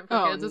punishment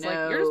for kids, it's like,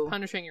 you're no. just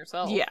punishing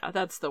yourself. Yeah,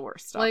 that's the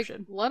worst Like,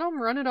 option. let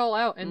them run it all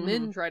out and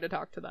then try to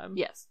talk to them.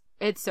 Yes.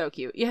 It's so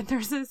cute. Yeah,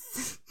 there's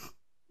this...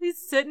 He's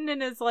sitting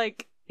in his,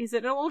 like... He's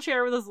in a little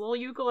chair with his little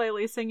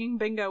ukulele singing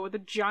bingo with a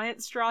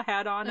giant straw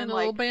hat on And a like,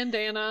 little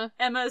bandana.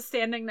 Emma's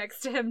standing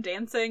next to him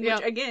dancing, Yep.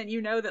 which, again,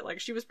 you know that, like,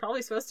 she was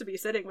probably supposed to be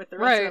sitting with the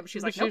rest of them.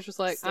 She's but like, she's nope, just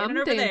like, standing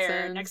I'm over there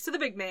dancing. next to the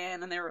big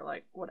man. And they were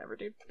like, whatever,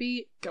 dude.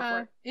 Go for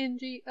it.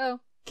 B-I-N-G-O.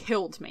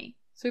 Killed me.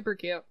 Super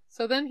cute.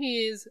 So then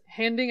he's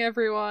handing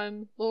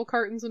everyone little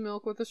cartons of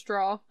milk with a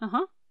straw.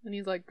 Uh-huh. And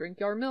he's like,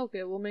 drink your milk.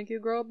 It will make you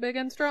grow up big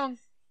and strong.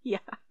 Yeah.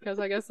 Because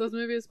I guess this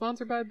movie is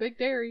sponsored by Big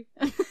Dairy.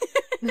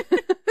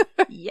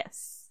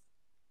 Yes.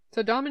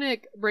 So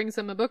Dominic brings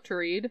him a book to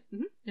read.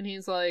 Mhm. And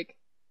he's like,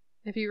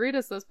 if you read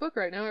us this book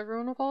right now,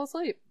 everyone will fall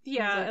asleep.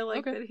 Yeah, He's I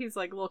like okay. that he's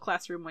like a little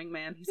classroom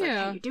wingman. He's Yeah. like,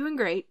 hey, you're doing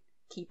great.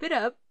 Keep it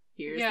up.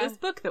 Here's Yeah. this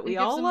book that He we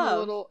gives all him love. a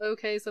little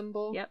okay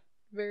symbol. Yep.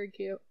 Very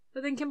cute.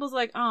 But then Kimball's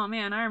like, oh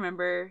man, I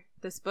remember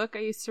this book. I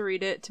used to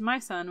read it to my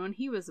son when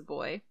he was a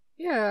boy.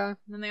 Yeah. And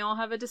then they all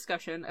have a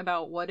discussion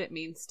about what it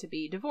means to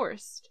be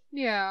divorced.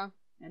 Yeah.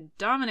 And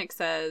Dominic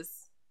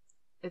says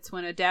it's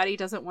when a daddy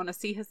doesn't want to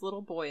see his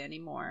little boy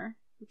anymore,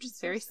 which is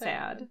So very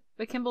sad. sad.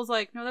 But Kimball's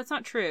like, no, that's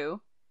not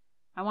true.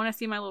 I want to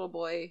see my little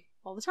boy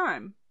all the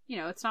time. You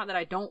know, it's not that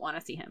I don't want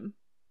to see him.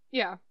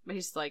 Yeah. But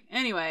he's just like,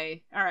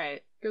 anyway, all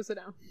right. Go sit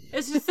down.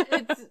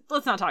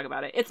 Let's not talk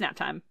about it. It's nap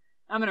time.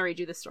 I'm going to read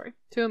you this story.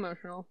 Too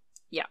emotional.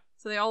 Yeah.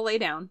 So they all lay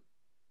down.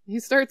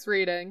 He starts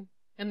reading,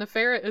 and the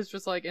ferret is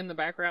just like in the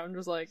background,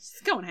 just like,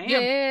 Just going ham.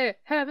 yeah,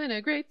 having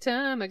a great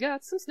time. I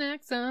got some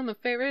snacks. I'm a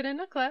ferret in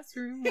a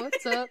classroom.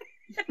 What's up?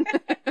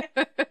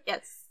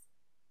 Yes.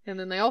 And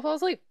then they all fall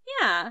asleep.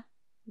 Yeah.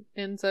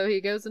 And so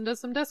he goes and does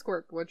some desk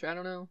work, which I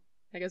don't know.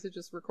 I guess he's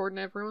just recording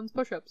everyone's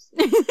push-ups.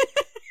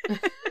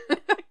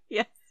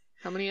 Yes.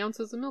 How many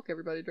ounces of milk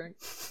everybody drank?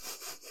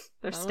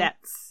 Their Oh.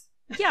 stats.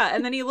 Yeah,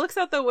 and then he looks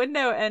out the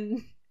window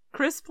and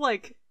Crisp,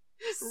 like,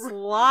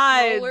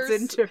 slides Rollers-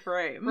 into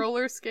frame.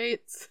 Roller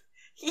skates.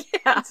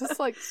 Yeah. It's just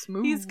like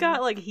smooth. He's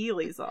got, like,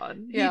 Heelys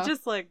on. Yeah. He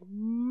just, like,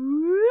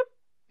 whoop,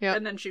 Yep.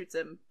 and then shoots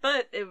him.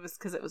 But it was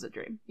because it was a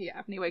dream. Yeah.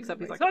 And he wakes up,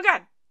 he's Wakes like, oh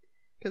god!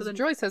 Because So then-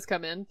 Joyce has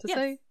come in to Yes.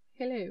 say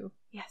hello.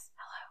 Yes,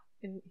 hello.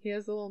 And he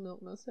has a little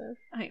milk mustache.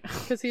 I know.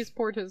 Because he's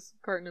poured his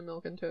carton of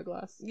milk into a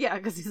glass. Yeah,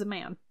 because he's a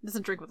man.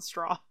 Doesn't drink with a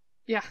straw.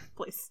 Yeah.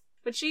 Please.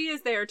 But she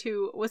is there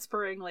to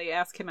whisperingly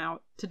ask him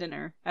out to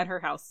dinner at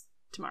her house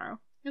tomorrow.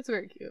 It's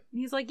very cute. And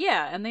he's like,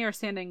 yeah, and they are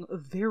standing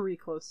very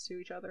close to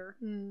each other.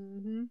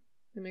 Mm-hmm.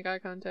 They make eye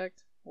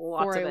contact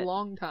Lots for of a it.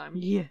 long time.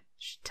 Yeah.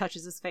 She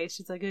touches his face.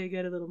 She's like, oh, you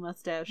got a little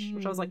mustache.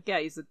 Which I was like, yeah,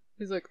 he's a...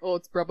 He's like, oh,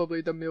 it's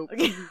probably the milk.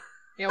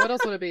 Yeah, what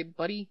else would it be,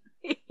 buddy?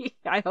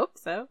 I hope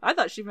so. I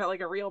thought she meant like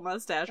a real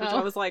mustache, which Oh.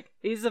 I was like,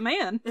 he's a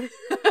man.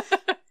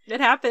 It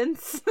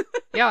happens.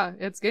 Yeah,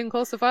 it's getting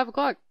close to 5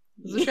 o'clock.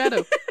 It's a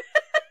shadow.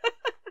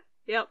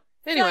 Yep.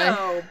 Anyway.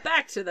 So,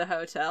 back to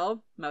the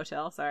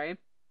motel, sorry.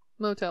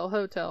 Motel,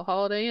 hotel,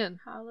 Holiday Inn.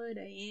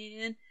 Holiday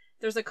Inn.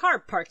 There's a car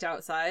parked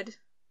outside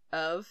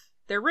of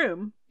their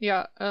room.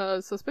 Yeah,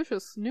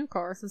 suspicious new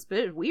car. This is a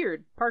bit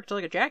weird. Parked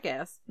like a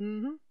jackass.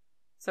 Mm-hmm.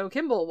 So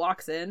Kimball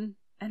walks in,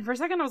 and for a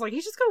second I was like,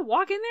 he's just gonna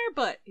walk in there?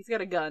 But he's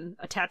got a gun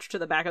attached to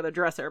the back of the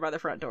dresser by the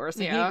front door,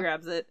 so Yeah. he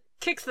grabs it,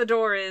 kicks the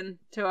door in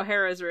to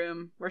O'Hara's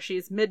room, where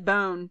she's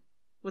mid-bone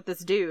with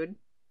this dude.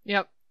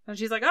 Yep. And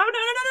she's like, oh,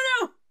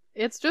 no!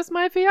 It's just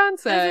my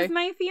fiance. This is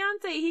my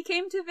fiance. He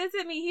came to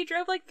visit me. He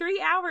drove like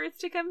 3 hours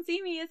to come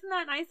see me. Isn't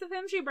that nice of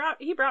him?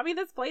 He brought me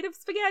this plate of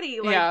spaghetti.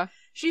 Like, yeah.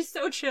 she's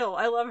so chill.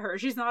 I love her.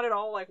 She's not at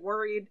all like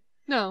worried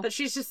No. that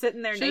she's just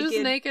sitting there She's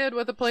just naked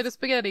with a plate of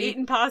spaghetti.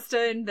 eating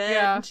pasta in bed.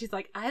 Yeah. And she's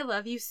like, I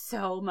love you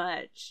so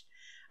much.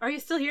 Are you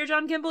still here,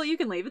 John Kimball? You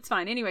can leave. It's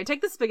fine. Anyway,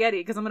 take the spaghetti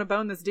because I'm going to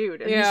bone this dude.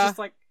 And he's Yeah. just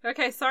like,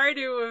 okay, sorry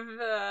to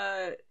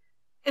have...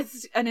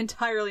 It's an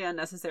entirely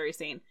unnecessary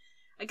scene.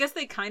 I guess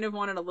they kind of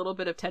wanted a little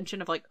bit of tension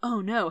of like,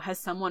 oh no, has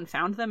someone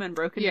found them and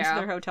broken into Yeah.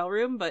 their hotel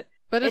room? But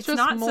But it's just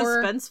not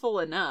more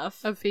suspenseful enough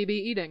of Phoebe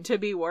eating. to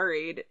be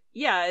worried.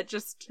 Yeah, it's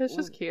just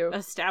cute.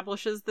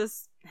 establishes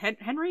this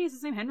Henry, is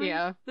his name Henry?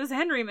 Yeah. This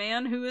Henry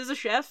man who is a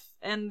chef,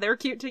 and they're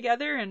cute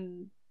together,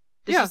 and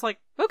it's Yeah. just like,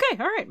 okay,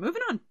 all right,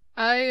 moving on.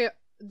 I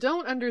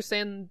don't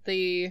understand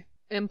the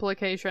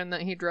implication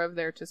that he drove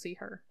there to see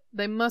her.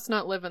 They must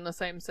not live in the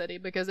same city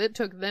because it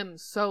took them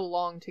so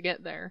long to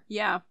get there.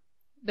 Yeah.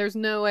 There's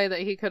no way that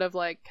he could have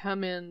like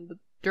come in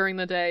during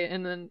the day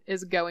and then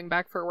is going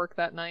back for work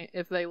that night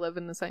if they live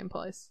in the same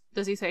place.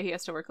 Does he say he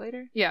has to work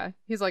later? Yeah,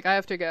 he's like, I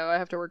have to go. I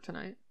have to work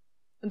tonight.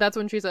 And that's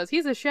when she says,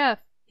 he's a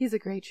chef. He's a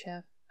great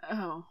chef.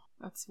 Oh,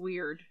 that's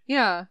weird.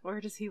 Yeah, Where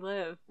does he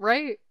live?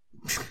 right?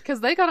 Because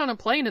they got on a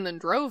plane and then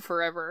drove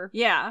forever.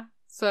 Yeah.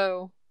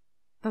 So,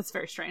 That's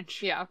very strange.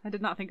 yeah. I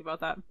did not think about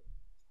that.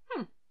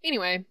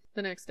 Anyway,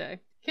 the next day.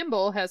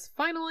 Kimball has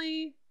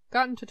finally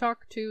gotten to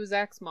talk to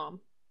Zach's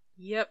mom.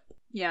 Yep.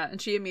 Yeah,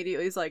 and she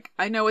immediately is like,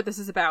 I know what this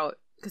is about,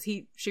 because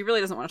she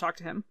really doesn't want to talk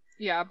to him.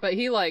 Yeah, but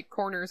he, like,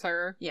 corners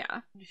her.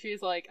 Yeah.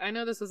 She's like, I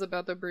know this is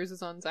about the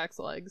bruises on Zach's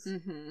legs.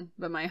 Mm-hmm.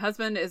 But my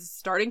husband is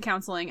starting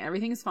counseling,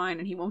 everything's fine,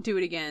 and he won't do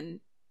it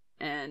again.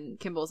 And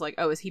Kimball's like,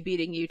 oh, is he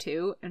beating you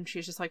too? And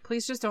she's just like,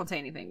 please just don't say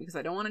anything, because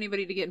I don't want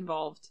anybody to get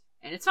involved.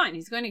 And it's fine,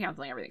 he's going to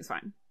counseling, everything's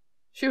fine.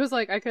 She was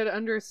like, I could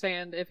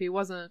understand if he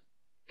wasn't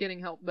getting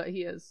help, but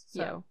he is,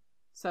 so. Yeah.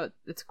 So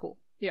it's cool.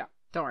 Yeah.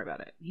 Don't worry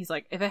about it. He's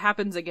like, if it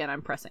happens again,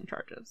 I'm pressing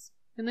charges.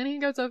 And then he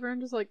goes over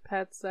and just, like,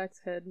 pats Zach's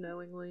head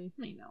knowingly.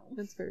 I know.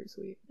 It's very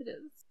sweet. It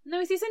is. And then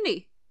we see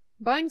Cindy.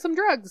 Buying some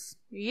drugs.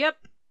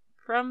 Yep.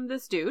 From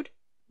this dude.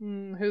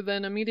 Who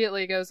then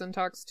immediately goes and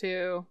talks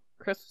to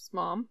Crisp's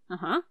mom.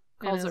 Uh-huh.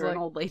 Calls her like, an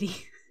old lady.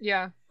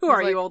 Yeah. Who He's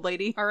are like, you, old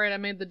lady? All right, I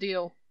made the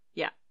deal.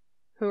 Yeah.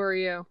 Who are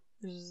you?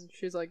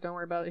 She's like, don't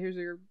worry about it. Here's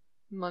your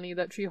money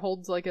that she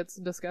holds like it's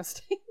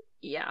disgusting.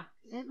 Yeah.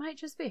 It might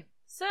just be.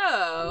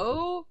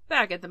 So,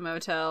 back at the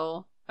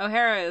motel,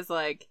 O'Hara is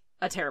like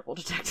a terrible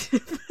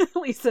detective, at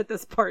least at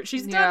this part.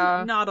 She's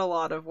done not a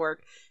lot of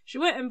work. She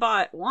went and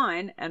bought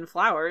wine and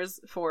flowers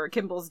for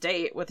Kimball's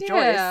date with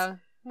Joyce.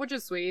 Which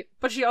is sweet.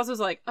 But she also was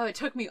like, oh, it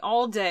took me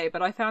all day,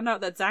 but I found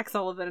out that Zach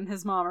Sullivan and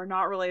his mom are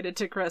not related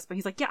to Chris. But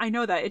he's like, yeah, I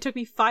know that. It took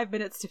me 5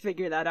 minutes to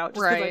figure that out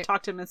just because I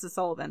talked to Mrs.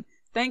 Sullivan.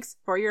 Thanks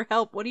for your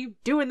help. What do you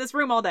do in this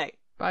room all day?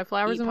 Buy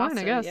flowers and wine,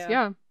 I guess.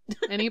 Yeah.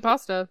 And eat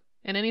pasta.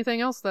 And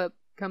anything else that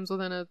comes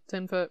within a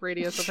 10-foot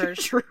radius of hers.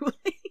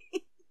 Truly.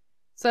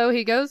 So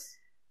he goes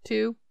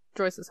to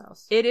Joyce's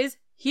house. It is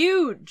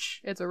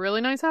huge. It's a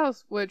really nice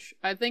house, which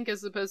I think is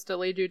supposed to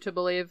lead you to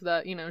believe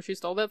that, you know, she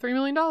stole that $3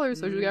 million,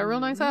 so she got a real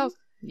nice house.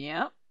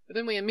 Yep. But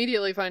then we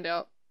immediately find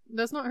out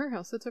that's not her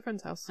house, it's a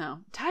friend's house. Oh,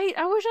 tight.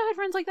 I wish I had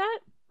friends like that.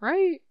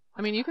 Right?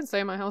 I mean, you can stay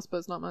in my house, but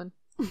it's not mine.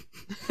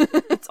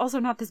 It's also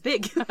not this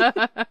big.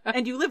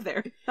 And you live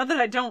there. Not that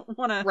I don't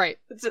want to... Right.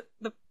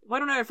 Why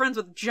don't I have friends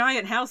with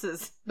giant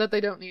houses? That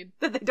they don't need.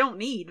 That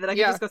I can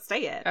just go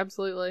stay at.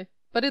 Absolutely.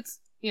 But it's,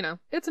 you know,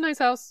 it's a nice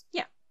house.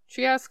 Yeah.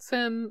 She asks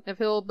him if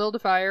he'll build a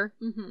fire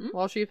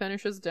while she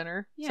finishes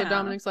dinner. So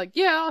Dominic's like,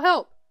 yeah, I'll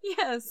help.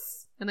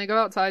 Yes. And they go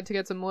outside to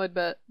get some wood,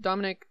 but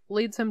Dominic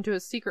leads him to a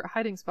secret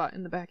hiding spot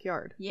in the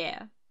backyard.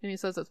 Yeah. And he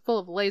says it's full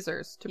of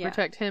lasers to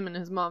protect him and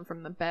his mom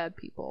from the bad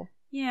people.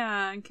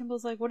 Yeah, and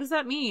Kimball's like, what does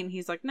that mean?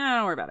 He's like, no,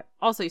 don't worry about it.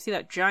 Also, you see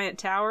that giant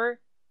tower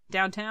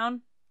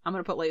downtown? I'm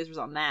going to put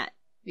lasers on that.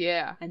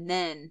 Yeah. And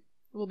then...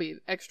 we'll be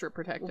extra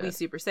protected. We'll be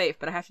super safe,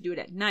 but I have to do it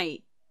at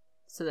night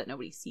so that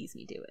nobody sees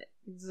me do it.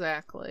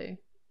 Exactly.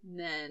 And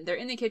then they're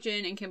in the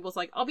kitchen, and Kimball's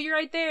like, I'll be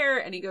right there.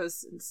 And he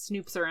goes and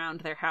snoops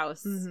around their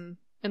house. Mm-hmm.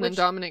 And then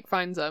Dominic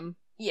finds him.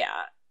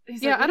 Yeah.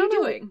 He's like, what I don't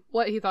know doing?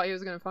 What he thought he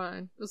was going to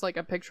find. It was like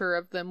a picture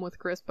of them with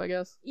Crisp, I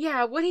guess.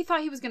 Yeah, what he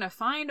thought he was going to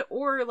find,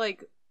 or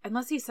like,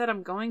 unless he said,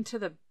 I'm going to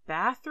the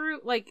bathroom,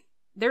 like,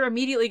 they're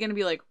immediately going to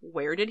be like,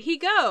 where did he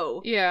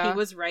go? Yeah. He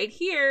was right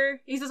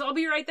here. He says, I'll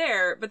be right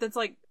there. But that's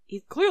like,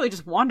 he's clearly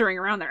just wandering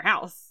around their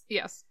house.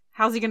 Yes.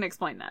 How's he going to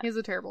explain that? He's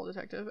a terrible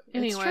detective. It's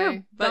Anyway,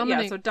 true. But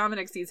yeah, so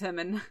Dominic sees him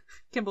and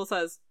Kimball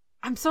says,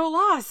 I'm so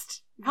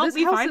lost. Help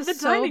me find the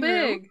dining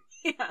room.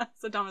 Yeah.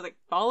 So Dominic's like,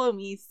 follow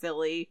me,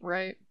 silly.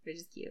 Right. Which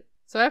is cute.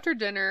 So after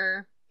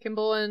dinner,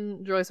 Kimball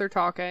and Joyce are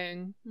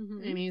talking,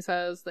 and he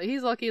says that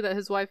he's lucky that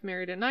his wife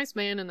married a nice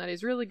man and that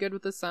he's really good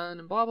with his son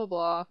and blah, blah,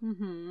 blah.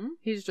 Mm-hmm.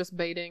 He's just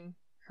baiting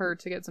her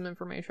to get some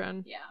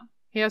information. Yeah.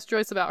 He asks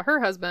Joyce about her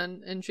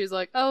husband, and she's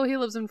like, oh, he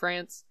lives in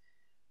France,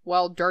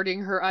 while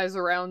darting her eyes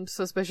around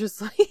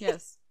suspiciously.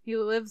 Yes. He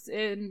lives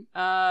in,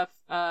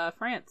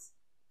 France.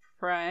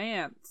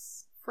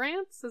 France?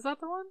 Is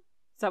that the one?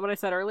 Is that what I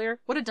said earlier?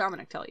 What did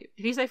Dominic tell you?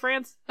 Did he say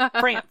France?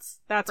 France.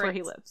 That's where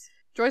he lives.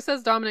 Joyce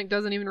says Dominic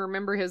doesn't even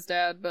remember his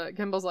dad, but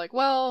Kimball's like,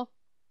 well,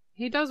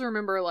 he does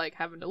remember, like,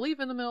 having to leave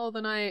in the middle of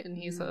the night, and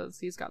he says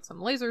he's got some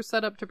lasers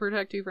set up to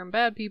protect you from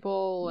bad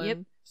people. And... yep.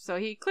 So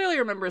he clearly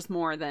remembers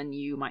more than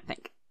you might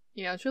think.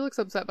 Yeah, she looks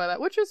upset by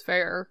that, which is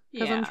fair,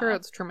 because I'm Yeah. sure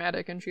it's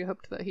traumatic, and she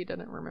hoped that he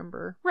didn't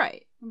remember.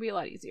 Right. It'd be a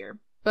lot easier.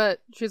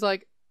 But she's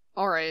like,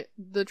 alright,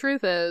 the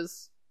truth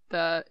is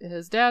that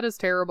his dad is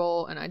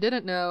terrible, and I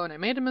didn't know, and I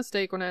made a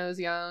mistake when I was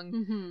young.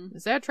 Mm-hmm.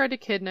 His dad tried to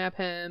kidnap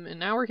him, and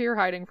now we're here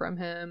hiding from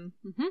him.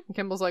 Mm-hmm. And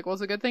Kimball's like, well,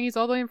 it's a good thing he's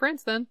all the way in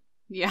France then.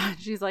 Yeah,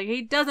 she's like,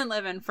 he doesn't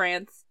live in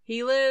France.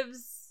 He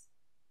lives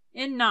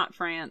in not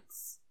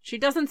France. She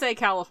doesn't say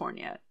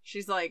California.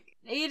 She's like,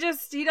 he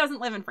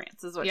doesn't live in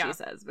France, is what she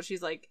says. But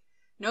she's like,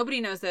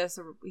 nobody knows this.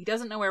 Or he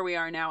doesn't know where we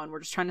are now, and we're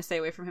just trying to stay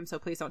away from him, so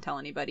please don't tell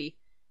anybody.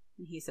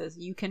 And he says,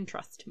 you can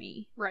trust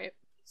me. Right.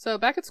 So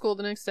back at school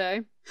the next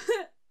day,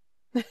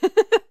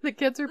 the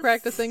kids are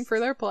practicing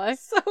for their play.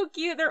 So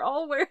cute. They're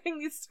all wearing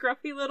these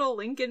scruffy little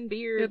Lincoln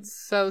beards. It's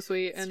so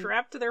sweet. And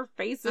strapped to their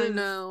faces. I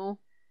know.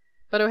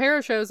 But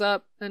O'Hara shows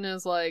up and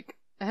is like,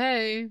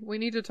 hey, we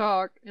need to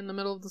talk in the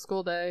middle of the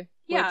school day.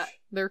 Yeah. Which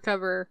their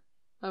cover.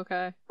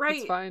 Okay. Right.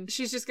 It's fine.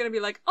 She's just gonna be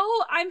like,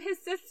 oh, I'm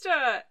his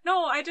sister.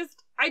 No, I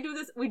do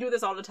this. We do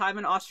this all the time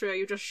in Austria.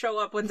 You just show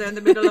up when they're in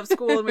the middle of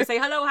school and we say,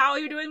 hello, how are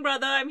you doing,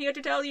 brother? I'm here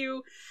to tell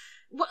you.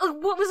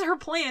 What was her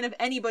plan if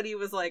anybody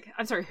was like,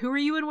 I'm sorry, who are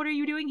you and what are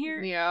you doing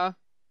here? Yeah.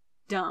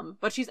 Dumb.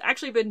 But she's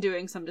actually been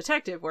doing some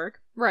detective work.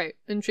 Right.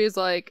 And she's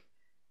like,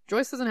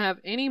 Joyce doesn't have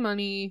any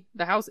money.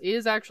 The house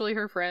is actually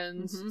her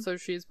friend's, so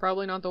she's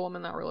probably not the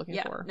woman that we're looking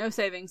for. No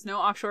savings, no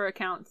offshore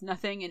accounts,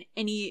 nothing in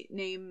any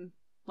name,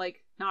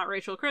 like, not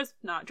Rachel Crisp,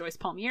 not Joyce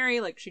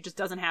Palmieri, like, she just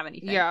doesn't have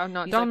anything. Yeah,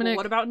 not He's Dominic. like, well,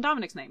 what about in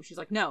Dominic's name? She's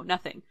like, no,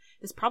 nothing.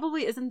 This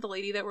probably isn't the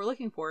lady that we're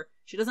looking for.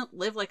 She doesn't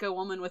live like a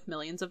woman with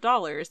millions of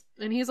dollars.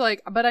 And he's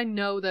like, but I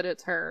know that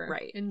it's her.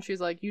 Right. And she's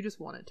like, you just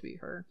want it to be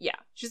her. Yeah.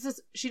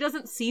 She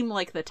doesn't seem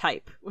like the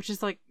type, which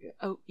is like,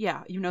 oh,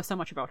 yeah, you know so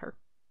much about her.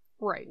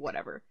 Right.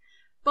 Whatever.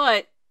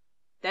 But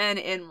then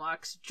in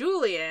walks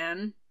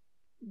Julianne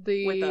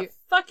The with a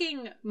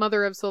fucking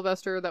mother of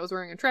Sylvester that was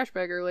wearing a trash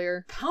bag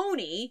earlier.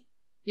 pony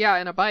Yeah,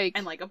 and a bike.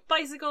 and like a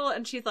bicycle,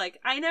 and she's like,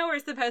 I know we're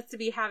supposed to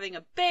be having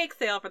a bake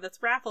sale for this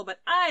raffle, but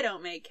I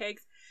don't make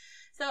cakes,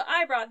 so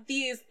I brought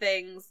these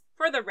things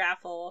for the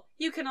raffle.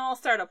 You can all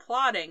start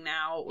applauding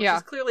now, which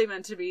is clearly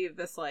meant to be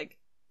this like,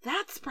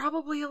 that's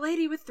probably a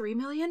lady with $3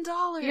 million.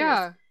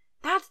 Yeah.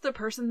 That's the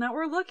person that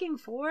we're looking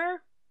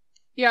for.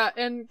 Yeah,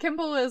 and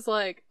Kimball is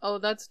like, oh,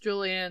 that's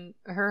Julianne.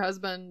 Her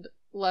husband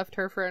left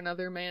her for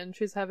another man.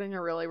 She's having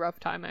a really rough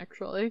time,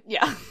 actually.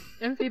 Yeah.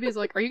 And Phoebe's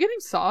like, are you getting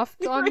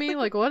soft on me?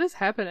 Like, what is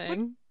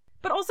happening?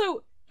 But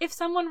also, if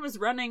someone was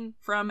running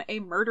from a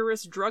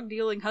murderous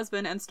drug-dealing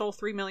husband and stole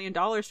 $3 million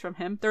from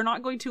him, they're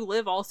not going to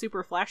live all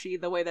super flashy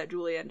the way that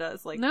Julianne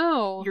does. Like,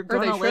 no. You're or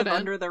they gonna live shouldn't.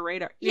 under the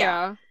radar.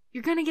 Yeah.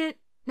 You're gonna get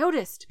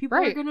noticed. People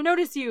are Right. gonna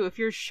notice you if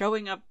you're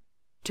showing up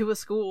to a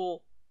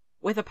school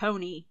with a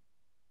pony,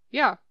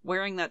 Yeah.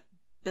 wearing that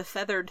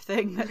befeathered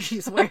thing that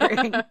she's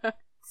wearing.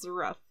 It's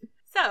rough.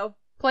 So,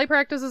 Play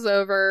practice is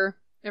over.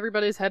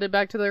 Everybody's headed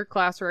back to their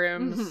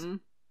classrooms.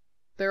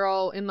 They're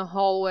all in the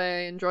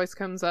hallway, and Joyce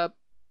comes up,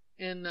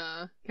 and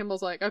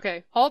Kimball's like,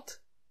 okay, halt.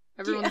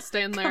 Everyone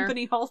stand there.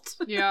 Company halt.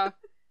 Yeah.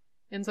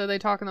 And so they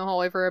talk in the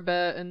hallway for a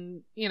bit,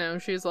 and, you know,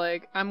 she's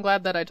like, I'm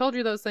glad that I told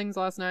you those things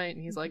last night.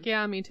 And he's like,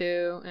 yeah, me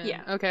too. And,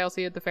 Yeah. okay, I'll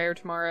see you at the fair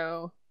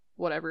tomorrow.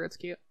 Whatever, it's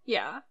cute.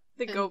 Yeah.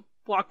 They go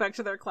walk back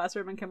to their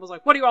classroom, and Kimball's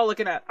like, what are you all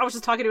looking at? I was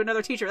just talking to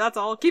another teacher, that's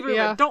all. Keep it moving.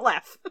 Yeah. Don't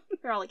laugh.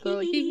 They're all like, So,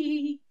 like, hee,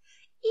 hee,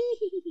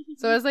 hee.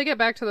 So as they get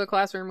back to the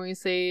classroom, we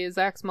see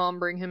Zach's mom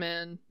bring him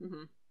in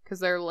because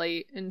they're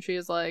late, and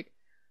she's like,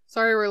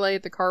 sorry we're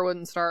late, the car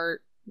wouldn't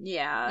start.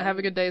 Yeah. Have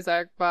a good day,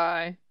 Zach.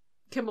 Bye.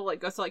 Kimball like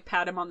goes to like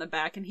pat him on the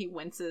back, and he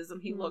winces,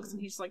 and he looks, and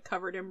he's like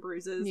covered in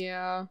bruises.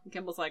 Yeah. And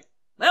Kimball's like,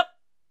 well,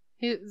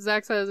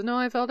 Zach says, no,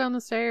 I fell down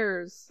the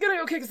stairs. gonna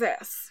go kick his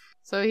ass.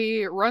 So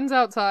he runs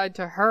outside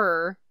to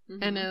her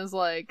and is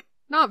like,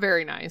 not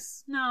very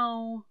nice.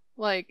 No.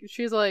 Like,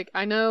 she's like,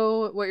 I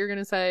know what you're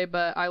gonna say,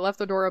 but I left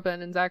the door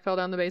open and Zach fell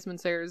down the basement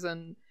stairs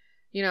and,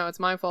 you know, it's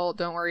my fault,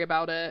 don't worry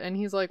about it. And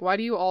he's like, why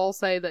do you all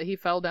say that he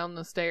fell down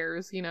the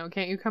stairs? You know,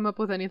 can't you come up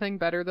with anything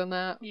better than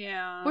that?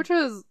 Yeah. Which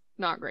is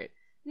not great.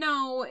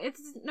 No,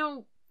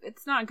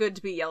 it's not good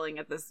to be yelling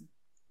at this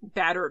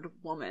battered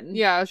woman.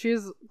 Yeah,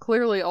 she's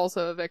clearly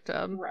also a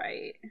victim.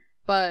 Right.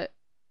 But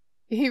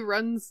he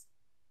runs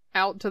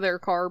out to their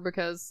car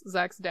because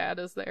Zach's dad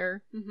is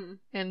there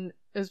and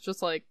is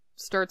just like,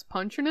 starts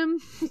punching him.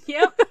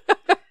 Yep.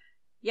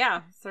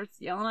 Yeah,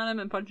 starts yelling at him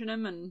and punching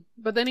him, and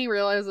But then he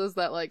realizes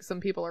that like some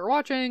people are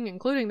watching,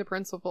 including the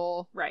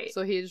principal. Right.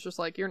 So he's just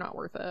like, you're not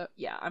worth it.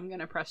 yeah, I'm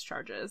gonna press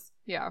charges.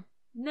 Yeah.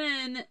 And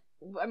then,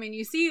 I mean,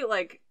 you see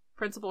like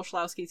Principal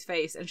Schlowski's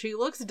face, and she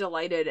looks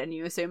delighted, and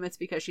you assume it's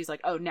because she's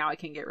like, oh, now I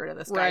can get rid of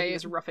this guy Right.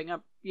 who's roughing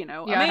up, you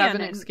know, Yeah, a I man have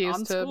an in- excuse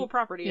on to- school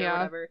property or yeah.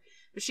 whatever.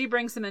 But she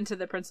brings him into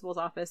the principal's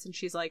office, and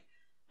she's like,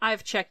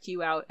 I've checked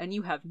you out, and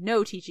you have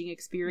no teaching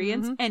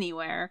experience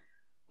anywhere.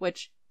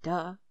 Which,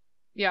 duh.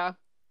 Yeah.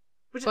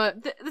 Which,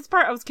 But- this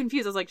part I was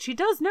confused. I was like, she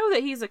does know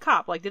that he's a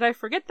cop. Like, did I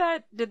forget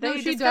that? Did they No,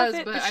 she discuss does,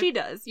 it? but She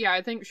does. Yeah,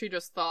 I think she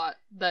just thought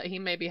that he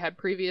maybe had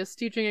previous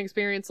teaching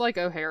experience like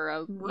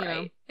O'Hara. Right.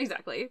 You know?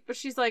 Exactly. But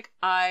she's like,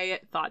 I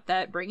thought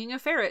that bringing a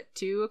ferret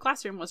to a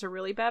classroom was a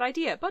really bad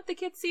idea, but the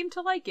kids seem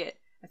to like it.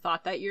 I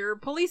thought that your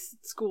police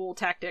school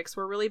tactics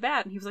were really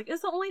bad. And he was like,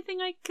 it's the only thing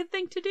I could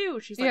think to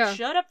do. She's like, Yeah.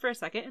 shut up for a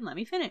second and let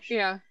me finish.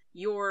 Yeah.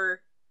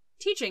 Your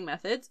teaching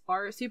methods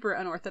are super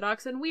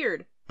unorthodox and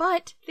weird,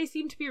 but they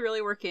seem to be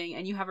really working,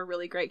 and you have a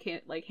really great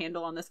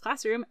handle on this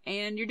classroom,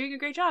 and you're doing a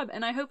great job,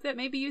 and I hope that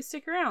maybe you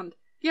stick around.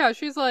 Yeah,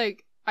 she's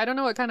like, I don't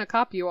know what kind of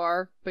cop you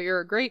are, but you're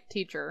a great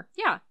teacher.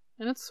 Yeah.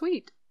 And it's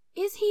sweet.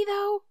 Is he,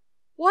 though?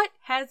 What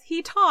has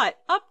he taught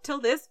up till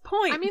this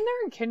point? I mean,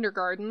 they're in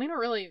kindergarten. They don't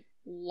really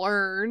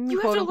learn,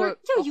 you quote have to learn. unquote,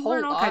 Yeah, a you whole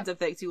learn all lot. kinds of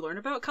things. You learn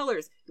about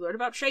colors. You learn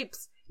about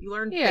shapes. You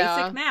learn Yeah.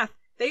 basic math.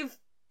 They've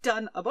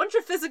done a bunch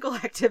of physical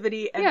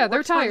activity and Yeah, they're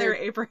worked on their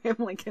tired. Abraham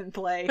Lincoln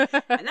play, and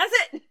that's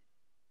it.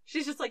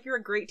 She's just like, you're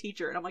a great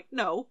teacher, and I'm like,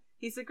 no,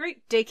 he's a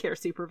great daycare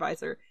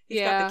supervisor. He's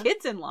Yeah. got the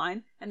kids in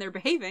line, and they're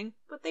behaving,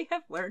 but they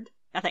have learned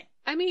nothing.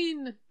 I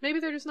mean, maybe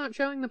they're just not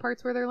showing the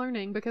parts where they're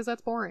learning because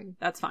that's boring.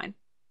 That's fine.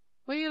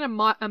 We need a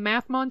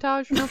math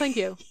montage? No, thank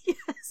you. Yes,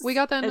 We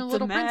got that in it's The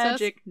Little a Princess.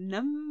 magic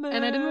number,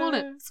 and I didn't want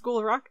it. School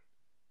of Rock.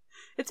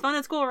 It's fun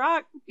at School of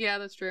Rock. Yeah,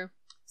 that's true.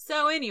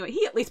 So anyway,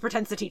 he at least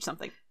pretends to teach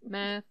something.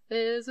 Math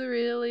is a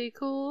really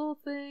cool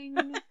thing.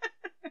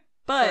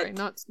 But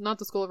Sorry, not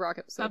the School of Rock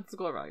episode. not the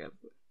School of Rock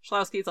episode.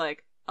 Schlowski's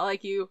like, I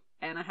like you,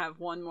 and I have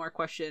one more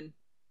question.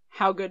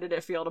 How good did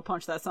it feel to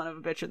punch that son of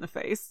a bitch in the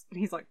face? And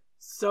he's like,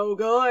 so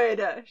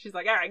good. She's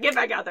like, all right, get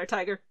back out there,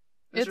 Tiger.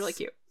 It's really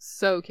cute.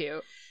 So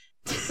cute.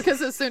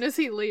 Because as soon as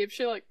he leaves,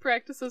 she like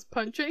practices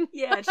punching.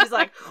 Yeah, and she's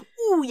like,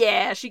 ooh,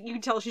 yeah. You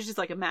can tell she's just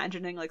like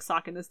imagining like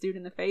socking this dude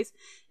in the face.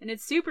 And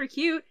it's super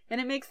cute, and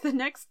it makes the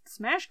next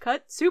smash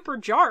cut super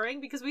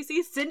jarring because we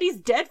see Cindy's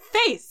dead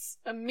face.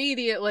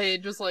 Immediately,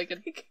 just like a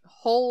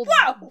whole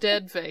Wow!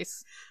 dead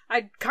face.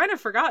 I'd kind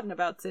of forgotten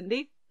about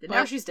Cindy, but now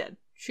Well- she's dead.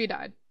 She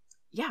died.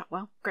 Yeah,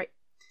 well, great.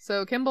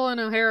 So Kimball and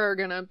O'Hara are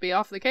gonna be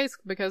off the case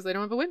because they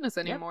don't have a witness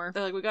anymore. Yep.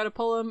 They're like, we gotta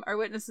pull him. Our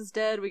witness is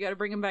dead. We gotta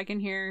bring him back in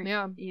here.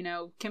 Yeah. You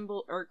know,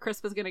 Kimball or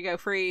Crisp is gonna go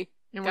free.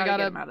 And Gotta we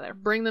gotta get him out of there.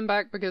 bring them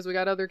back because we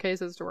got other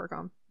cases to work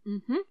on.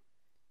 Mm-hmm.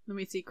 Then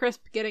we see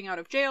Crisp getting out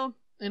of jail.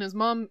 And his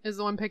mom is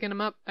the one picking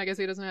him up. I guess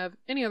he doesn't have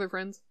any other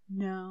friends.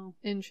 No.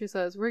 And she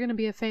says, we're gonna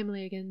be a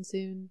family again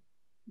soon.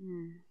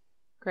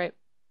 Great.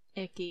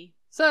 Icky.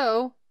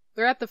 So,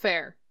 they're at the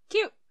fair.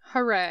 Cute.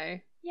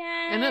 Hooray.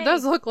 Yay. And it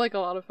does look like a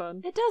lot of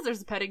fun. It does.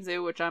 There's a petting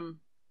zoo, which I'm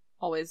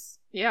always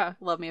Yeah.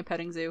 love me a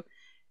petting zoo.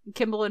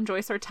 Kimball and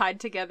Joyce are tied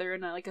together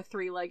in like a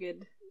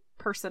 3-legged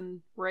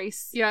person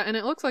race. Yeah, and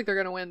it looks like they're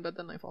gonna win, but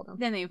then they fall down.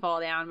 Then they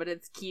fall down, but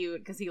it's cute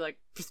because he like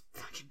just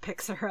fucking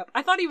picks her up.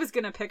 I thought he was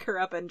gonna pick her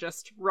up and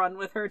just run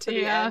with her to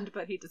the Yeah. end,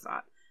 but he does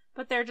not.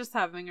 But they're just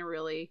having a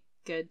really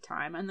good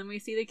time. And then we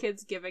see the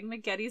kids giving the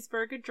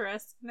Gettysburg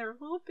Address in their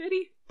little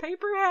bitty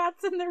paper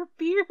hats and their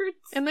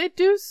beards. And they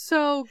do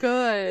so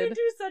They good.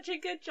 do such a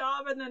good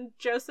job. And then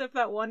Joseph,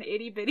 that one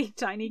itty bitty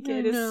tiny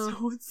kid, I is know.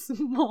 so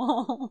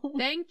small.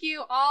 Thank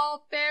you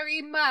all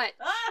very much.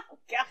 Oh,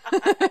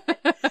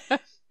 God.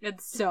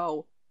 It's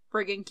so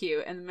friggin'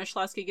 cute. And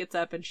Michalowski gets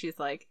up and she's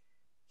like,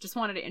 just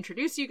wanted to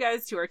introduce you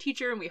guys to our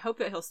teacher, and we hope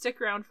that he'll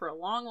stick around for a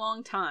long,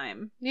 long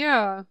time.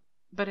 Yeah.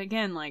 But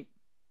again, like,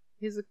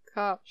 He's a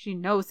cop. she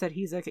knows that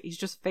he's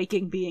just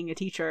faking being a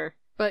teacher.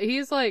 But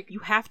he's like, You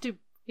have to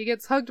he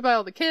gets hugged by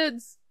all the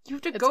kids.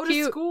 It's go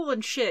cute. to school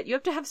and shit. You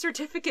have to have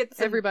certificates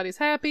and Everybody's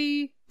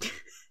happy.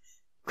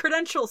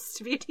 credentials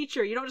to be a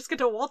teacher. You don't just get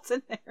to waltz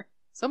in there.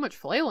 So much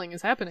flailing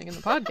is happening in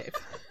the pod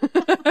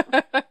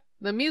cave.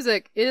 The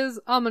music is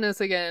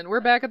ominous again.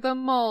 We're back at the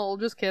mall.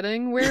 Just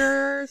kidding.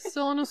 We're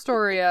still in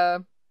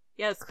Astoria.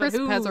 Yes, but Crisp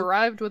who- has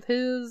arrived with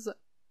his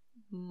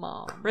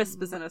mom.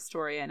 Crisp is in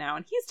Astoria now,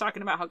 and he's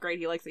talking about how great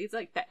he likes it. He's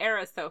like, the air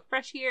is so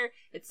fresh here.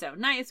 It's so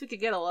nice. We could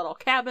get a little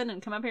cabin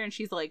and come up here. And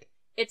she's like,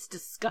 it's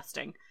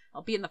disgusting.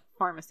 I'll be in the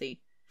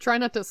pharmacy. Try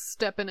not to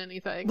step in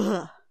anything.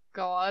 Ugh.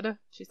 God.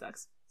 She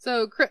sucks.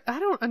 So, I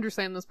don't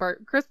understand this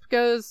part. Crisp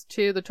goes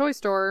to the toy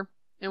store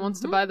and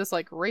wants to buy this,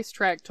 like,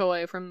 racetrack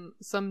toy from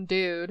some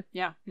dude.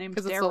 Yeah, named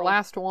Because it's the Daryl.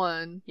 last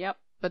one. Yep.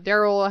 But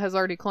Daryl has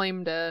already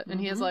claimed it. And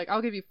he is like,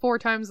 I'll give you 4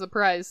 times the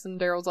price. And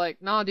Daryl's like,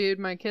 nah, dude,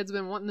 my kid's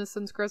been wanting this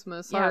since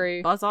Christmas. Sorry.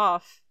 Yeah, buzz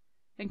off.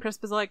 And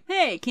Crisp is like,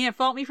 hey, can't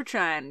fault me for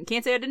trying.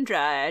 Can't say I didn't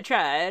try. I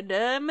tried.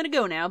 I'm gonna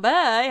go now.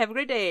 Bye. Have a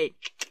great day.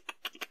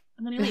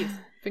 And then he leaves.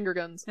 Finger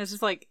guns. And it's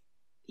just like,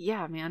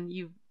 yeah, man,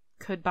 you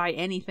could buy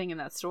anything in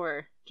that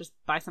store. Just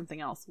buy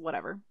something else.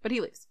 Whatever. But he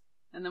leaves.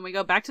 And then we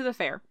go back to the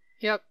fair.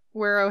 Yep.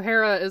 Where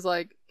O'Hara is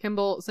like,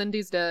 Kimball,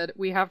 Cindy's dead.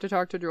 We have to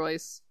talk to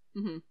Joyce.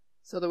 Mm-hmm.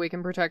 So that we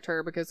can protect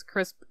her because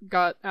Crisp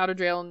got out of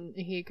jail and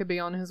he could be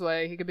on his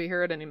way. He could be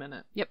here at any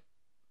minute. Yep.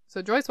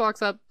 So Joyce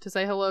walks up to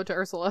say hello to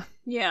Ursula.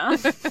 Yeah.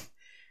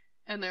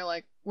 And they're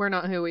like, we're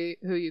not who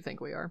you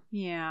think we are.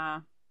 Yeah.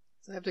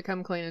 So they have to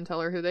come clean and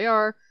tell her who they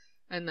are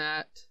and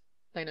that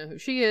they know who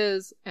she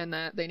is and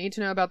that they need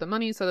to know about the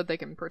money so that they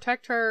can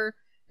protect her.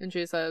 And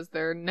she says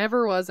there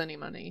never was any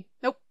money.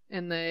 Nope.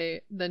 And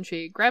then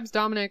she grabs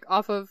Dominic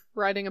off of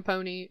riding a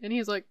pony and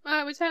he's like,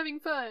 I was having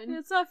fun.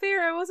 It's not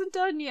fair. I wasn't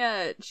done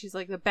yet. She's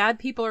like, the bad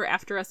people are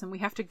after us and we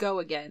have to go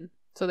again.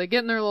 So they get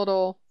in their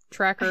little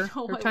tracker, I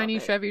know, their I tiny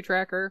love it. Chevy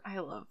tracker. I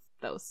love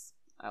those.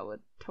 I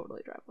would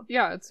totally drive one.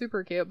 Yeah, it's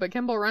super cute. But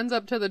Kimball runs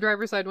up to the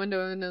driver's side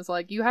window and is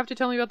like, you have to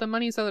tell me about the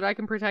money so that I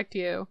can protect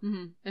you.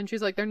 Mm-hmm. And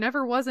she's like, there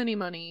never was any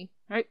money.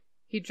 Right?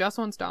 He just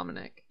wants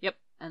Dominic. Yep.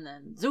 And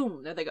then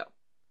zoom, there they go.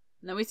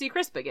 And then we see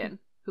Crisp again,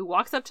 who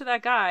walks up to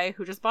that guy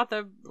who just bought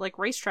the like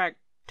racetrack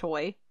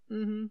toy.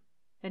 Mm-hmm.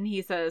 And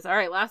he says, all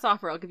right, last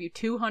offer, I'll give you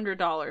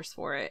 $200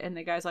 for it. And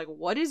the guy's like,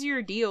 what is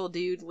your deal,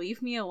 dude?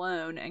 Leave me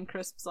alone. And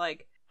Crisp's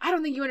like, I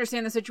don't think you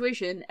understand the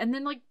situation. And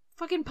then like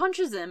fucking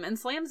punches him and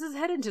slams his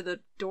head into the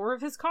door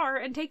of his car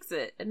and takes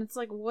it. And it's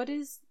like, what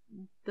is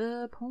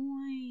the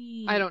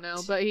point? I don't know,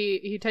 but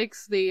he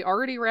takes the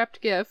already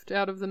wrapped gift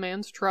out of the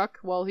man's truck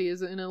while he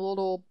is in a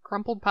little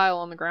crumpled pile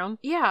on the ground.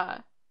 Yeah.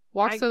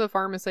 Walks to the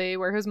pharmacy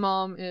where his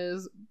mom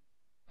is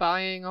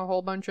buying a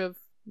whole bunch of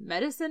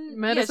Medicine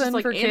Medicine yeah, it's just,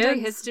 like, for kids.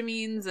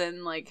 antihistamines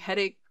and like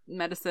headache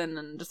medicine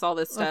and just all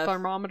this a stuff.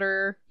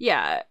 thermometer.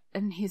 Yeah.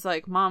 And he's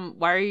like, Mom,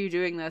 why are you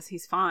doing this?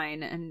 He's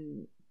fine.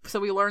 And So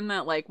we learned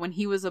that, like, when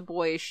he was a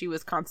boy, she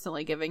was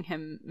constantly giving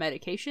him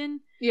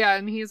medication. Yeah,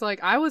 and he's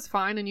like, I was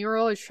fine and you were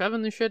always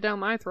shoving the shit down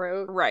my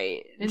throat.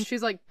 Right. And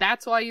she's like,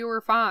 that's why you were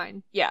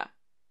fine. Yeah.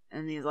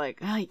 And he's like,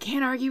 oh, you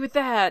can't argue with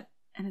that.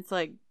 And it's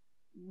like,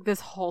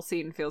 this whole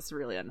scene feels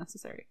really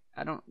unnecessary.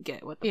 I don't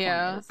get what the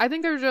point is. I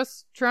think they're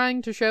just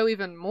trying to show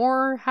even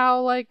more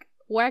how, like,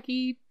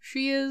 wacky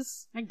she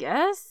is. I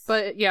guess.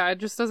 But yeah, it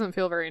just doesn't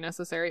feel very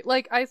necessary.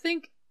 Like, I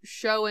think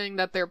showing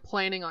that they're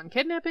planning on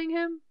kidnapping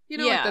him, you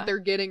know, like that they're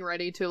getting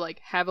ready to, like,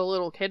 have a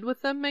little kid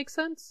with them makes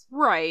sense.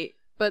 Right.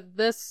 But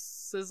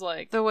this is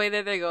like... the way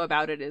that they go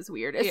about it is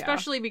weird.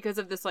 Especially because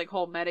of this, like,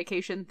 whole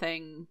medication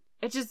thing.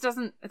 It just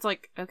doesn't... It's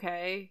like,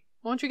 okay.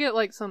 Why don't you get,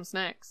 like, some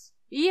snacks?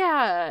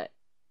 Yeah.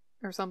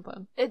 Or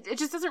something. It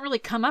just doesn't really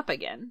come up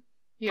again.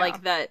 Yeah.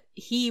 Like, that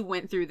he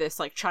went through this,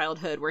 like,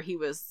 childhood where he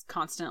was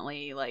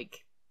constantly,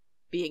 like,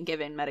 being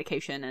given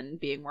medication and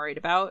being worried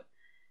about.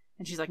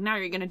 And she's like, now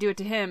you're gonna do it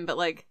to him, but,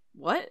 like,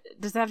 what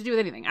does that have to do with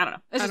anything? I don't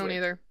know. I don't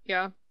either.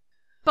 Yeah.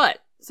 But,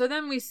 so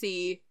then we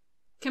see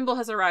Kimball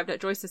has arrived at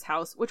Joyce's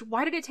house, which,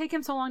 why did it take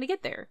him so long to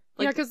get there?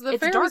 Like, yeah, because the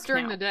fair was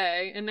during the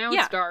day, and now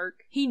it's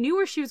dark. He knew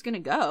where she was gonna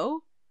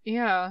go.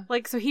 Yeah.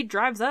 Like, so he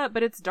drives up,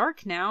 but it's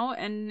dark now,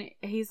 and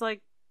he's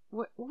like,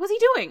 what was he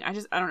doing? I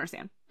don't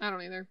understand. I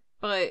don't either.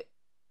 But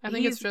I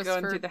think it's just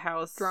going for through the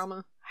house.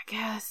 Drama. I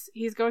guess.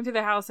 He's going through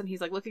the house, and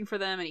he's, like, looking for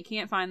them, and he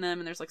can't find them,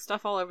 and there's, like,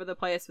 stuff all over the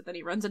place, but then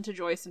he runs into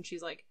Joyce, and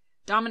she's like,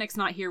 Dominic's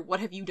not here. What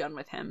have you done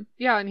with him?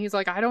 Yeah, and he's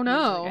like, I don't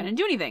know. Like, I didn't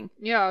do anything.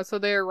 Yeah, so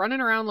they're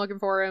running around looking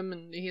for him,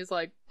 and he's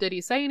like, did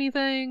he say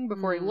anything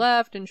before he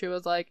left? And she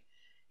was like,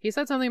 he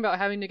said something about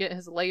having to get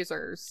his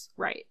lasers.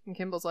 Right. And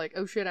Kimball's like,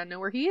 oh shit, I know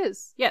where he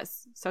is.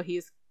 Yes. So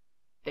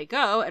they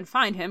go and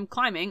find him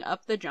climbing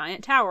up the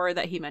giant tower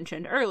that he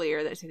mentioned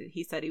earlier that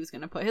he said he was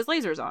going to put his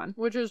lasers on.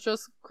 Which is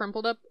just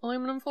crumpled up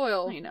aluminum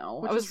foil. I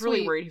know. I was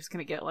really worried he was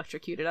going to get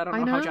electrocuted. I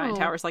don't know how giant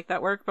towers like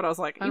that work, but I was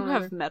like, you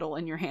have metal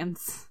in your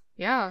hands.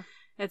 Yeah.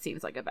 It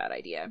seems like a bad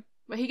idea.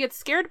 But he gets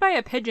scared by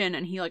a pigeon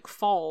and he, like,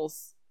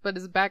 falls. But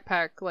his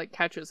backpack, like,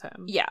 catches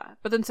him. Yeah.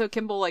 But then so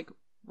Kimball, like,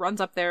 runs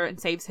up there and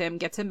saves him,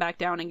 gets him back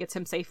down and gets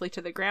him safely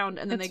to the ground,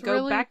 and then they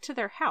go back to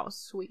their house.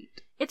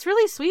 Sweet. It's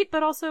really sweet,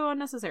 but also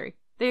unnecessary.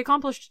 They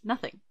accomplished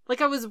nothing.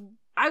 Like, I was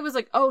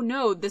like, oh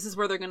no, this is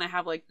where they're gonna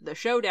have, like, the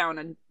showdown,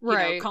 and you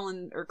know,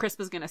 Cullen or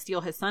Crisp is gonna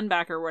steal his son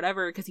back or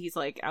whatever because he's,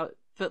 like, out,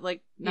 but,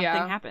 like,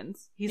 nothing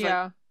happens. He's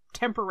like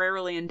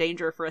temporarily in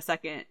danger for a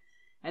second,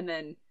 and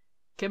then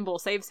Kimball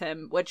saves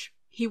him, which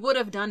he would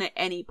have done at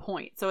any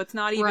point. So it's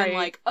not even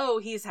like, oh,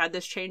 he's had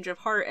this change of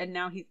heart and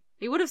now he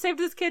would have saved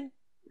this kid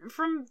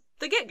from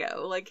the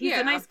get-go. Like, he's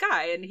a nice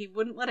guy and he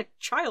wouldn't let a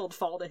child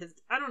fall to his...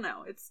 I don't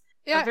know. It's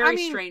a very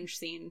strange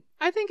scene.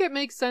 I think it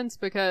makes sense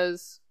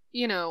because,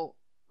 you know,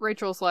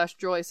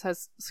 Rachel/Joyce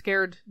has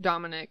scared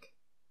Dominic.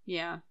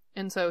 Yeah.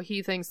 And so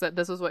he thinks that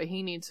this is what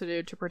he needs to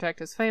do to protect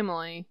his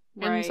family.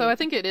 Right. And so I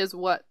think it is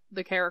what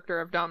the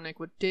character of Dominic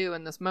would do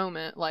in this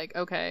moment. Like,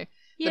 okay,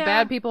 the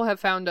bad people have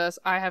found us.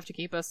 I have to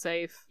keep us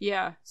safe.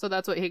 Yeah. So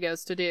that's what he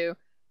goes to do.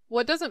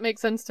 What doesn't make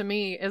sense to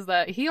me is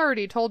that he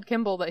already told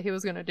Kimball that he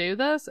was going to do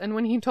this. And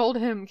when he told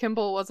him,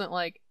 Kimball wasn't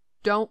like,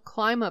 don't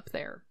climb up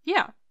there.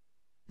 Yeah.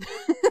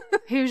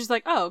 He was just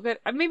like, oh, good.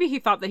 Maybe he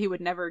thought that he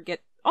would never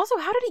get... Also,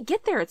 how did he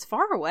get there? It's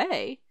far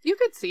away. You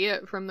could see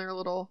it from their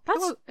little...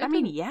 That's... I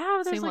mean,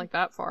 yeah. Seem like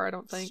that far, I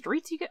don't think.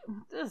 Streets you get...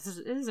 This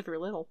is if you're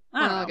little. I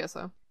don't know. I guess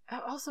so.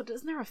 Also,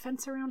 isn't there a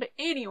fence around it?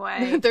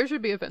 Anyway. There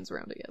should be a fence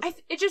around it, yes.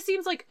 It just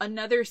seems like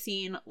another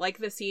scene, like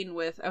the scene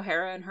with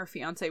O'Hara and her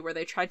fiance, where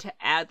they tried to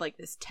add, like,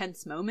 this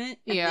tense moment,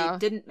 and they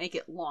didn't make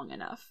it long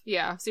enough.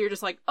 Yeah. So you're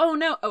just like, oh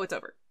no, oh, it's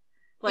over.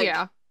 Like,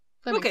 yeah.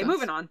 Okay,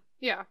 moving on.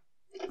 Yeah.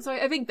 So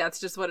I think that's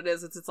just what it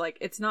is. It's like,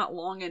 it's not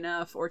long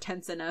enough or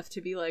tense enough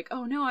to be like,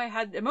 oh no, I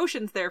had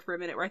emotions there for a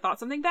minute where I thought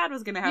something bad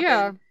was going to happen.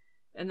 Yeah.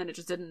 And then it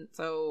just didn't,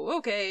 so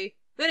okay.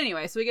 But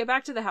anyway, so we get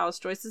back to the house,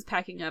 Joyce is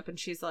packing up, and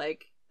she's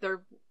like,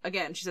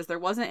 she says there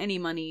wasn't any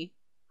money.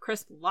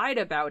 Crisp lied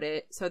about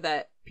it so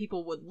that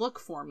people would look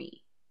for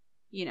me.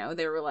 You know,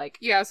 they were like...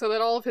 Yeah, so that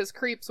all of his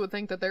creeps would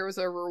think that there was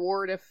a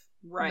reward if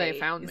they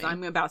found me.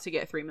 I'm about to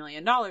get $3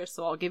 million,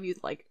 so I'll give you,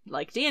 like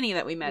Danny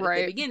that we met at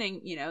the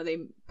beginning, you know, they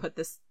put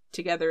this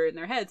together in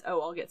their heads,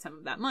 oh, I'll get some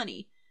of that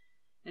money.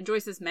 And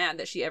Joyce is mad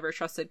that she ever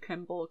trusted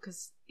Kimball,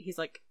 because she's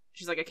like,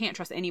 I can't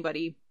trust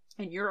anybody,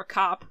 and you're a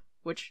cop,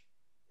 which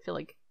I feel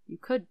like you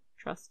could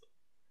trust.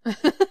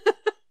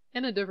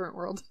 In a different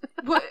world.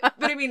 but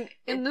I mean...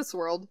 In this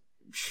world.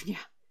 Yeah.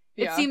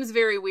 It seems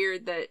very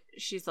weird that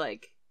she's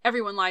like,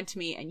 everyone lied to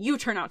me, and you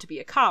turn out to be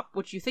a cop,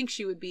 which you think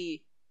she would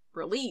be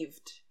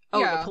relieved.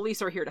 Oh, the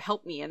police are here to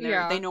help me, and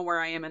they know where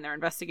I am, and they're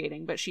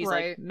investigating, but she's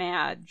like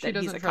mad that he's a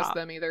cop. She doesn't trust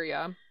them either,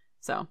 yeah.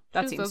 So,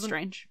 that seems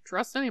strange.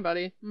 Trust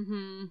anybody.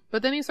 Mm-hmm.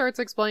 But then he starts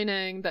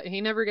explaining that he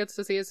never gets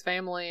to see his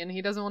family, and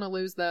he doesn't want to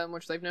lose them,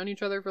 which they've known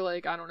each other for,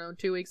 like, I don't know,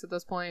 2 weeks at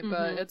this point,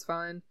 but it's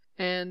fine.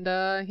 And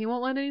he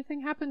won't let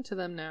anything happen to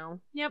them now.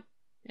 Yep.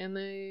 And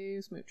they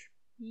smooch.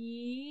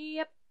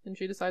 Yep. And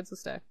she decides to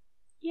stay.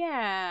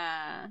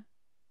 Yeah.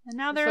 And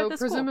now they're at the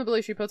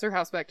presumably she puts her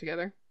house back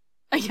together.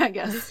 Yeah, I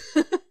guess.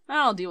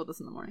 I'll deal with this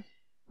in the morning.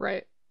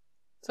 Right.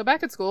 So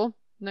back at school,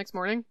 next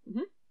morning,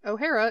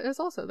 O'Hara is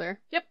also there.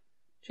 Yep.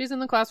 She's in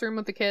the classroom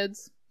with the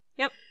kids.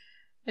 Yep.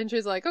 And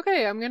she's like,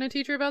 okay, I'm going to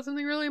teach you about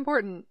something really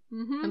important.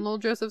 Mm-hmm. And little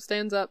Joseph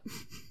stands up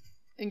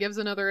and gives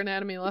another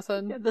anatomy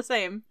lesson. Yeah, the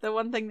same. The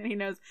one thing that he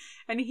knows.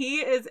 And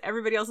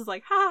everybody else is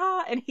like, ha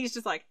ha, and he's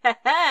just like, ha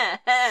ha,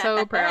 ha,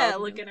 So proud.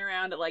 looking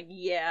around at like,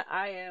 yeah,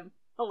 I am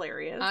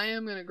hilarious. I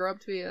am going to grow up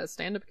to be a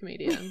stand-up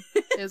comedian,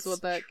 is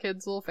what that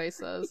kid's little face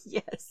says.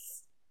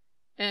 Yes.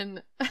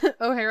 And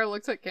O'Hara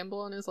looks at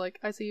Kimball and is like,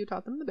 I see you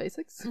taught them the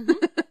basics.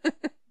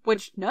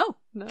 Which, no.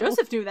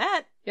 Joseph knew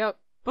that. Yep.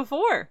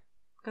 Before.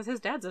 Because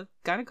his dad's a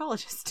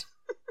gynecologist.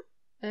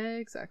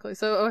 Exactly.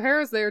 So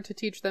O'Hara's there to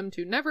teach them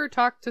to never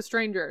talk to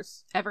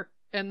strangers. Ever.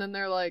 And then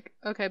they're like,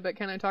 okay, but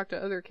can I talk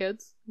to other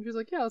kids? And she's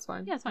like, yeah, that's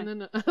fine. Yeah, it's fine.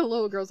 And then a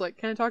little girl's like,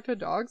 can I talk to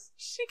dogs?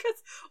 She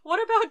goes,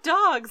 what about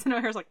dogs? And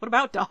O'Hara's like, what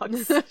about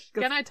dogs? She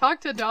goes, Can I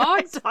talk to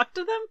dogs? Can I talk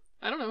to them?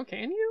 I don't know,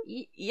 can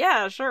you?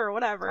 Yeah, sure,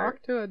 whatever.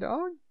 Talk to a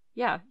dog?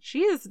 Yeah,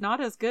 she is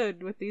not as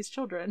good with these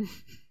children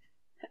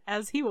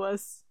as he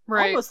was.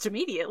 Right. Almost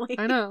immediately.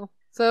 I know.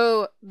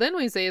 So then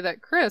we see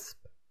that Crisp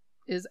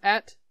is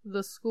at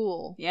the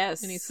school.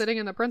 Yes. And he's sitting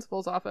in the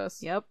principal's office.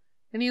 Yep.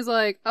 And he's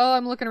like, oh,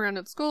 I'm looking around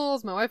at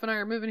schools. My wife and I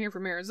are moving here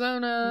from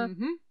Arizona.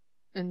 Mm-hmm.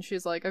 And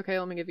she's like, okay,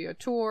 let me give you a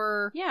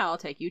tour. Yeah, I'll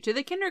take you to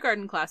the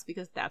kindergarten class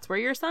because that's where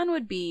your son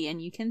would be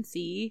and you can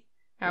see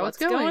How what's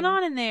it's going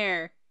on in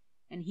there.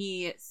 And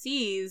he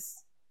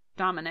sees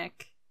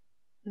Dominic.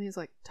 And he's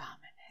like, Dominic.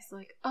 He's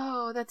like,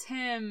 oh, that's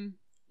him.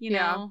 You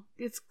Yeah. know,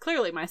 it's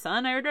clearly my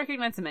son. I would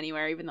recognize him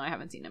anywhere, even though I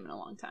haven't seen him in a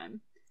long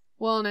time.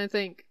 Well, and I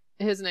think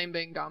his name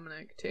being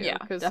Dominic, too. Yeah,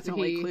 because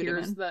definitely he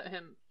clued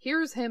him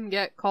hears him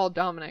get called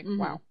Dominic. Mhm.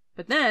 Wow.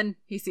 But then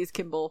he sees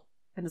Kimball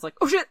and is like,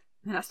 oh shit,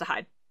 and has to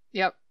hide.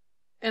 Yep.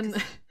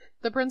 And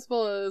the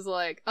principal is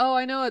like, oh,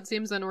 I know it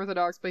seems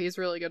unorthodox, but he's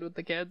really good with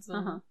the kids.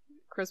 And Uh-huh.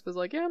 Crisp is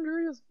like, yeah, I'm sure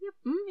he is.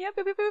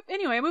 Yep.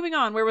 Anyway, moving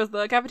on. Where was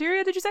the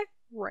cafeteria, did you say?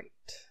 Right.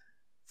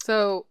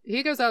 So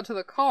he goes out to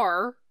the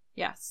car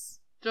Yes.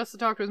 just to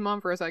talk to his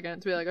mom for a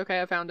second to be like,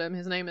 okay, I found him.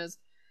 His name is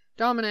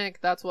Dominic.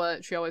 That's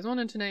what she always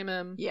wanted to name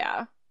him.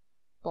 Yeah.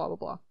 Blah, blah,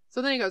 blah.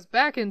 So then he goes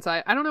back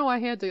inside. I don't know why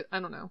he had to, I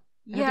don't know.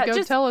 He had Yeah, to go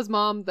just... tell his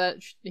mom that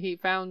he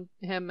found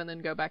him and then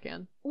go back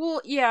in.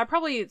 Well, yeah,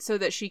 probably so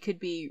that she could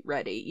be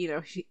ready. You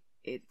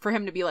know, for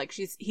him to be like,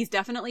 he's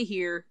definitely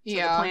here. So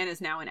Yeah. the plan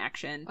is now in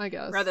action. I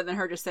guess. Rather than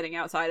her just sitting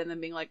outside and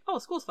then being like, oh,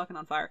 school's fucking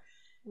on fire.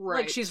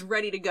 Right. Like, she's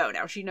ready to go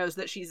now. She knows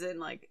that she's in,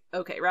 like,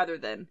 okay, rather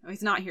than, oh,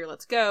 he's not here,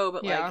 let's go.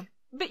 But, Yeah. like,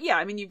 but yeah,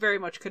 I mean, you very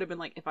much could have been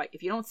like,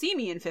 if you don't see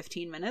me in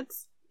 15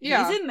 minutes,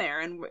 Yeah. he's in there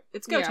and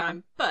it's go Yeah.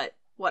 time. But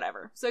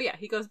whatever. So yeah,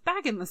 he goes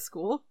back in the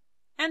school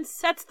and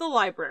sets the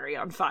library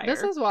on fire.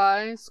 This is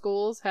why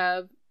schools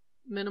have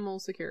minimal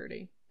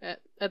security, at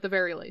the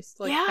very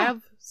least. Like, Yeah.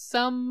 have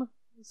some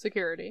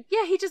security.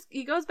 Yeah,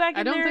 he goes back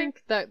in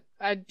there.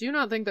 I do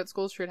not think that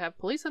schools should have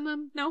police in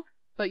them. No.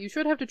 But you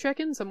should have to check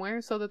in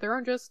somewhere so that there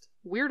aren't just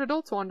weird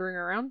adults wandering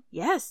around.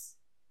 Yes.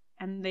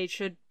 And they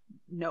should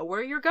know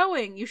where you're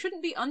going. You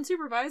shouldn't be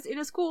unsupervised in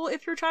a school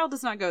if your child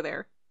does not go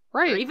there.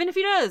 Right. Or even if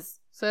he does.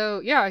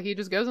 So, yeah, he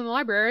just goes in the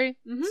library,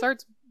 Mhm.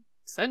 starts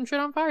setting shit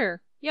on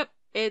fire. Yep.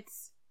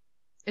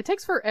 It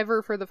takes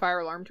forever for the fire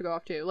alarm to go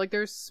off, too. Like,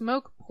 there's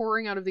smoke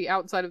pouring out of the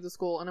outside of the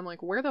school, and I'm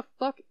like, where the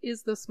fuck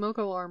is the smoke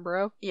alarm,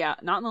 bro? Yeah,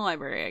 not in the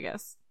library, I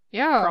guess.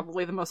 Yeah.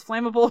 Probably the most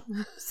flammable,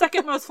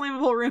 second most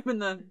flammable room in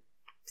the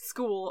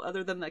school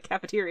other than the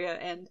cafeteria.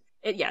 And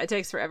it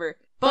takes forever.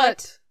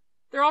 But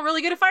they're all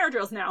really good at fire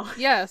drills now.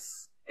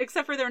 Yes.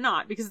 Except for they're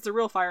not, because it's a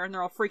real fire and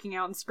they're all freaking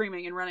out and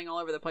screaming and running all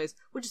over the place,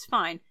 which is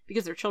fine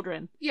because they're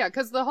children. Yeah,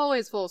 because the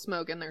hallway's full of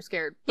smoke and they're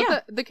scared. But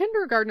Yeah. the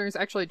kindergartners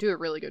actually do a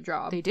really good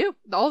job. They do.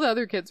 All the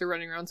other kids are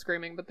running around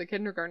screaming, but the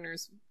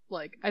kindergartners,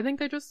 like, I think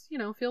they just,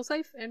 feel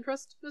safe and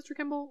trust Mr.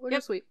 Kimball, which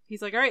is sweet.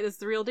 He's like, all right, this is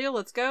the real deal.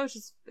 Let's go.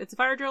 It's a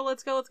fire drill.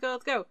 Let's go.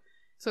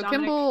 So Dominic-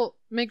 Kimball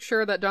makes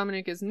sure that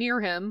Dominic is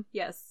near him.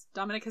 Yes.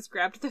 Dominic has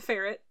grabbed the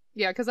ferret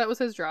Yeah, because that was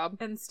his job.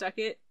 and stuck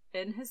it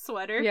in his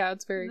sweater. Yeah,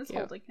 it's very and is cute.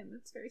 holding him.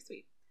 It's very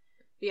sweet.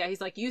 But yeah,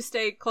 he's like, you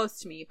stay close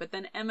to me. But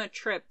then Emma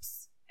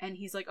trips and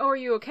he's like, oh, are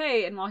you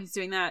okay? And while he's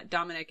doing that,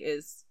 Dominic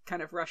is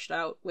kind of rushed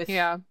out with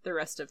the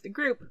rest of the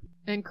group.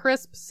 And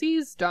Crisp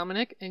sees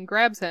Dominic and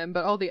grabs him,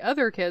 but all the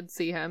other kids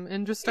see him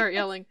and just start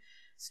yelling,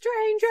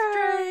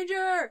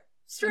 Stranger!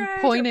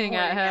 Stranger! Pointing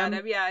at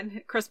him. Yeah,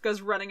 and Crisp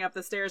goes running up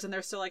the stairs and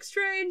they're still like,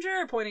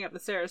 Stranger! Pointing up the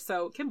stairs.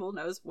 So Kimball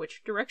knows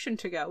which direction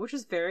to go, which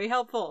is very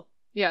helpful.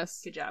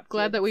 Yes. Good job.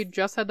 Glad kids. that we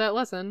just had that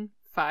lesson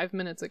 5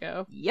 minutes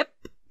ago. Yep.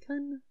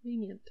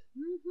 Convenient.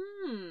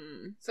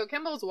 Mm-hmm. So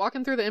Kimball's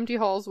walking through the empty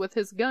halls with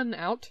his gun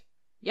out.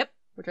 Yep.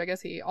 Which I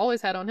guess he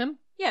always had on him.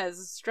 Yeah,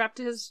 it's strapped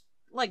to his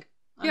leg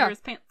under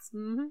his pants.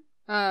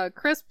 Mm-hmm.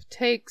 Crisp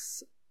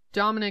takes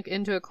Dominic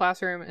into a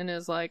classroom and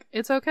is like,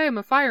 it's okay, I'm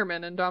a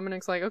fireman. And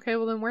Dominic's like, okay,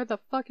 well then where the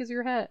fuck is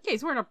your hat? Yeah,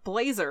 he's wearing a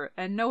blazer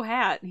and no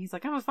hat. And he's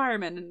like, I'm a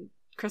fireman. And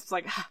Crisp's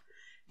like,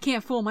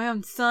 can't fool my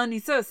own son.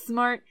 He's so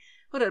smart.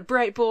 What a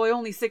bright boy,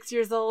 only 6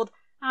 years old.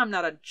 I'm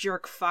not a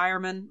jerk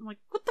fireman. I'm like,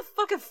 what the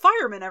fuck have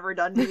firemen ever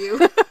done to you?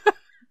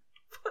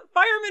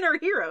 Firemen firemen are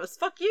heroes.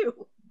 Fuck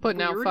you.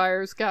 Putting out Weird.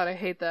 fires. God, I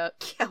hate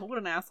that. Yeah, what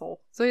an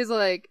asshole. So he's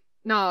like,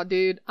 nah,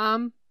 dude,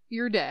 I'm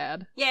your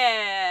dad.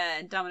 Yeah.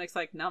 And Dominic's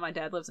like, no, my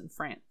dad lives in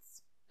France.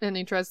 And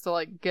he tries to,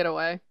 like, get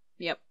away.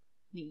 Yep.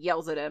 He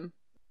yells at him.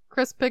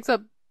 Chris picks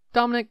up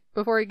Dominic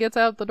before he gets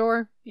out the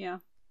door. Yeah.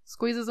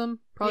 Squeezes him.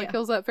 Probably Yeah.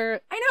 kills that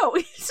ferret. I know.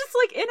 He's just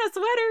like in a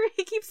sweater.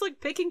 He keeps like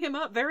picking him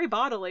up very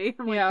bodily.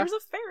 I'm like, Yeah. there's a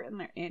ferret in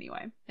there.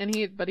 Anyway.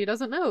 But he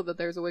doesn't know that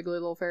there's a wiggly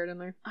little ferret in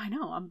there. I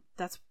know.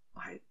 That's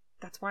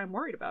why I'm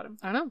worried about him.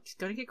 I know. He's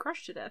gonna get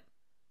crushed to death.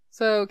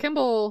 So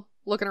Kimball,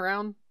 looking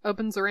around,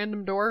 opens a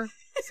random door,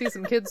 sees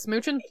some kids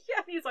smooching,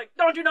 Yeah, he's like,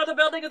 don't you know the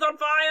building is on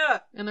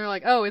fire? and they're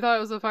like, oh, we thought it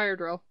was a fire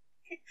drill.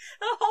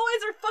 The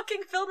hallways are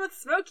fucking filled with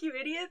smoke, you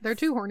idiots. They're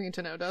too horny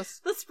to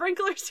notice. The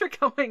sprinklers are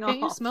going off.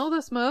 Can't you smell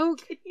the smoke?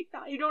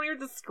 You don't hear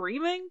the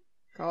screaming?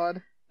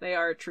 God. They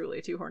are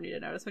truly too horny to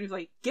notice. When he's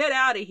like, get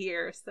out of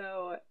here.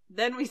 So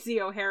then we see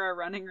O'Hara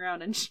running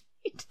around and she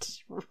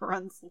just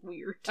runs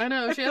weird. I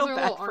know, she has feel her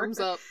bad little for arms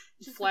her. up,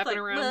 She's flapping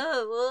like, around.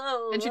 "Whoa,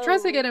 whoa, And she whoa."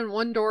 tries to get in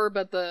one door,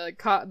 but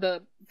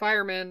the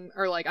firemen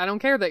are like, I don't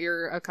care that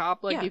you're a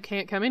cop. Like, Yeah. you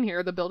can't come in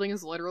here. The building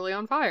is literally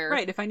on fire.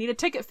 Right, if I need a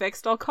ticket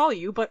fixed, I'll call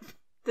you, but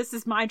this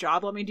is my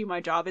job. Let me do my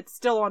job. It's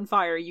still on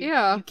fire.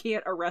 You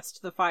can't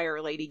arrest the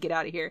fire lady. Get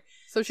out of here.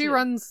 So she Yeah.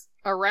 runs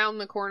around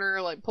the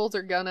corner, like, pulls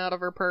her gun out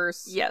of her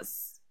purse.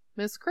 Yes.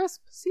 Miss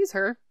Crisp sees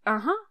her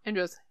Uh-huh. and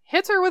just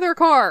hits her with her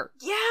car.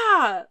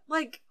 Yeah,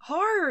 like,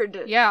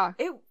 hard. Yeah.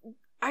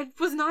 I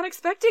was not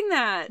expecting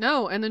that.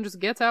 No, and then just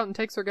gets out and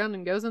takes her gun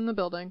and goes in the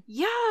building.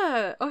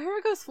 Yeah,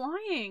 O'Hara goes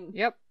flying.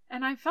 Yep.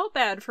 And I felt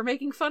bad for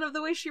making fun of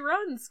the way she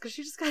runs, because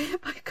she just got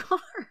hit by a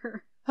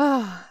car.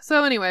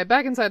 So anyway,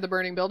 back inside the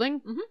burning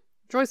building, Mhm.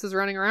 Joyce is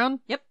running around.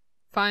 Yep.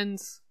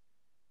 Finds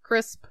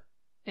Crisp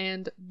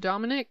and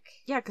Dominic.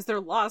 Yeah, because they're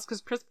lost,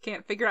 because Crisp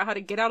can't figure out how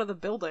to get out of the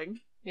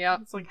building. Yeah.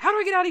 It's like, how do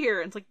I get out of here?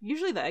 And it's like,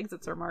 usually the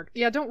exits are marked.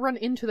 Yeah, don't run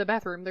into the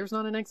bathroom. There's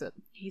not an exit.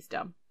 He's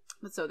dumb.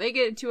 But so they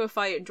get into a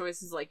fight, and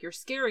Joyce is like, you're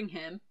scaring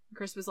him. And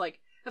Crisp is like,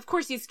 of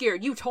course he's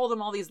scared. You told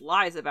him all these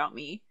lies about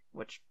me.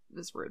 Which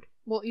is rude.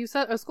 Well, you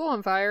set a school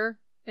on fire,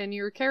 and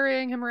you're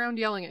carrying him around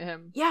yelling at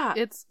him. Yeah.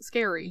 It's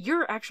scary.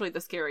 You're actually the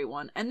scary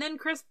one. And then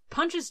Crisp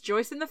punches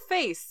Joyce in the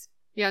face.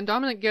 Yeah, and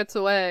Dominic gets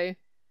away,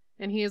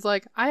 and he's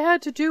like, I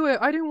had to do it.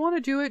 I didn't want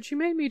to do it. She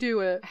made me do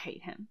it. I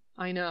hate him.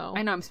 I know.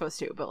 I know I'm supposed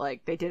to, but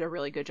like, they did a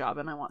really good job,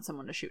 and I want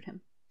someone to shoot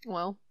him.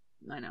 Well,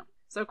 I know.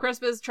 So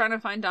Crisp is trying to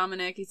find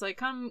Dominic. He's like,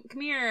 come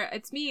here.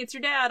 It's me. It's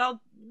your dad.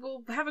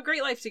 We'll have a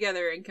great life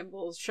together. And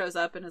Kimball shows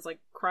up and is like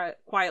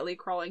quietly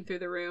crawling through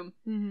the room.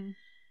 mm-hmm.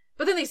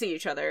 But then they see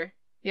each other.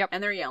 Yep.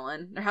 And they're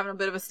yelling. They're having a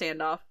bit of a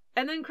standoff.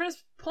 And then Crisp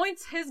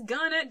points his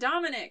gun at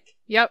Dominic.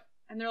 Yep.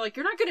 And they're like,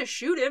 you're not going to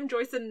shoot him.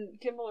 Joyce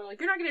and Kimball are like,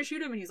 you're not going to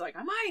shoot him. And he's like,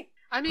 I might.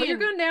 I mean, Put your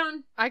gun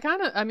down.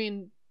 I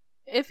mean,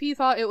 if he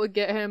thought it would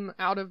get him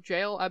out of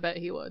jail, I bet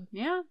he would.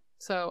 Yeah.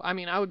 So, I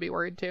mean, I would be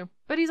worried too.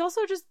 But he's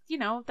also just,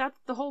 that's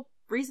the whole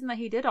reason that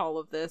he did all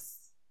of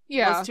this.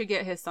 Yeah. Was to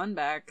get his son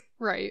back.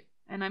 Right.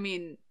 And I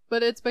mean,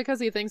 But it's because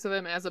he thinks of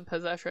him as a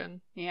possession,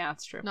 yeah,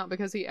 that's true. not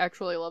because he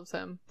actually loves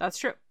him. That's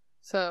true.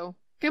 So,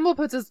 Kimball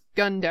puts his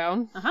gun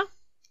down, Uh-huh.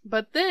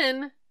 but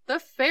then the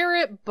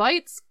ferret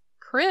bites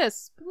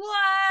Crisp.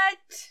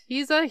 What?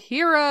 He's a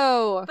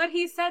hero. But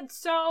he said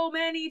so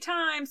many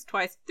times,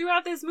 twice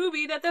throughout this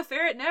movie, that the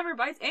ferret never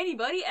bites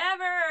anybody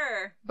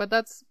ever. But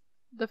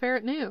the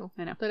ferret knew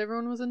I know. that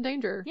everyone was in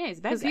danger. Yeah, he's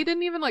a bad Because guy. he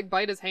didn't even,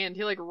 bite his hand.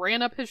 He,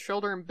 ran up his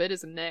shoulder and bit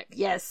his neck.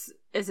 Yes,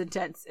 it's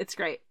intense. It's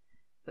great.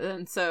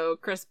 And so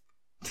Crisp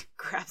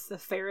grabs the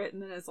ferret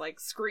and then is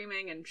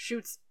screaming and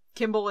shoots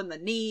Kimball in the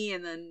knee,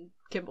 and then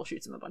Kimball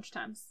shoots him a bunch of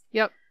times.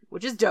 Yep.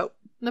 Which is dope.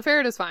 And the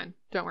ferret is fine.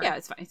 Don't worry. Yeah,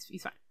 it's fine.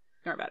 He's fine.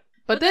 Don't worry about it.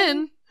 But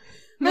then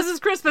Mrs.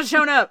 Crisp has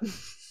shown up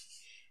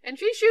and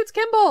she shoots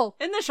Kimball.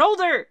 in the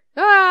shoulder.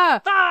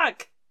 Ah!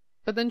 Fuck!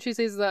 But then she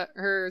sees that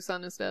her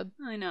son is dead.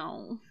 I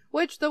know.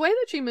 Which, the way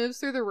that she moves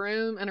through the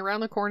room and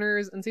around the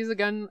corners and sees a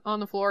gun on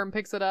the floor and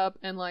picks it up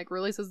and,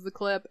 releases the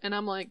clip, and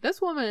I'm like,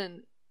 this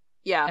woman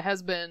Yeah.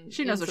 has been...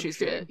 She in knows what some she's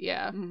shit. doing.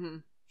 Yeah. Mm-hmm.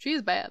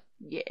 She's bad.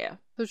 Yeah.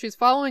 So she's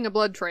following a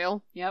blood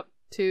trail Yep.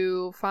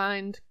 to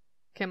find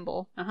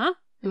Kimball, Uh-huh.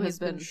 who has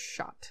been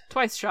shot.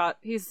 twice shot.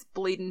 He's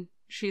bleeding.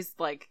 She's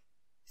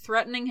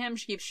threatening him.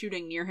 She keeps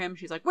shooting near him.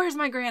 She's like, where's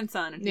my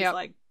grandson? And he's Yep.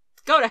 like,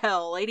 go to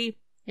hell, lady.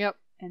 Yep.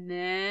 And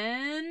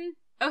then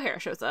O'Hara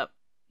shows up.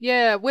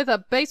 Yeah, with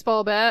a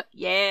baseball bat.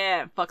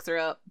 Yeah, fucks her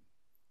up.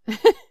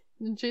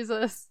 And she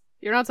says,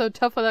 you're not so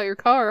tough without your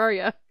car, are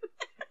you?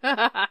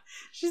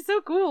 She's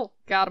so cool.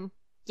 Got him.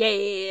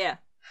 Yeah.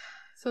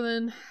 So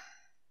then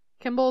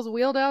Kimball's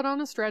wheeled out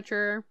on a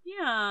stretcher.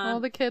 Yeah. All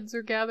the kids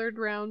are gathered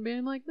around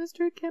being like,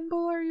 Mr.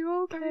 Kimball, are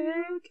you okay?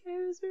 okay,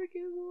 Mr.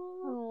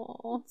 Kimball?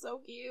 Aw. So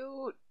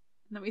cute.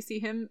 And then we see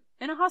him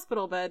in a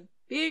hospital bed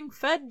being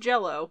fed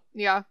Jell-O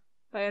Yeah.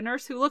 by a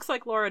nurse who looks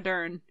like Laura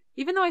Dern.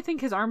 Even though I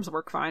think his arms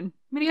work fine.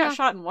 I mean, he Yeah. got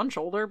shot in one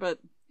shoulder, but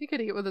He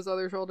could eat with his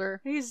other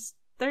shoulder.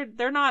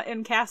 they're not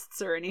in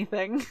casts or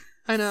anything.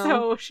 I know.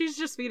 So she's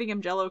just feeding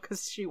him Jell-O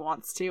because she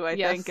wants to, I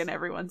Yes. think, and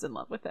everyone's in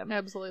love with him.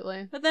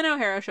 Absolutely. But then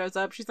O'Hara shows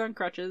up. She's on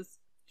crutches.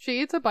 She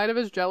eats a bite of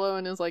his Jell-O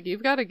and is like,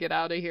 "You've got to get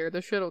out of here.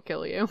 This shit'll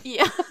kill you."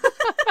 Yeah.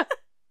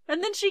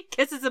 And then she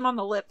kisses him on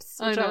the lips,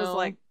 which I was know.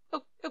 like,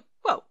 oh,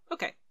 whoa,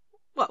 okay.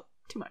 Whoa,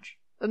 too much.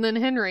 And then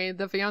Henry,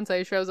 the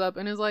fiance, shows up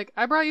and is like,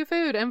 "I brought you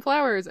food and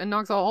flowers," and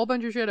knocks a whole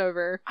bunch of shit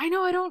over. I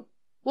know, I don't...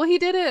 Well, he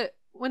did it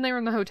when they were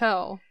in the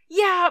hotel.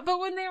 Yeah, but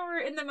when they were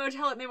in the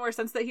motel, it made more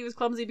sense that he was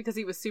clumsy because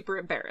he was super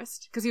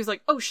embarrassed. Because he was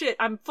like, oh shit,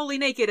 I'm fully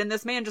naked and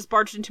this man just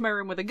barged into my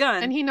room with a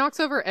gun. And he knocks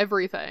over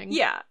everything.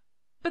 Yeah.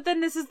 But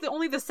then this is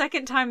only the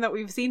second time that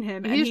we've seen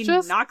him, and He's he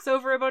just knocks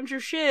over a bunch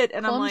of shit,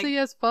 and I'm like, clumsy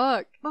as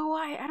fuck. well,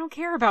 why? I don't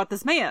care about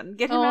this man.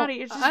 Get him Oh, out of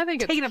here. It's just I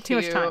think taking it's up too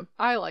much cute. time.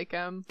 I like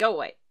him. Go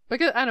away.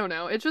 Because, I don't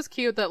know, it's just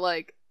cute that,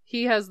 like,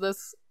 he has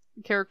this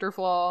character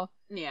flaw,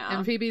 Yeah.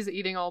 and Phoebe's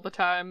eating all the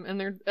time, and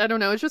they're, I don't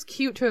know, it's just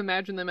cute to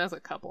imagine them as a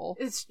couple.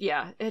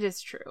 Yeah, it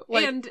is true.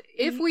 Like, and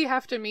if we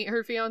have to meet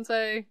her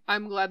fiance,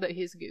 I'm glad that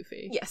he's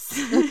goofy. Yes.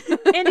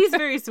 And he's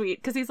very sweet,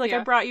 because he's like, Yeah.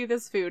 I brought you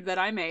this food that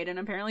I made, and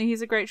apparently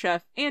he's a great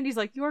chef. And he's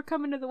like, you're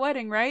coming to the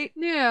wedding, right?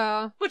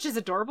 Yeah. Which is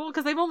adorable,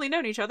 because they've only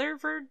known each other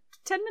for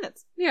 10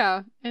 minutes.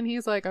 Yeah. And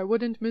he's like, "I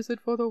wouldn't miss it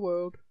for the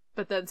world."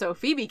 But then so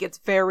Phoebe gets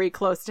very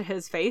close to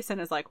his face and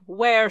is like,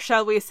 where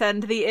shall we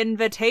send the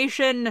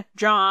invitation,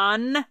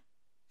 John?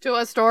 To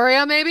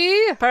Astoria, maybe?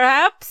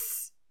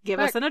 Perhaps? Give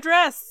Heck. us an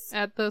address.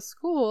 At the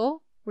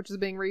school, which is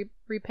being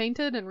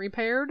repainted and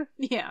repaired,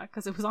 Yeah,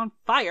 because it was on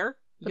fire.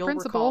 The You'll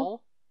principal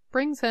recall.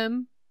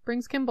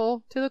 brings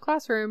Kimball to the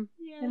classroom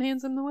Yes. and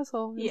hands him the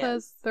whistle and Yes.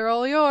 says, "They're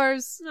all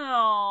yours."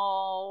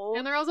 No.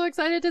 And they're also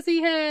excited to see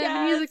him,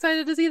 and he's Yes.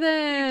 excited to see He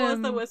them.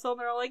 blows the whistle and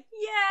they're all like,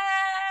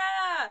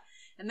 yeah!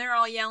 And they're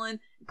all yelling,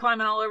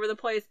 climbing all over the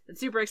place, and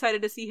super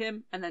excited to see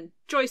him. And then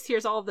Joyce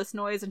hears all of this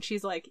noise and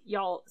she's like,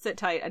 y'all sit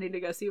tight, I need to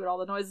go see what all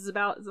the noise is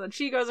about. So then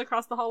she goes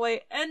across the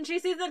hallway and she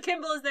sees that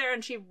Kimball is there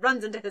and she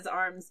runs into his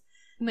arms.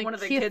 And they One of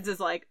the kiss. kids is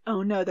like,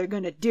 oh no, they're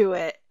gonna do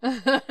it.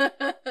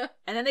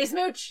 And then they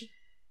smooch.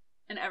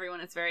 And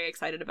everyone is very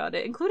excited about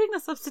it, including the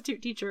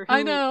substitute teacher. Who,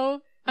 I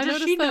know. I Does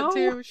noticed she that know?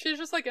 too. She's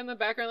just like in the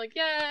background, like,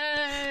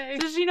 "Yay!"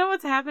 Does she know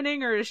what's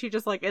happening, or is she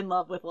just like in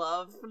love with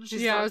love?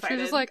 She's so yeah, excited.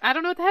 she's just like, "I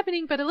don't know what's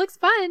happening, but it looks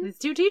fun. These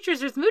two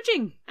teachers are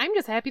smooching. I'm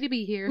just happy to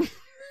be here."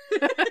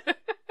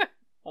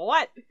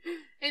 What?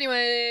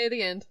 Anyway,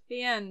 the end.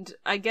 The end.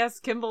 I guess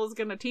Kimball's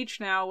gonna teach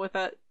now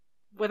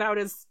without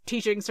his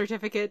teaching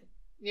certificate.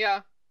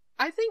 Yeah.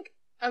 I think,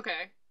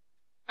 okay,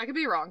 I could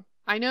be wrong.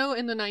 I know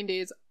in the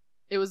 90s,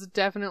 it was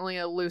definitely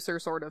a looser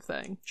sort of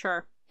thing.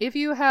 Sure. If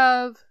you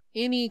have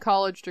any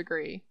college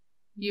degree,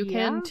 you Yeah?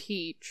 can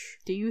teach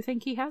Do you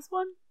think he has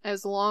one?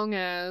 as long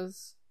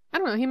as, I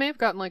don't know, he may have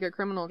gotten like a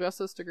criminal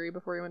justice degree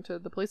before he went to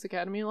the police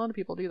academy. A lot of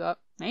people do that.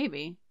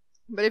 Maybe.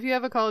 But if you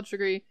have a college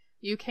degree,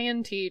 you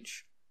can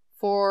teach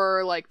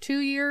for like 2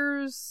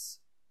 years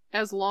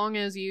as long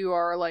as you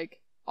are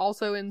like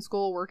also in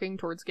school working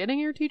towards getting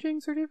your teaching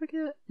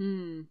certificate.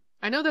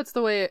 I know that's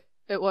the way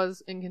it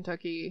was in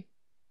Kentucky,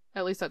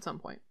 at least at some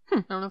point. I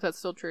don't know if that's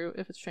still true,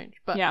 if it's changed.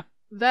 But Yeah.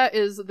 that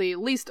is the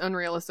least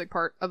unrealistic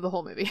part of the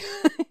whole movie.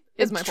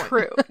 Is my point.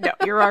 True. No,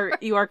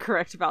 you are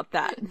correct about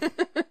that.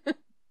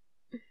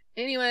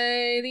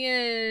 Anyway, the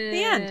end.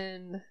 The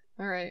end.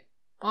 All right.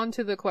 On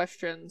to the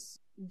questions.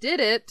 Did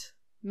it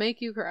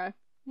make you cry?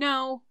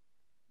 No.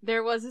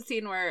 There was a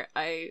scene where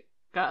I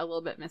got a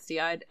little bit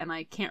misty-eyed, and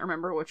I can't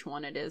remember which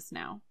one it is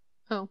now.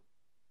 Oh.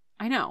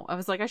 I know. I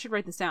was like, I should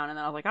write this down, and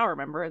then I was like, I'll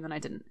remember, and then I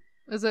didn't.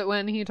 Is it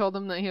when he told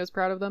them that he was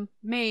proud of them?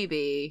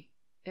 Maybe.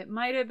 It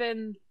might have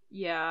been...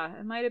 Yeah,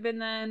 it might have been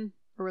then.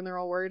 Or when they're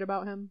all worried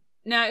about him?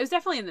 No, it was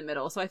definitely in the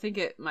middle, so I think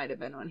it might have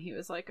been when he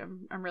was like,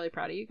 I'm really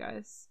proud of you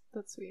guys.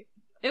 That's sweet.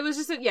 It was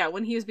just,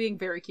 when he was being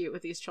very cute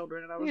with these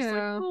children, and I was just like,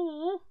 Yeah.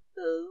 oh,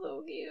 this is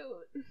so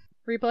cute.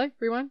 Replay?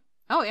 Rewind?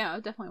 Oh, yeah,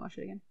 I'll definitely watch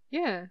it again.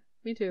 Yeah,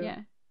 me too. Yeah,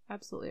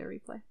 absolutely a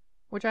replay.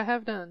 Which I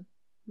have done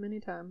many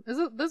times. This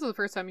is the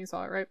first time you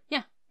saw it, right?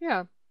 Yeah.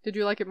 Yeah. Did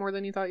you like it more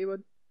than you thought you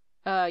would?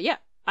 Yeah.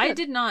 I Good.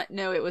 did not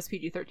know it was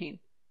PG-13,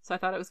 so I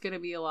thought it was going to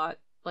be a lot,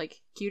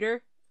 like,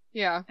 cuter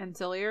Yeah. and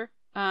sillier.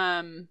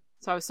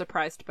 So I was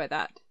surprised by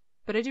that.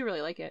 But I do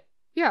really like it.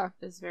 Yeah.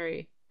 It's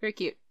very, very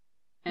cute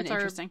and It's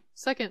interesting. our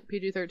second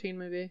PG-13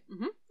 movie.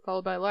 Mhm.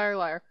 Followed by Liar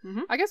Liar.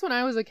 Mhm. I guess when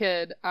I was a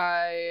kid,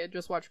 I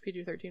just watched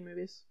PG-13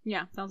 movies.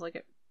 Yeah, sounds like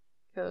it.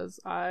 Because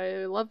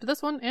I loved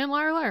this one and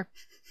Liar Liar.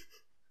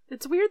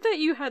 It's weird that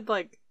you had,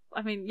 like,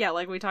 I mean, yeah,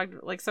 like we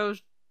talked, like, so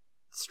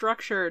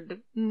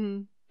structured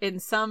Mm-hmm. in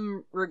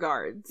some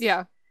regards.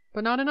 Yeah.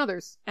 But not in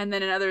others. And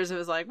then in others it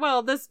was like,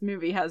 well, this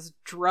movie has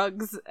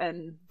drugs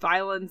and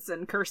violence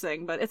and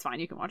cursing, but it's fine,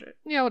 you can watch it.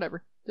 Yeah,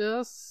 whatever.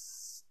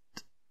 Just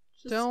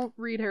don't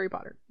read Harry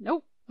Potter.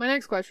 Nope. My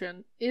next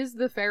question, is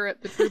the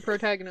ferret the true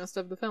protagonist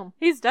of the film?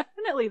 He's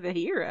definitely the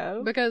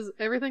hero. Because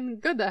everything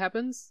good that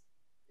happens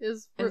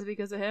is Is it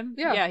because of him?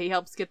 Yeah. Yeah, he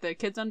helps get the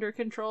kids under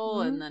control,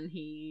 Mhm. and then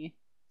he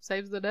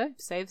saves the day.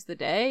 saves the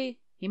day.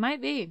 He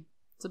might be.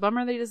 It's a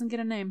bummer that he doesn't get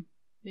a name.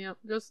 Yep,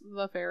 just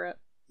the ferret.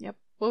 Yep.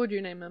 What would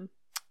you name him?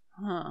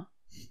 Huh.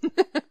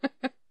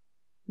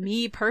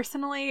 Me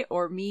personally,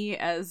 or me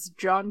as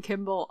John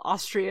Kimball,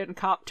 Austrian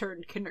cop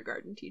turned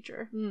kindergarten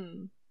teacher?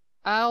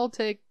 I'll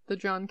take the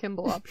John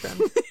Kimball option.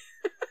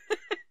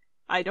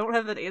 I don't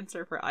have an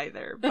answer for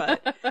either,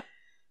 but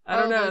I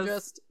don't know.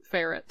 Just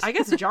ferret. I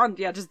guess John,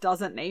 just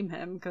doesn't name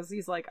him because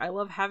he's like, I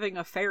love having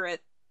a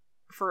ferret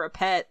for a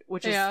pet,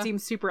 which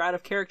seems super out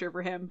of character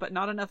for him, but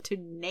not enough to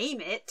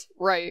name it.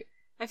 Right.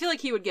 I feel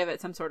like he would give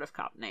it some sort of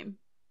cop name.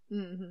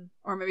 Mm-hmm.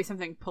 Or maybe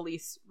something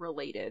police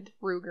related.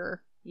 Ruger.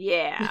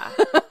 Yeah.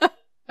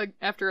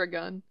 After a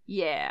gun.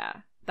 Yeah.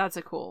 That's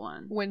a cool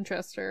one.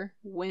 Winchester.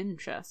 I'm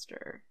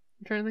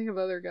trying to think of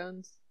other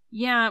guns.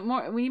 Yeah,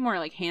 we need more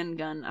like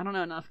handgun. I don't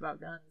know enough about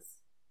guns.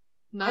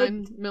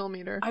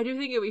 9mm. I do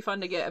think it would be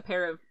fun to get a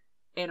pair of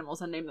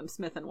animals and name them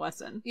Smith and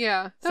Wesson.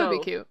 Yeah, that would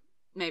be cute.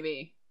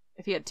 Maybe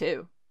if he had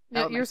two.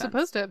 Yeah, you're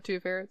supposed to have two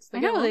ferrets. I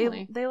know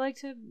they like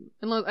to.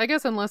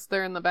 Unless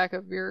they're in the back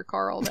of your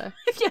car all day.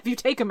 If you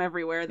take them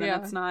everywhere,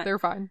 then it's not. They're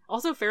fine.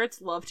 Also,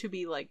 ferrets love to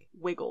be like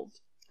wiggled.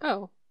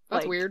 Oh,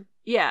 that's weird.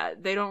 Yeah,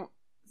 they don't.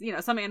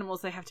 Some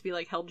animals, they have to be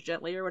like held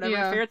gently or whatever.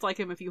 Yeah. Ferrets like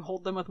them if you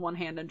hold them with one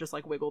hand and just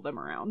like wiggle them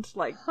around,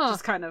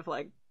 just kind of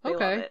like they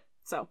love it.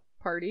 So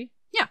party.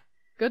 Yeah,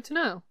 good to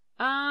know.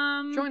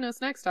 Join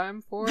us next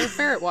time for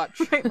Ferret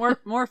Watch. Right,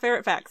 more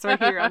ferret facts right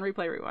here on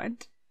Replay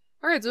Rewind.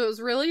 All right, so it was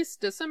released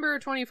December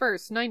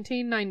 21st,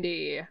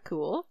 1990.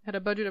 Cool. Had a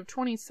budget of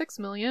 $26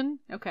 million.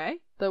 Okay.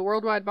 The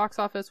worldwide box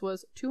office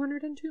was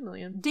 $202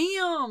 million.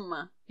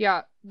 Damn.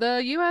 Yeah,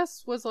 the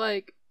U.S. was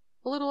like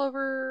a little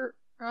over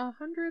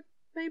 100,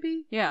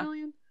 maybe. Yeah.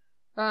 Million.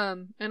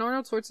 And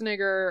Arnold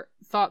Schwarzenegger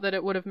thought that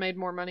it would have made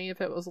more money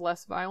if it was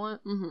less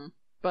violent. Mm-hmm.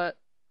 But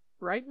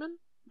Reitman,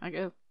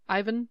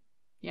 Ivan,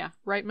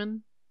 Reitman,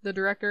 the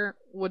director,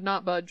 would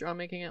not budge on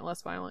making it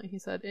less violent. He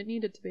said it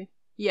needed to be.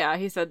 Yeah,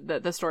 he said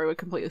that the story would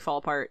completely fall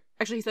apart.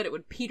 Actually, he said it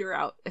would peter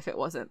out if it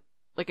wasn't.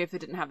 Like, if it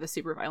didn't have the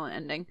super violent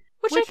ending.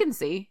 Which I can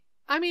see.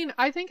 I mean,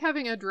 I think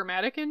having a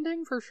dramatic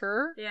ending, for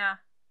sure. Yeah.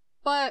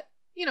 But,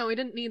 we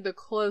didn't need the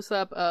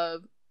close-up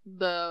of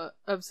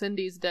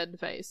Cindy's dead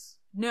face.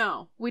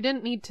 No. We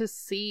didn't need to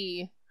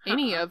see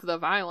any of the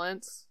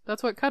violence.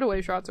 That's what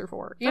cutaway shots are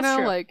for. That's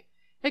true. Like,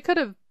 it could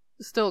have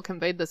still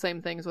conveyed the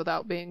same things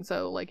without being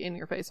so, like,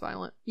 in-your-face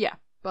violent. Yeah.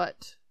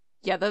 But...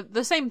 yeah,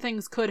 the same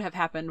things could have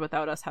happened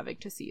without us having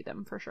to see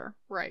them, for sure.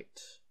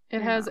 Right.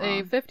 It has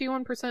a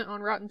 51%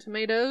 on Rotten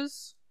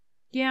Tomatoes.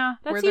 Yeah,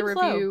 that where seems the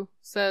review low.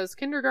 says,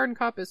 Kindergarten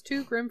Cop is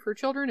too grim for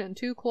children and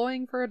too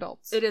cloying for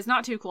adults. It is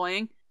not too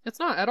cloying. It's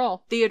not at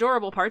all. The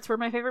adorable parts were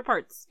my favorite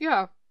parts.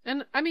 Yeah.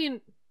 And, I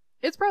mean,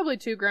 it's probably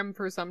too grim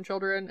for some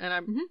children, and I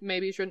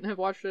maybe shouldn't have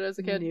watched it as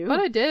a kid. No. But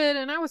I did,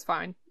 and I was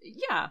fine.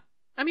 Yeah.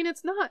 I mean,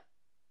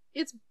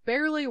 it's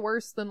barely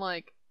worse than,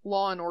 like,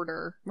 Law and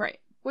Order. Right.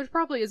 Which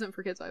probably isn't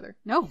for kids either.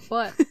 No.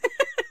 But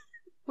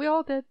we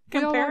all did.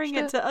 Comparing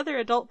it to other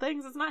adult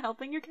things is not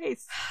helping your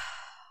case.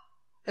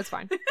 It's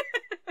fine.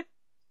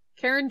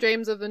 Karen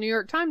James of the New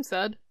York Times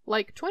said,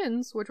 like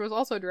Twins, which was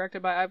also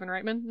directed by Ivan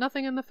Reitman,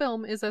 nothing in the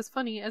film is as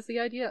funny as the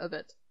idea of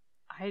it.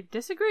 I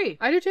disagree.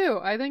 I do too.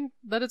 I think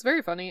that it's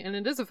very funny, and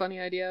it is a funny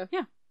idea.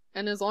 Yeah.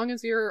 And as long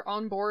as you're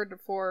on board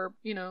for,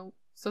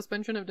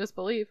 suspension of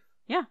disbelief.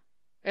 Yeah.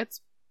 It's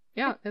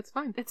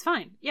fine. It's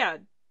fine. Yeah.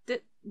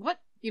 What?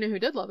 You know who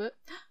did love it?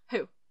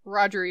 Who?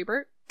 Roger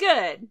Ebert.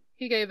 Good.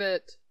 He gave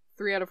it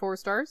 3 out of 4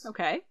 stars.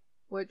 Okay.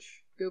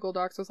 Which Google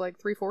Docs was like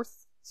 3/4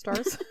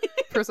 stars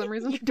for some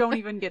reason. You don't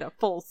even get a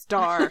full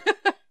star.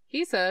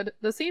 He said,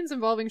 the scenes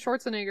involving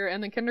Schwarzenegger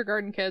and the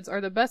kindergarten kids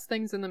are the best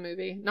things in the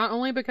movie, not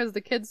only because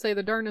the kids say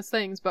the darnest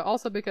things, but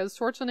also because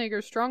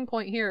Schwarzenegger's strong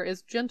point here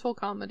is gentle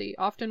comedy,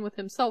 often with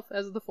himself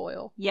as the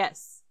foil.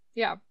 Yes.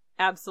 Yeah.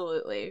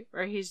 Absolutely.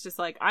 Where he's just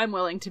like, I'm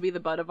willing to be the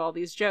butt of all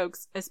these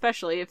jokes,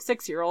 especially if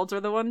 6-year-olds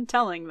are the one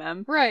telling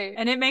them. Right.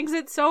 And it makes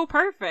it so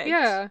perfect.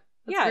 Yeah.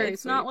 Yeah,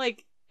 it's sweet. not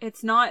like,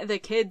 it's not the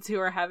kids who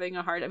are having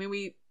a hard, I mean,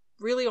 we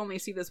really only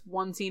see this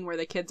one scene where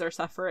the kids are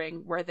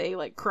suffering, where they,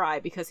 like, cry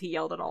because he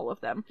yelled at all of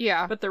them.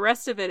 Yeah. But the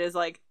rest of it is,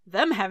 like,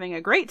 them having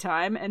a great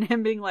time and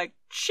him being like,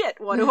 shit,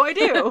 what do I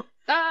do?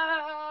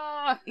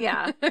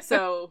 Yeah.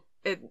 So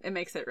it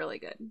makes it really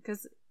good.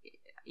 Because,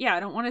 yeah, I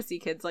don't want to see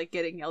kids, like,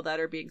 getting yelled at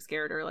or being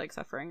scared or, like,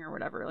 suffering or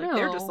whatever. Like,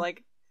 they're just,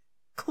 like,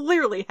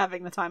 clearly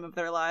having the time of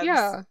their lives.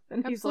 Yeah,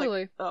 and he's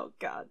absolutely. like, oh,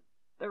 God,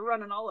 they're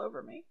running all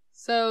over me.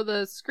 So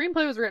the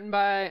screenplay was written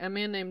by a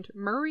man named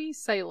Murray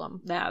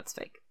Salem. That's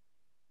fake.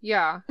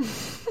 Yeah.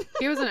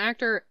 He was an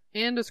actor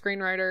and a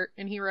screenwriter,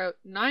 and he wrote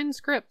 9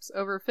 scripts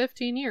over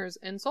 15 years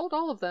and sold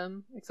all of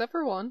them, except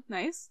for one.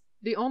 Nice.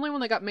 The only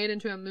one that got made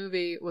into a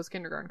movie was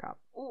Kindergarten Cop.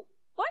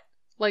 What?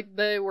 Like,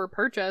 they were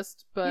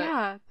purchased, but...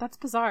 yeah, that's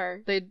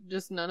bizarre.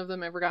 None of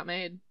them ever got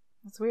made.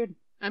 That's weird.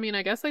 I mean,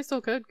 I guess they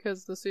still could,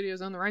 because the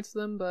studios own the rights to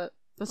them, but...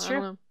 that's I true.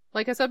 don't know.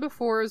 Like I said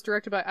before, it was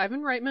directed by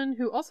Ivan Reitman,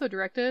 who also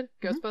directed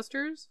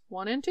Ghostbusters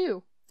 1 and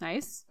 2.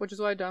 Nice. Which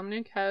is why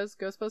Dominic has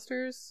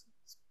Ghostbusters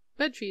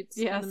bed sheets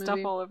in the movie.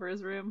 Stuff all over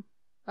his room.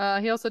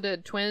 He also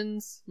did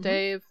Twins,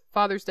 Dave,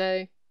 Father's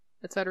Day,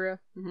 etc.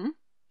 Mm-hmm.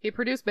 He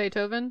produced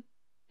Beethoven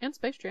and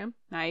Space Jam.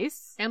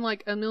 Nice. And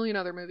like a million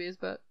other movies,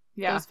 but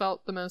those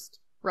felt the most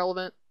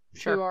relevant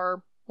to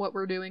what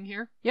we're doing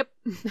here. Yep.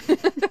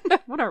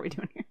 What are we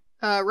doing here?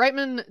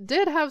 Reitman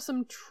did have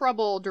some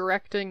trouble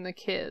directing the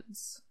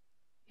kids.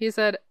 He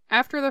said,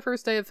 "After the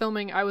first day of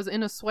filming, I was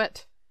in a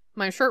sweat.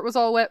 My shirt was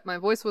all wet, my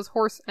voice was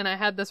hoarse, and I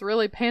had this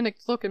really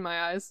panicked look in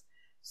my eyes.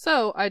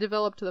 So I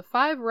developed the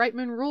 5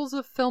 Reitman rules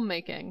of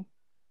filmmaking.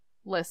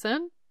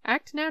 Listen,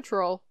 act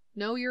natural,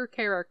 know your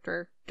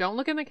character, don't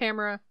look in the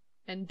camera,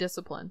 and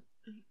discipline."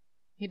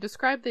 He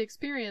described the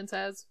experience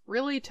as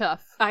really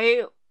tough.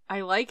 I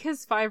like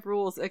his 5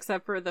 rules,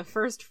 except for the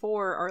first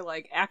 4 are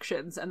like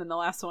actions, and then the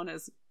last one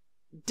is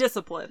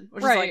discipline,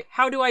 which is like,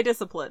 how do I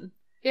discipline?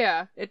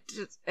 Yeah.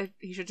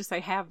 He should just say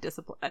have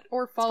discipline.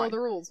 Or follow the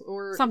rules,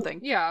 or something.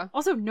 Yeah.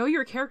 Also, know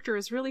your character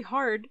is really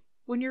hard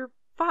when you're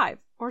 5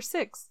 or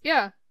 6.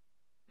 Yeah.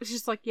 It's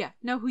just like,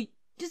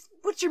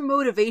 what's your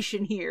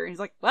motivation here? And he's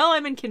like, well,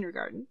 I'm in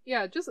kindergarten.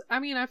 Yeah,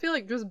 I feel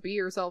like just be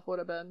yourself would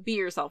have been. Be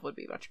yourself would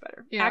be much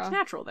better. Yeah. Act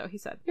natural, though, he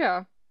said.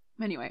 Yeah.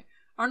 Anyway,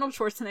 Arnold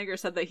Schwarzenegger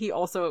said that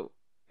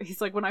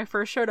he's like, when I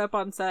first showed up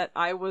on set,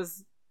 I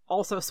was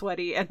also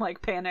sweaty and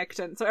like panicked,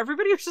 and so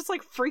everybody was just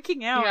like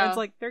freaking out. Yeah. It's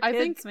like, they're kids, I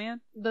think man.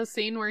 The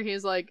scene where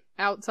he's like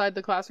outside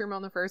the classroom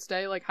on the first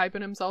day, like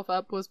hyping himself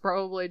up, was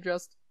probably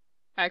just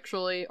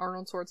actually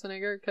Arnold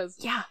Schwarzenegger, because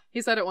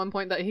he said at one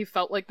point that he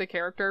felt like the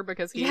character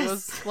because he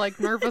was like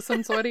nervous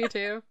and sweaty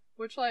too.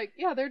 Which, like,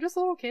 yeah, they're just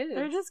little kids.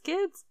 They're just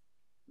kids.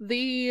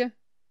 The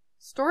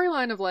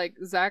storyline of like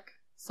Zach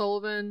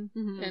Sullivan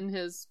and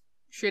his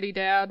shitty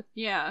dad,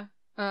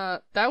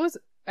 that was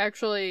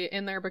actually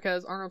in there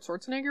because Arnold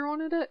Schwarzenegger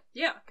wanted it.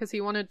 Yeah. Because he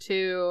wanted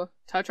to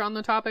touch on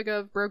the topic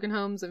of broken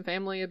homes and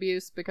family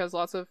abuse, because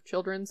lots of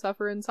children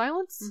suffer in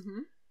silence.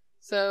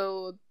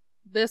 So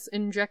this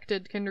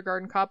injected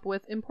Kindergarten Cop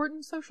with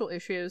important social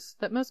issues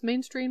that most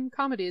mainstream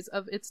comedies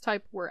of its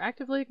type were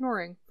actively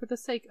ignoring for the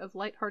sake of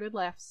lighthearted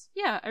laughs.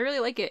 Yeah, I really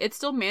like it. It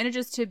still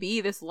manages to be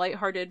this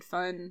lighthearted,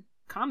 fun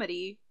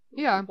comedy.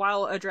 Yeah.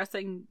 While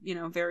addressing,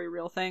 very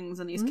real things,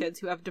 and these kids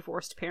who have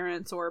divorced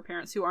parents or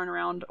parents who aren't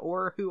around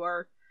or who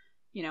are,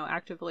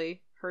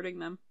 actively hurting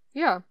them.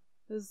 Yeah.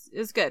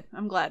 Is good.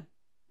 I'm glad.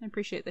 I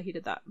appreciate that he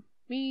did that.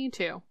 Me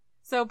too.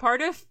 So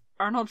part of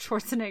Arnold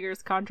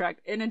Schwarzenegger's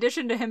contract, in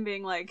addition to him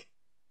being like,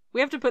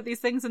 we have to put these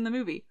things in the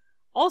movie.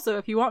 Also,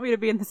 if you want me to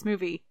be in this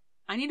movie,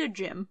 I need a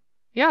gym.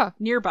 Yeah.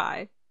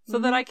 Nearby so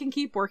that I can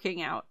keep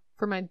working out.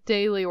 For my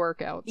daily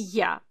workouts.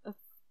 Yeah.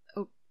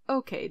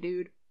 Okay,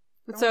 dude.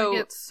 So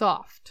get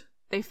soft.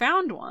 They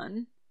found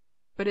one,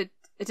 but it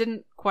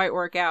didn't quite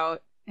work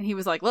out. And he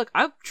was like, look,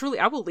 I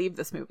will leave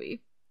this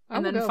movie.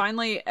 And then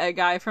finally a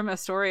guy from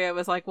Astoria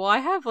was like, well, I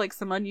have like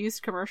some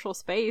unused commercial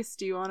space.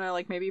 Do you want to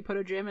like maybe put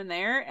a gym in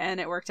there? And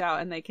it worked out,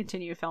 and they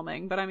continue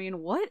filming. But I mean,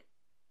 what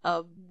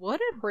a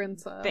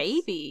princess.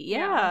 Baby.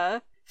 Yeah.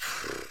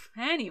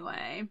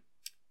 Anyway.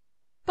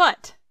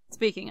 But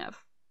speaking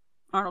of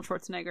Arnold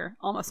Schwarzenegger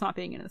almost not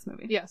being in this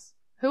movie. Yes.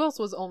 Who else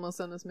was almost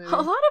in this movie? A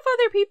lot of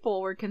other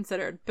people were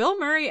considered. Bill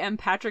Murray and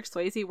Patrick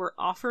Swayze were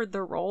offered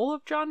the role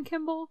of John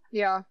Kimball.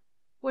 Yeah.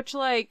 Which,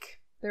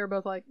 like... They were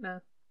both like, nah.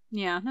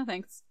 Yeah, no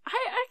thanks.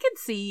 I could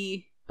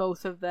see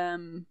both of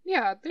them they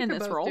in could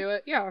this both role. do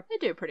it. Yeah. They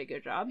do a pretty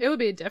good job. It would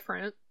be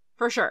different.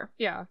 For sure.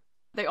 Yeah.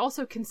 They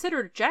also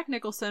considered Jack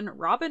Nicholson,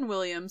 Robin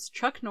Williams,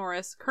 Chuck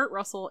Norris, Kurt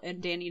Russell,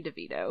 and Danny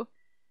DeVito.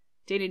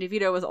 Danny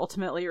DeVito was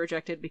ultimately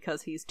rejected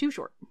because he's too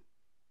short.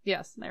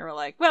 Yes. And they were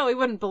like, well, it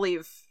wouldn't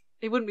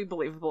be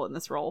believable in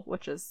this role,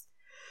 which is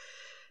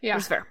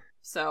fair.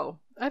 So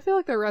I feel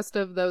like the rest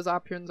of those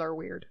options are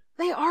weird.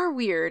 They are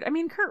weird. I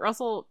mean, Kurt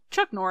Russell,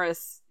 Chuck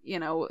Norris,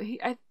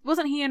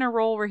 wasn't he in a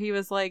role where he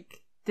was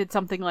like, did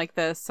something like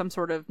this, some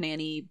sort of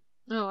nanny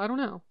Oh, I don't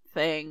know.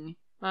 Thing.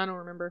 I don't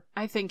remember.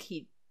 I think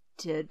he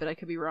did, but I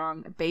could be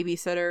wrong. A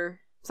babysitter,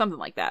 something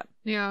like that.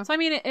 Yeah. So I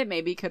mean, it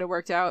maybe could have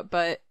worked out,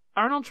 but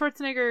Arnold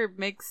Schwarzenegger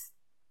makes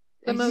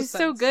the most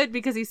sense. So good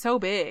because he's so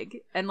big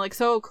and like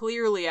so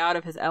clearly out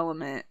of his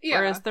element. Yeah.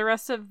 Whereas the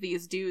rest of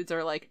these dudes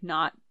are like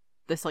not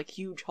this like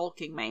huge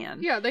hulking man.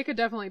 Yeah, they could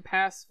definitely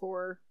pass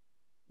for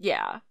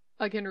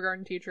a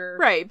kindergarten teacher.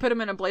 Right. Put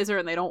them in a blazer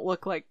and they don't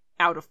look like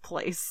out of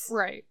place.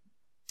 Right.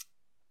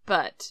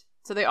 But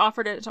so they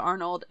offered it to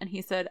Arnold and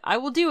he said, I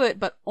will do it,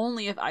 but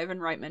only if Ivan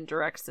Reitman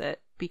directs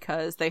it,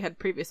 because they had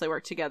previously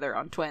worked together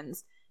on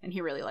Twins and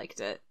he really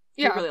liked it.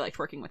 Yeah. He really liked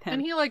working with him.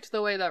 And he liked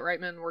the way that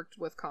Reitman worked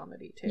with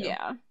comedy too.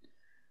 Yeah.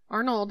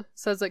 Arnold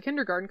says that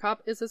Kindergarten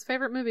Cop is his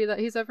favorite movie that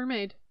he's ever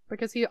made,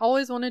 because he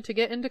always wanted to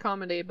get into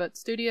comedy, but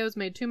studios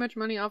made too much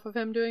money off of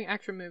him doing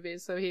action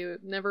movies, so he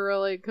never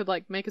really could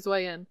like make his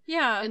way in.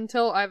 Yeah.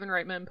 Until Ivan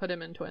Reitman put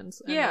him in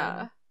Twins. And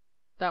yeah.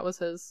 That was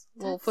his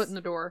little foot in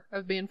the door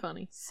of being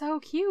funny. So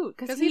cute.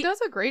 Because he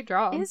does a great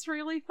job. He's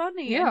really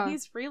funny. Yeah. And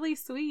he's really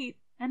sweet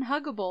and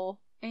huggable.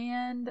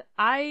 And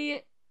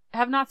I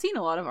have not seen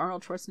a lot of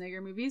Arnold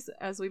Schwarzenegger movies,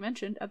 as we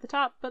mentioned at the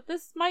top, but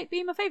this might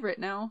be my favorite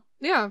now.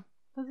 Yeah.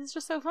 But it's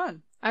just so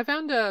fun. I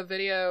found a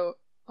video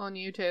on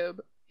YouTube.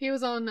 He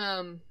was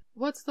on,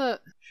 what's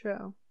the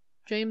show?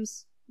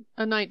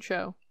 A night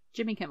show.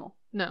 Jimmy Kimmel.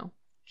 No.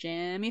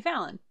 Jimmy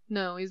Fallon.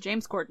 No, he's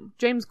James Corden.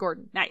 James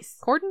Gordon. Nice.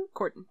 Corden?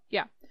 Corden.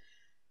 Yeah.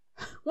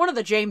 One of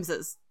the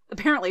Jameses.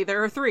 apparently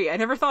there are 3. I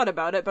never thought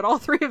about it, but all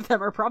 3 of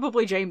them are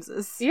probably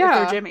James's.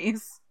 Yeah. If they're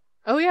Jimmy's.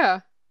 Oh, yeah.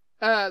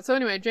 So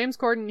anyway, James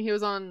Corden, he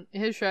was on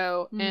his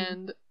show,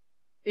 and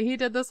he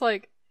did this,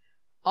 like,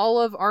 all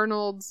of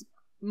Arnold's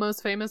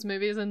most famous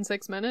movies in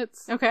 6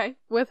 minutes. Okay.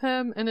 With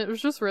him, and it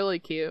was just really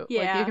cute.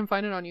 Yeah. Like, you can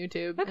find it on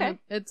YouTube. Okay.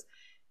 And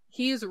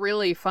he's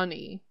really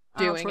funny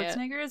doing Arnold it.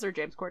 Schwarzenegger is or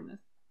James Corden is?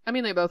 I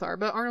mean, they both are,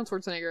 but Arnold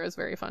Schwarzenegger is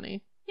very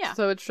funny. Yeah.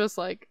 So it's just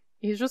like,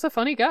 he's just a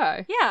funny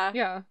guy. Yeah.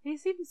 Yeah. He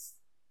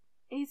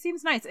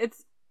seems nice.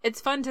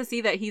 It's fun to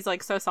see that he's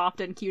like so soft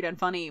and cute and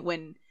funny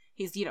when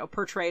he's, you know,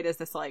 portrayed as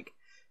this like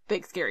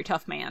big scary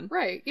tough man.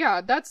 Right.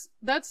 Yeah, that's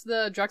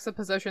the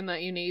juxtaposition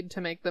that you need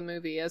to make the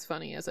movie as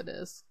funny as it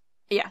is.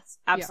 Yes,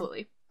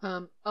 absolutely.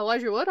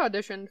 Elijah Wood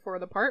auditioned for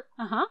the part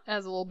Uh-huh.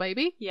 as a little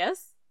baby,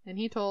 Yes. and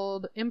he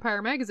told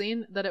Empire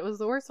Magazine that it was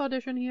the worst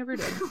audition he ever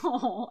did.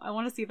 Oh, I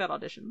want to see that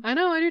audition. I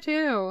know, I do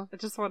too. I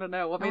just want to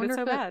know what I made it wonder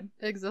so if bad.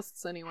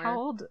 exists anywhere. How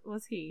old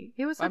was he?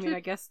 He was I such mean, a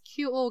I guess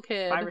cute little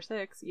kid. 5 or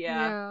 6.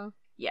 Yeah.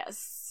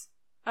 Yes.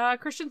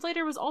 Christian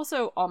Slater was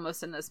also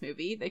almost in this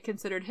movie. They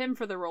considered him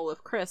for the role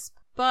of Crisp,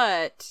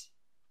 but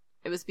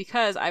it was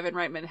because Ivan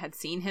Reitman had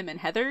seen him in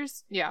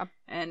Heathers, Yeah.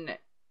 and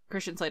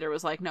Christian Slater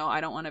was like, no,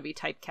 I don't want to be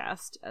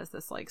typecast as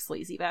this, like,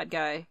 sleazy bad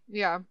guy.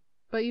 Yeah.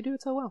 But you do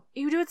it so well.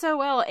 You do it so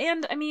well,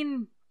 and, I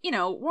mean, you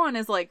know, one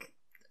is, like,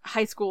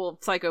 high school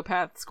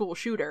psychopath school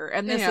shooter,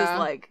 and this Yeah. is,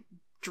 like,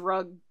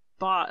 drug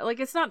bot. Like,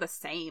 it's not the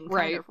same kind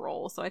Right. of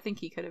role, so I think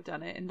he could have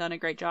done it and done a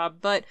great job.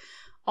 But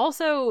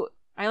also,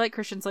 I like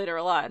Christian Slater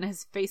a lot, and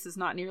his face is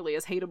not nearly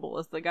as hateable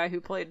as the guy who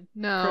played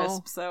No.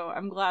 Crisp, so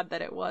I'm glad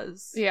that it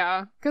was.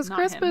 Yeah. Because Not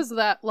Crisp him. is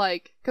that,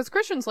 like... Because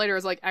Christian Slater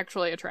is, like,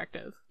 actually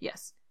attractive.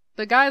 Yes.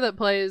 The guy that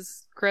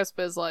plays Crisp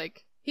is,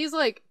 like... He's,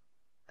 like...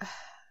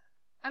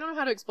 I don't know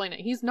how to explain it.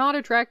 He's not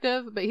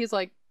attractive, but he's,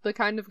 like, the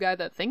kind of guy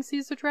that thinks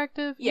he's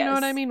attractive. You know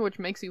Yes. what I mean? Which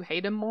makes you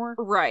hate him more.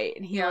 Right,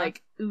 and he, Yeah.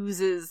 like,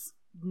 oozes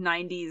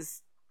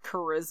 90s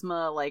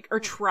charisma, like, or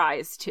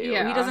tries to.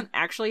 Yeah. He doesn't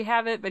actually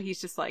have it, but he's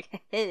just like,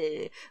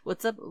 hey,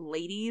 what's up,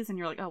 ladies? And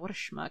you're like, oh, what a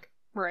schmuck.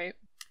 Right.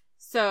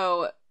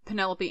 So,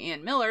 Penelope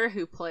Ann Miller,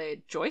 who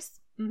played Joyce,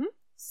 Mhm.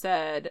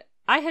 said,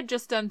 I had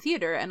just done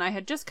theater, and I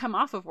had just come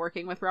off of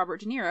working with Robert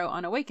De Niro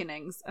on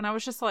Awakenings, and I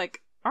was just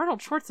like,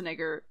 Arnold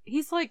Schwarzenegger,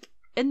 he's, like,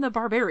 in the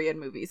Barbarian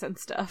movies and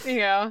stuff.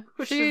 Yeah.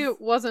 Which She is-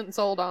 wasn't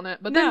sold on it,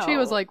 but then she No.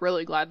 was, like,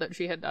 really glad that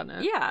she had done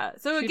it. Yeah.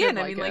 So She again,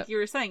 did I mean, like like it. you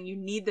were saying, you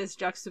need this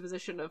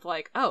juxtaposition of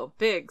like, oh,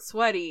 big,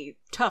 sweaty,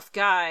 tough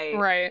guy.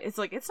 Right. It's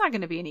like, it's not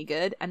going to be any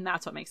good. And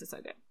that's what makes it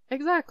so good.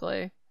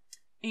 Exactly.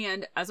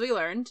 And as we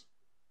learned,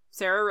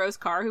 Sarah Rose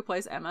Carr, who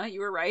plays Emma, you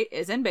were right,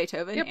 is in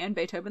Beethoven Yep. and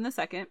Beethoven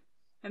II.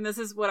 And this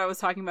is what I was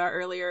talking about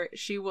earlier.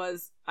 She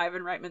was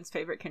Ivan Reitman's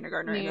favorite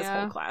kindergartner in this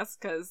Yeah. whole class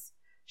because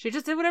she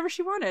just did whatever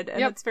she wanted. And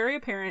Yep. it's very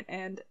apparent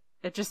and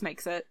it just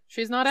makes it.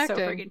 She's not So acting.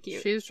 friggin'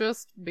 cute. She's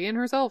just being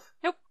herself.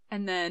 Nope.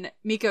 And then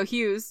Miko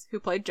Hughes, who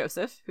played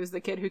Joseph, who's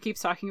the kid who keeps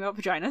talking about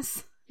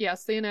vaginas,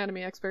 Yes, the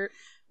anatomy expert.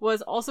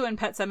 was also in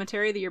Pet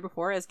Sematary the year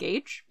before as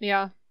Gage.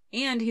 Yeah.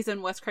 And he's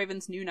in Wes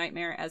Craven's New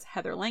Nightmare as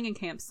Heather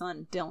Langenkamp's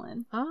son,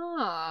 Dylan,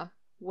 Ah.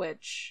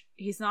 which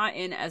he's not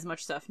in as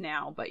much stuff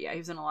now, but yeah, he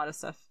was in a lot of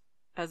stuff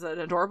as an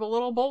adorable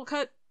little bowl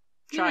cut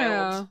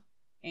child.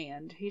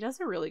 And he does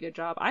a really good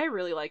job. I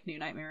really like New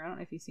Nightmare. I don't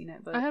know if you've seen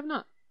it, but I have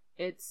not.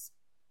 it's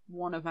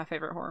one of my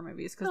favorite horror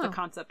movies because Oh. the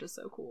concept is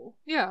so cool.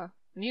 Yeah.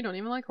 And you don't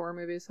even like horror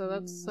movies, so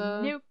that's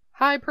Nope.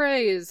 high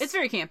praise. It's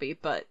very campy,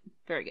 but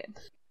very good.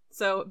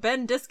 So,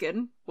 Ben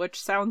Diskin,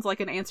 which sounds like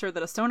an answer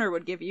that a stoner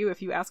would give you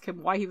if you ask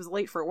him why he was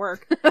late for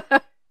work,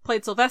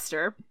 played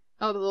Sylvester.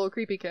 Oh, the little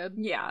creepy kid.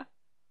 Yeah.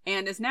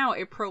 And is now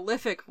a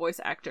prolific voice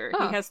actor.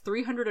 Huh. He has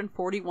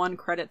 341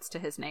 credits to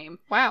his name.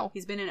 Wow.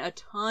 He's been in a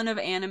ton of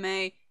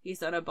anime. He's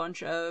done a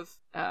bunch of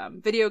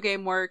video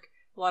game work,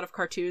 a lot of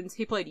cartoons.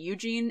 He played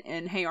Eugene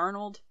in Hey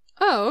Arnold.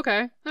 Oh,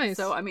 okay. Nice.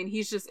 So, I mean,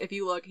 he's just, if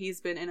you look, he's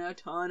been in a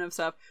ton of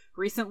stuff.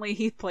 Recently,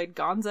 he played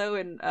Gonzo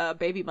in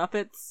Baby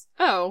Muppets.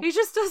 oh. He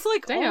just does,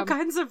 like, all Damn.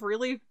 kinds of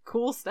really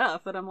cool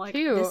stuff. And I'm like,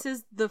 Cute. this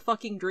is the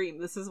fucking dream.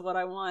 This is what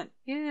I want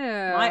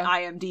Yeah.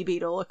 my IMDb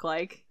to look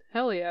like.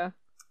 Hell yeah.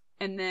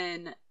 And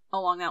then,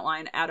 along that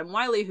line, Adam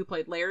Wiley, who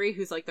played Larry,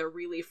 who's, like, the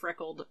really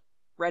freckled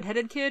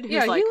redheaded kid. Who's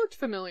Yeah, like, he looked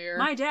familiar.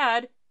 my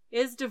dad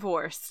is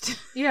divorced.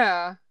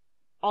 Yeah.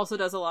 Also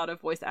does a lot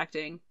of voice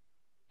acting.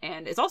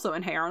 And is also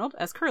in Hey Arnold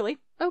as Curly.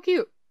 Oh,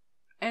 cute.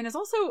 And is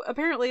also,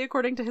 apparently,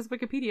 according to his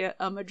Wikipedia,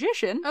 a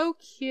magician. Oh,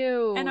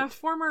 cute. And a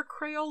former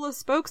Crayola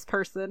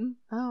spokesperson.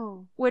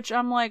 Oh. Which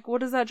I'm like,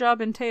 what does that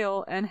job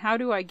entail? And how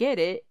do I get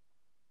it?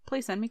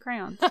 Please send me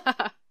crayons.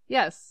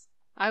 Yes.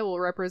 I will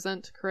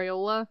represent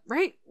Crayola.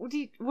 Right?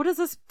 What does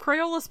this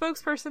Crayola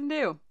spokesperson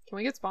do? Can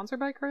we get sponsored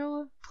by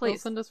Crayola? Please. They'll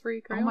send us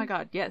free Crayola? Oh my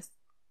god, yes.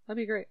 That'd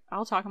be great.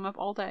 I'll talk him up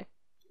all day.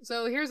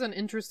 So here's an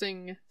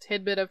interesting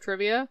tidbit of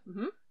trivia.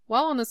 Mm-hmm.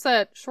 While on the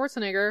set,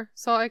 Schwarzenegger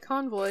saw a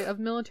convoy of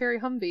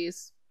military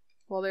Humvees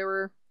while they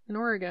were in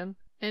Oregon,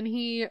 and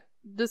he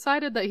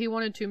decided that he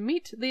wanted to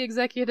meet the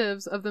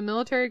executives of the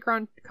military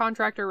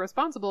contractor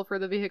responsible for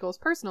the vehicles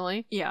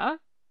personally Yeah?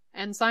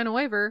 and sign a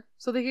waiver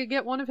so they could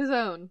get one of his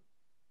own.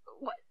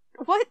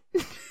 What?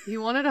 He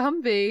wanted a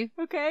Humvee,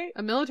 Okay.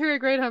 a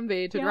military-grade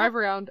Humvee, to Yeah. drive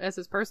around as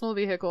his personal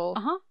vehicle.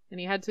 Uh-huh. And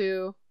he had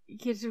to... You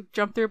get to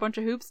jump through a bunch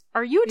of hoops?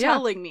 Are you Yeah.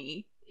 telling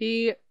me?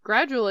 He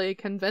gradually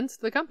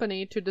convinced the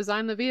company to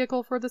design the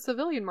vehicle for the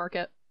civilian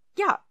market.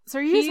 Yeah. So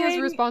are you He saying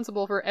is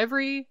responsible for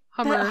every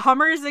Hummer that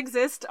Hummers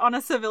exist on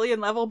a civilian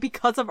level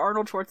because of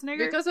Arnold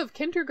Schwarzenegger? because of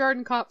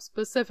Kindergarten Cop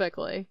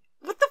specifically.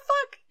 What the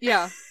fuck?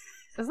 Yeah.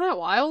 Isn't that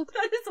wild?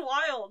 That is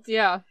wild.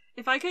 Yeah.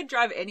 If I could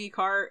drive any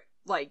car,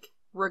 like,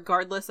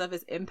 regardless of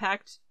its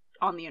impact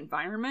on the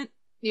environment,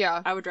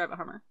 Yeah. I would drive a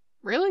Hummer.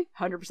 Really?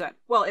 100%.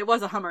 Well, it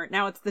was a Hummer.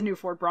 Now it's the new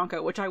Ford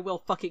Bronco, which I will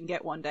fucking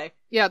get one day.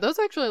 Yeah, those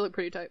actually look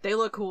pretty tight. They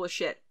look cool as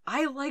shit.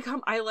 I like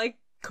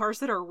cars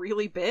that are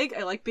really big.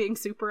 I like being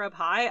super up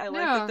high. I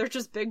like Yeah. that they're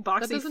just big, That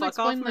boxy doesn't fuck-off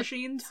explain the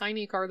machines.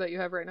 tiny car that you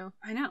have right now.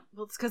 I know.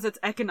 Well, it's because it's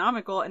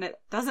economical and it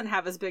doesn't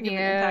have as big of an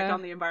Yeah. impact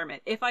on the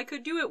environment. If I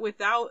could do it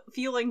without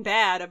feeling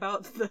bad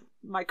about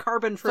my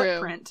carbon True.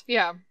 footprint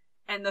Yeah.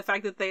 and the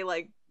fact that they,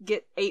 like,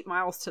 get 8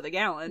 miles to the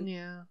gallon,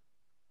 Yeah.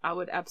 I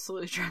would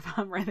absolutely drive a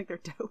Hummer. I think they're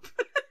dope.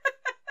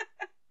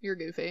 You're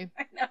goofy.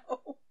 I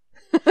know.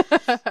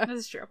 This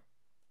is true.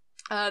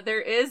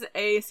 There is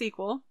a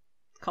sequel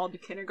called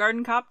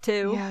Kindergarten Cop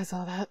 2. Yeah, I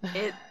saw that.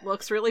 It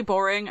looks really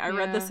boring. I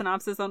read the Yeah.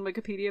 synopsis on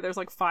Wikipedia. There's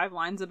like 5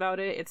 lines about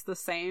it. It's the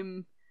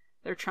same.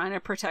 They're trying to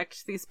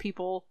protect these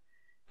people.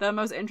 The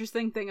most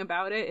interesting thing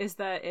about it is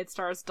that it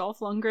stars Dolph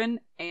Lundgren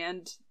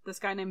and this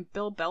guy named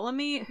Bill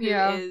Bellamy, who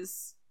Yeah.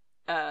 is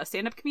a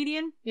stand-up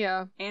comedian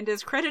Yeah. and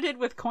is credited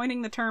with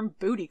coining the term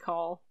booty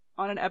call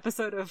on an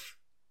episode of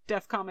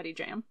Def Comedy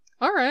Jam.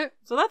 All right.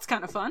 So that's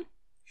kind of fun.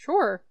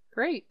 Sure.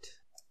 Great.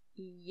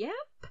 Yep.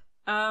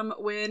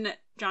 When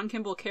John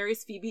Kimball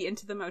carries Phoebe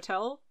into the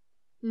motel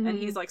Mm-hmm. and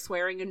he's like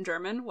swearing in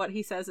German, what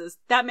he says is,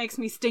 "That makes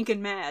me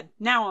stinking mad.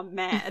 Now I'm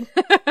mad."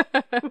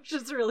 Which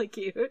is really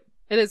cute.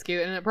 It is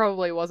cute, and it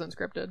probably wasn't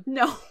scripted.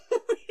 No.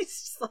 He's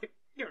just like...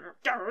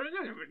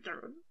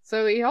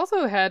 So he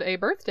also had a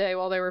birthday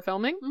while they were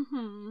filming,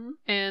 Mm-hmm.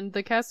 and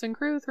the cast and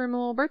crew threw him a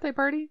little birthday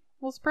party,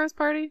 little surprise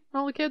party.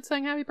 All the kids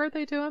sang happy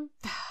birthday to him.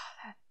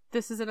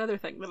 This is another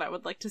thing that I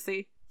would like to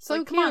see. It's So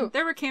like, come on, cute.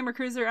 there were camera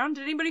crews around.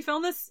 Did anybody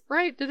film this?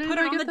 Right? Did Put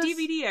anybody it on get the this?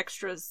 DVD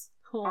extras.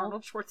 Cool.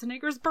 Arnold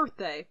Schwarzenegger's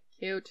birthday.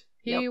 Cute.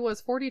 He Yep. was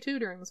 42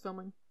 during this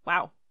filming.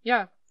 Wow.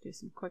 Yeah, Do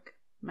some quick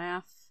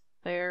math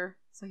there.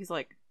 So he's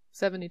like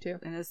 72.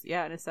 in his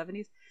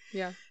 70s.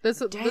 Yeah. This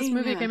Dang.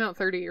 movie came out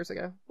 30 years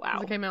ago.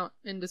 Wow. It came out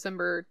in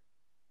December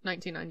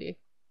 1990.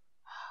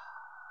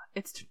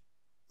 It's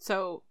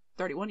so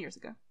 31 years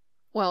ago.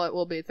 Well, it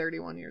will be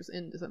 31 years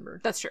in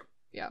December. That's true.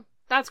 Yeah.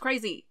 That's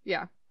crazy.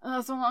 Yeah.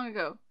 Oh, so long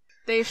ago.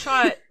 They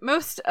shot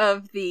most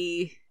of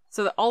the...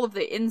 So that all of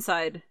the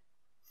inside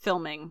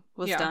filming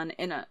was Yeah. done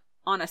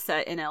on a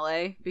set in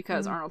LA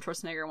because Mhm. Arnold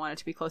Schwarzenegger wanted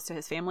to be close to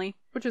his family.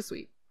 Which is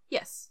sweet.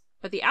 Yes.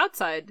 But the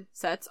outside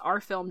sets are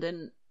filmed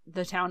in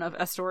the town of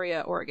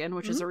Astoria, Oregon,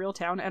 which is a real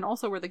town, and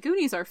also where the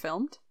Goonies are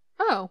filmed.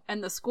 Oh.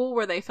 And the school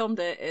where they filmed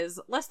it is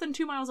less than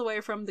 2 miles away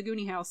from the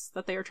Goonie house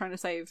that they are trying to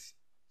save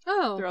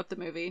Oh. throughout the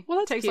movie. Well,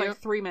 that's it takes cute. like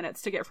 3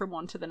 minutes to get from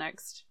one to the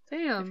next if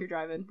Damn. you're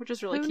driving, which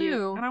is really Who cute.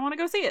 knew? And I want to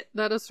go see it.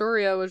 That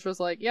Astoria was just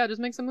like, yeah, just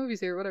make some movies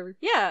here, whatever.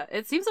 Yeah,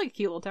 it seems like a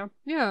cute little town.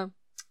 Yeah.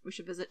 We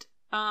should visit.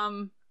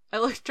 I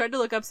tried to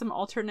look up some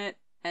alternate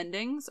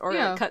endings or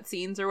Yeah. like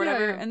cutscenes or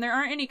whatever, Yeah. and there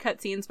aren't any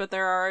cutscenes, but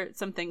there are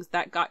some things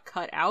that got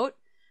cut out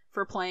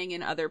for playing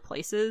in other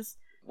places.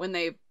 When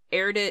they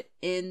aired it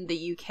in the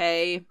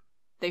UK,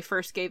 they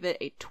first gave it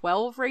a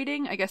 12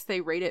 rating. I guess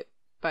they rate it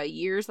by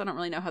years. I don't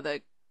really know how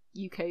the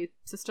UK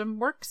system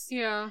works.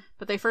 Yeah.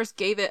 But they first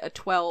gave it a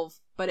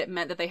 12, but it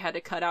meant that they had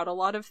to cut out a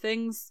lot of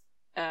things.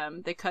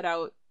 They cut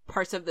out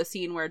parts of the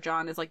scene where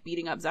John is like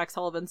beating up Zach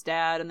Sullivan's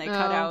dad, and they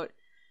cut Oh. out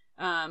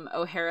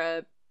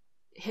O'Hara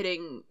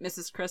hitting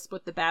Mrs. Crisp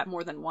with the bat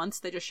more than once.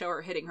 They just show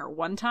her hitting her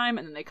one time,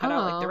 and then they cut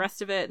out like the Oh.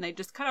 rest of it, and they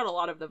just cut out a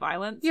lot of the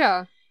violence.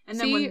 Yeah. And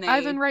See, then when they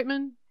Ivan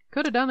Reitman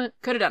could have done it.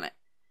 could have done it.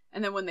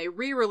 And then when they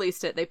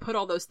re-released it, they put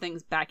all those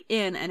things back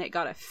in, and it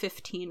got a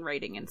 15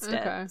 rating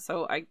instead. Okay.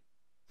 So I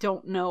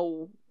don't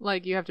know.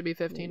 Like, you have to be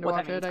 15 to What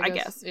watch that it, means, I I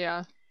guess. guess.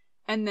 Yeah.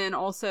 And then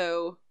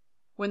also,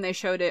 when they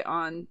showed it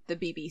on the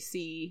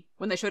BBC,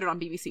 when they showed it on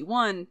BBC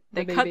One,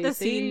 they cut the BBC.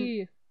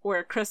 scene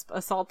where Crisp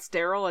assaults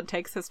Daryl and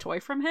takes his toy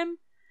from him.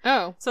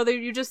 Oh. So there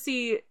you just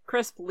see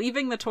Crisp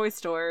leaving the toy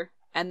store,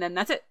 and then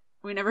that's it.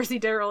 We never see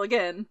Daryl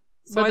again.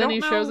 So But I then don't he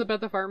know... shows up at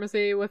the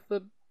pharmacy with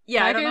the...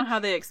 Yeah, I don't know package? how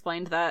they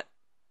explained that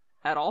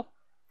at all.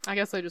 I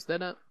guess they just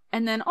didn't.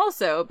 And then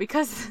also,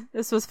 because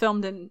this was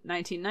filmed in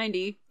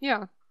 1990,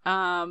 Yeah.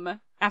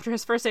 after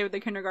his first day with the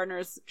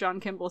kindergartners, John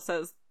Kimball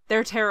says,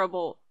 "They're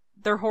terrible.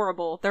 They're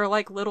horrible. They're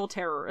like little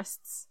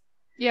terrorists."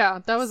 Yeah,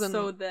 that was in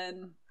So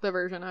then, the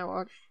version I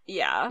watched.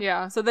 yeah.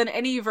 Yeah. So then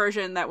any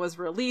version that was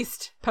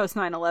released post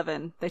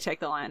 9/11, they take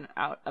the line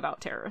out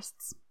about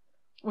terrorists.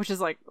 Which is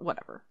like,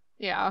 whatever.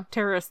 Yeah.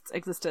 Terrorists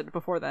existed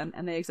before then,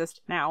 and they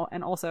exist now,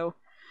 and also...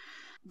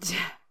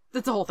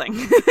 That's a whole thing.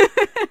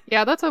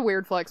 Yeah, that's a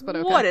weird flex, but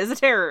okay. What is a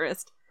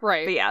terrorist?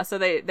 Right. But yeah, so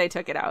they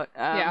took it out.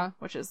 Yeah.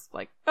 Which is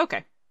like,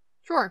 okay,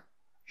 Sure.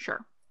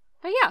 sure.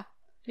 But yeah.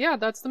 Yeah,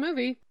 that's the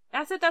movie.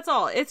 That's it. That's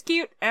all. It's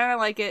cute, and I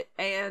like it,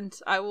 and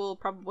I will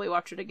probably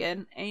watch it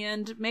again.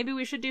 And maybe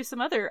we should do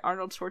some other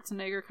Arnold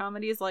Schwarzenegger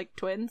comedies like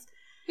Twins.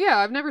 Yeah,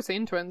 I've never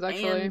seen Twins,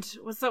 actually. And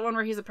what's that one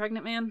where he's a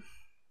pregnant man?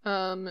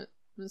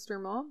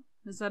 Mr. Mom?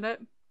 Is that it?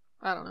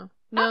 I don't know.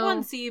 That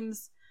one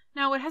seems...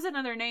 No, it has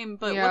another name,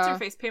 but what's her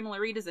face? Pamela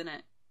Reed is in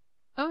it.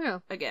 Oh, yeah.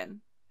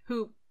 Again.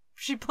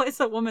 She plays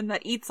a woman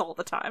that eats all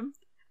the time.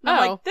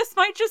 I'm like, this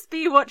might just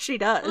be what she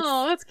does.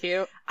 Oh, that's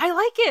cute. I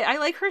like it. I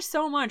like her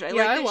so much. I like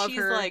that love she's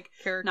her like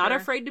character. not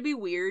afraid to be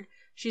weird.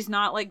 She's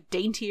not like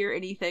dainty or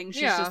anything.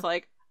 She's Yeah. just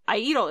like, I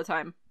eat all the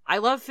time. I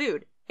love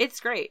food. It's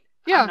great.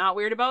 Yeah. I'm not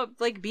weird about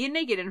like being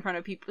naked in front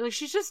of people. Like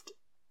she's just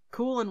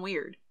cool and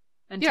weird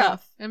and Yeah,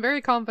 tough. and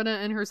very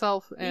confident in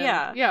herself. And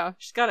Yeah.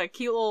 She's got a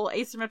cute little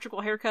asymmetrical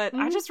haircut.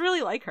 I just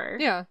really like her.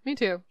 Yeah, me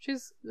too.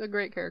 She's a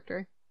great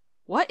character.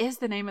 What is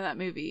the name of that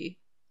movie?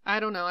 I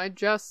don't know. I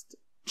just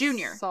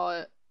Junior. saw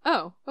it.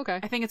 Oh, okay.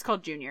 I think it's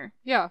called Junior.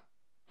 Yeah.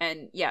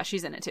 And yeah,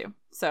 she's in it too.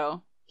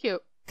 So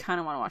Cute. kind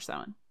of want to watch that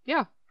one.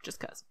 Yeah.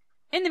 Just cuz.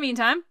 In the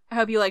meantime, I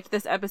hope you liked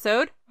this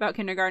episode about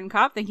Kindergarten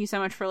Cop. Thank you so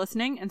much for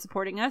listening and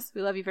supporting us.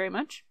 We love you very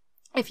much.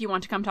 If you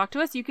want to come talk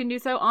to us, you can do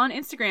so on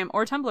Instagram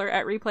or Tumblr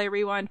at Replay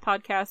Rewind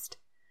Podcast.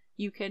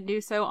 You can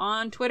do so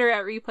on Twitter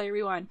at Replay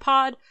Rewind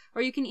Pod,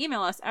 or you can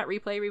email us at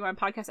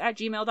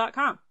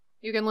replayrewindpodcast@gmail.com.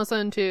 You can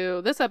listen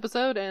to this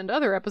episode and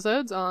other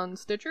episodes on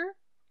Stitcher,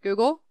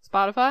 Google,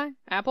 Spotify,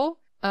 Apple,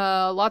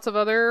 lots of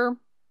other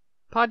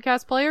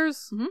podcast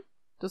players. Mm-hmm.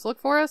 Just look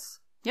for us.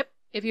 Yep.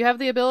 If you have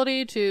the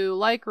ability to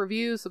like,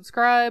 review,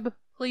 subscribe,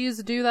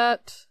 please do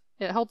that.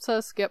 It helps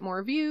us get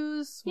more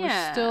views.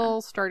 Yeah. We're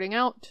still starting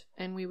out,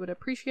 and we would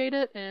appreciate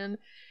it. And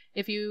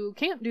if you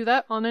can't do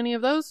that on any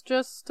of those,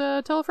 just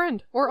tell a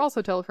friend, or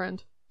also tell a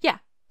friend. Yeah.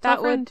 Tell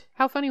a friend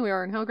how funny we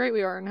are, and how great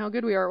we are, and how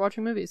good we are at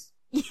watching movies.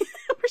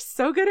 We're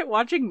so good at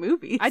watching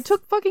movies. I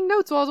took fucking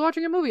notes while I was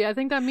watching a movie. I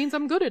think that means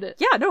I'm good at it.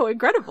 Yeah, no,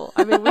 incredible.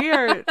 I mean, we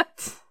are...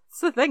 It's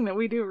the thing that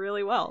we do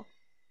really well.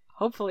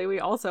 Hopefully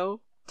we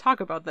also talk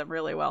about them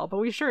really well, but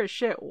we sure as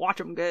shit watch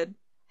them good.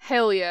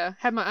 Hell yeah.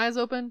 Had my eyes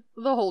open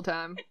the whole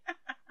time.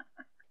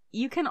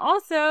 You can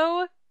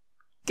also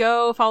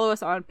go follow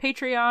us on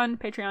Patreon,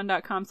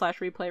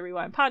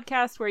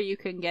 patreon.com/replayRewindPodcast, where you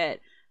can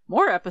get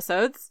more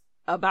episodes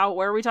about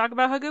where we talk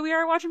about how good we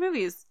are at watching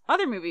movies.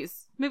 Other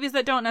movies. Movies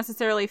that don't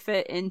necessarily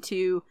fit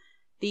into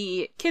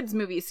the kids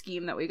movie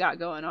scheme that we got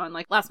going on.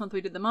 Like last month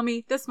we did The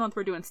Mummy. This month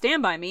we're doing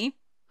Stand By Me.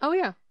 Oh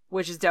yeah.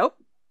 Which is dope.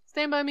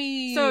 Stand By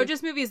Me. So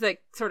just movies that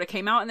sort of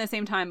came out in the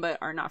same time but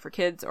are not for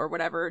kids or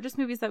whatever. Just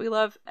movies that we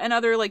love. And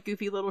other like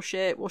goofy little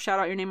shit. We'll shout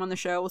out your name on the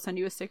show. We'll send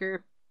you a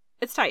sticker.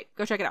 It's tight.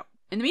 Go check it out.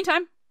 In the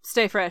meantime,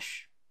 stay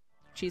fresh.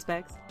 Cheese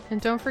bags.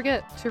 And don't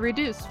forget to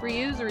reduce,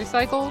 reuse,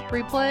 recycle,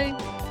 replay,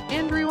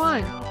 and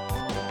rewind.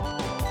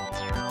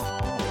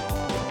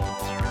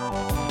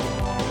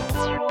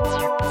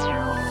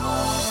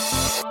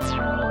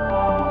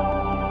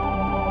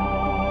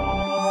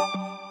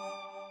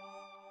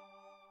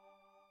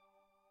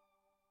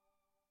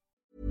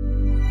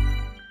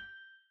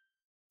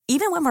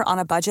 Even when we're on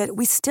a budget,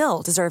 we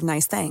still deserve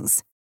nice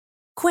things.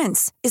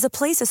 Quince is a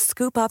place to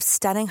scoop up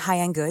stunning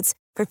high-end goods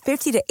for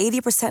 50 to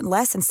 80%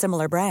 less than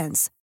similar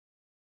brands.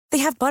 They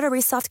have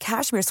buttery soft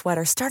cashmere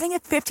sweaters starting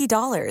at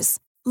 $50,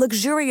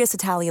 luxurious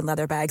Italian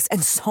leather bags,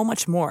 and so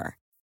much more.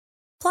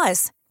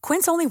 Plus,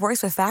 Quince only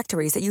works with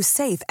factories that use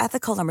safe,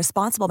 ethical, and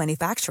responsible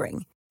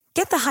manufacturing.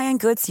 Get the high-end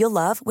goods you'll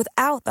love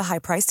without the high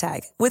price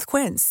tag with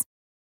Quince.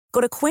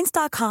 Go to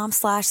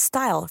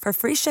quince.com/style for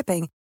free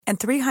shipping and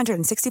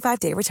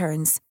 365-day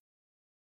returns.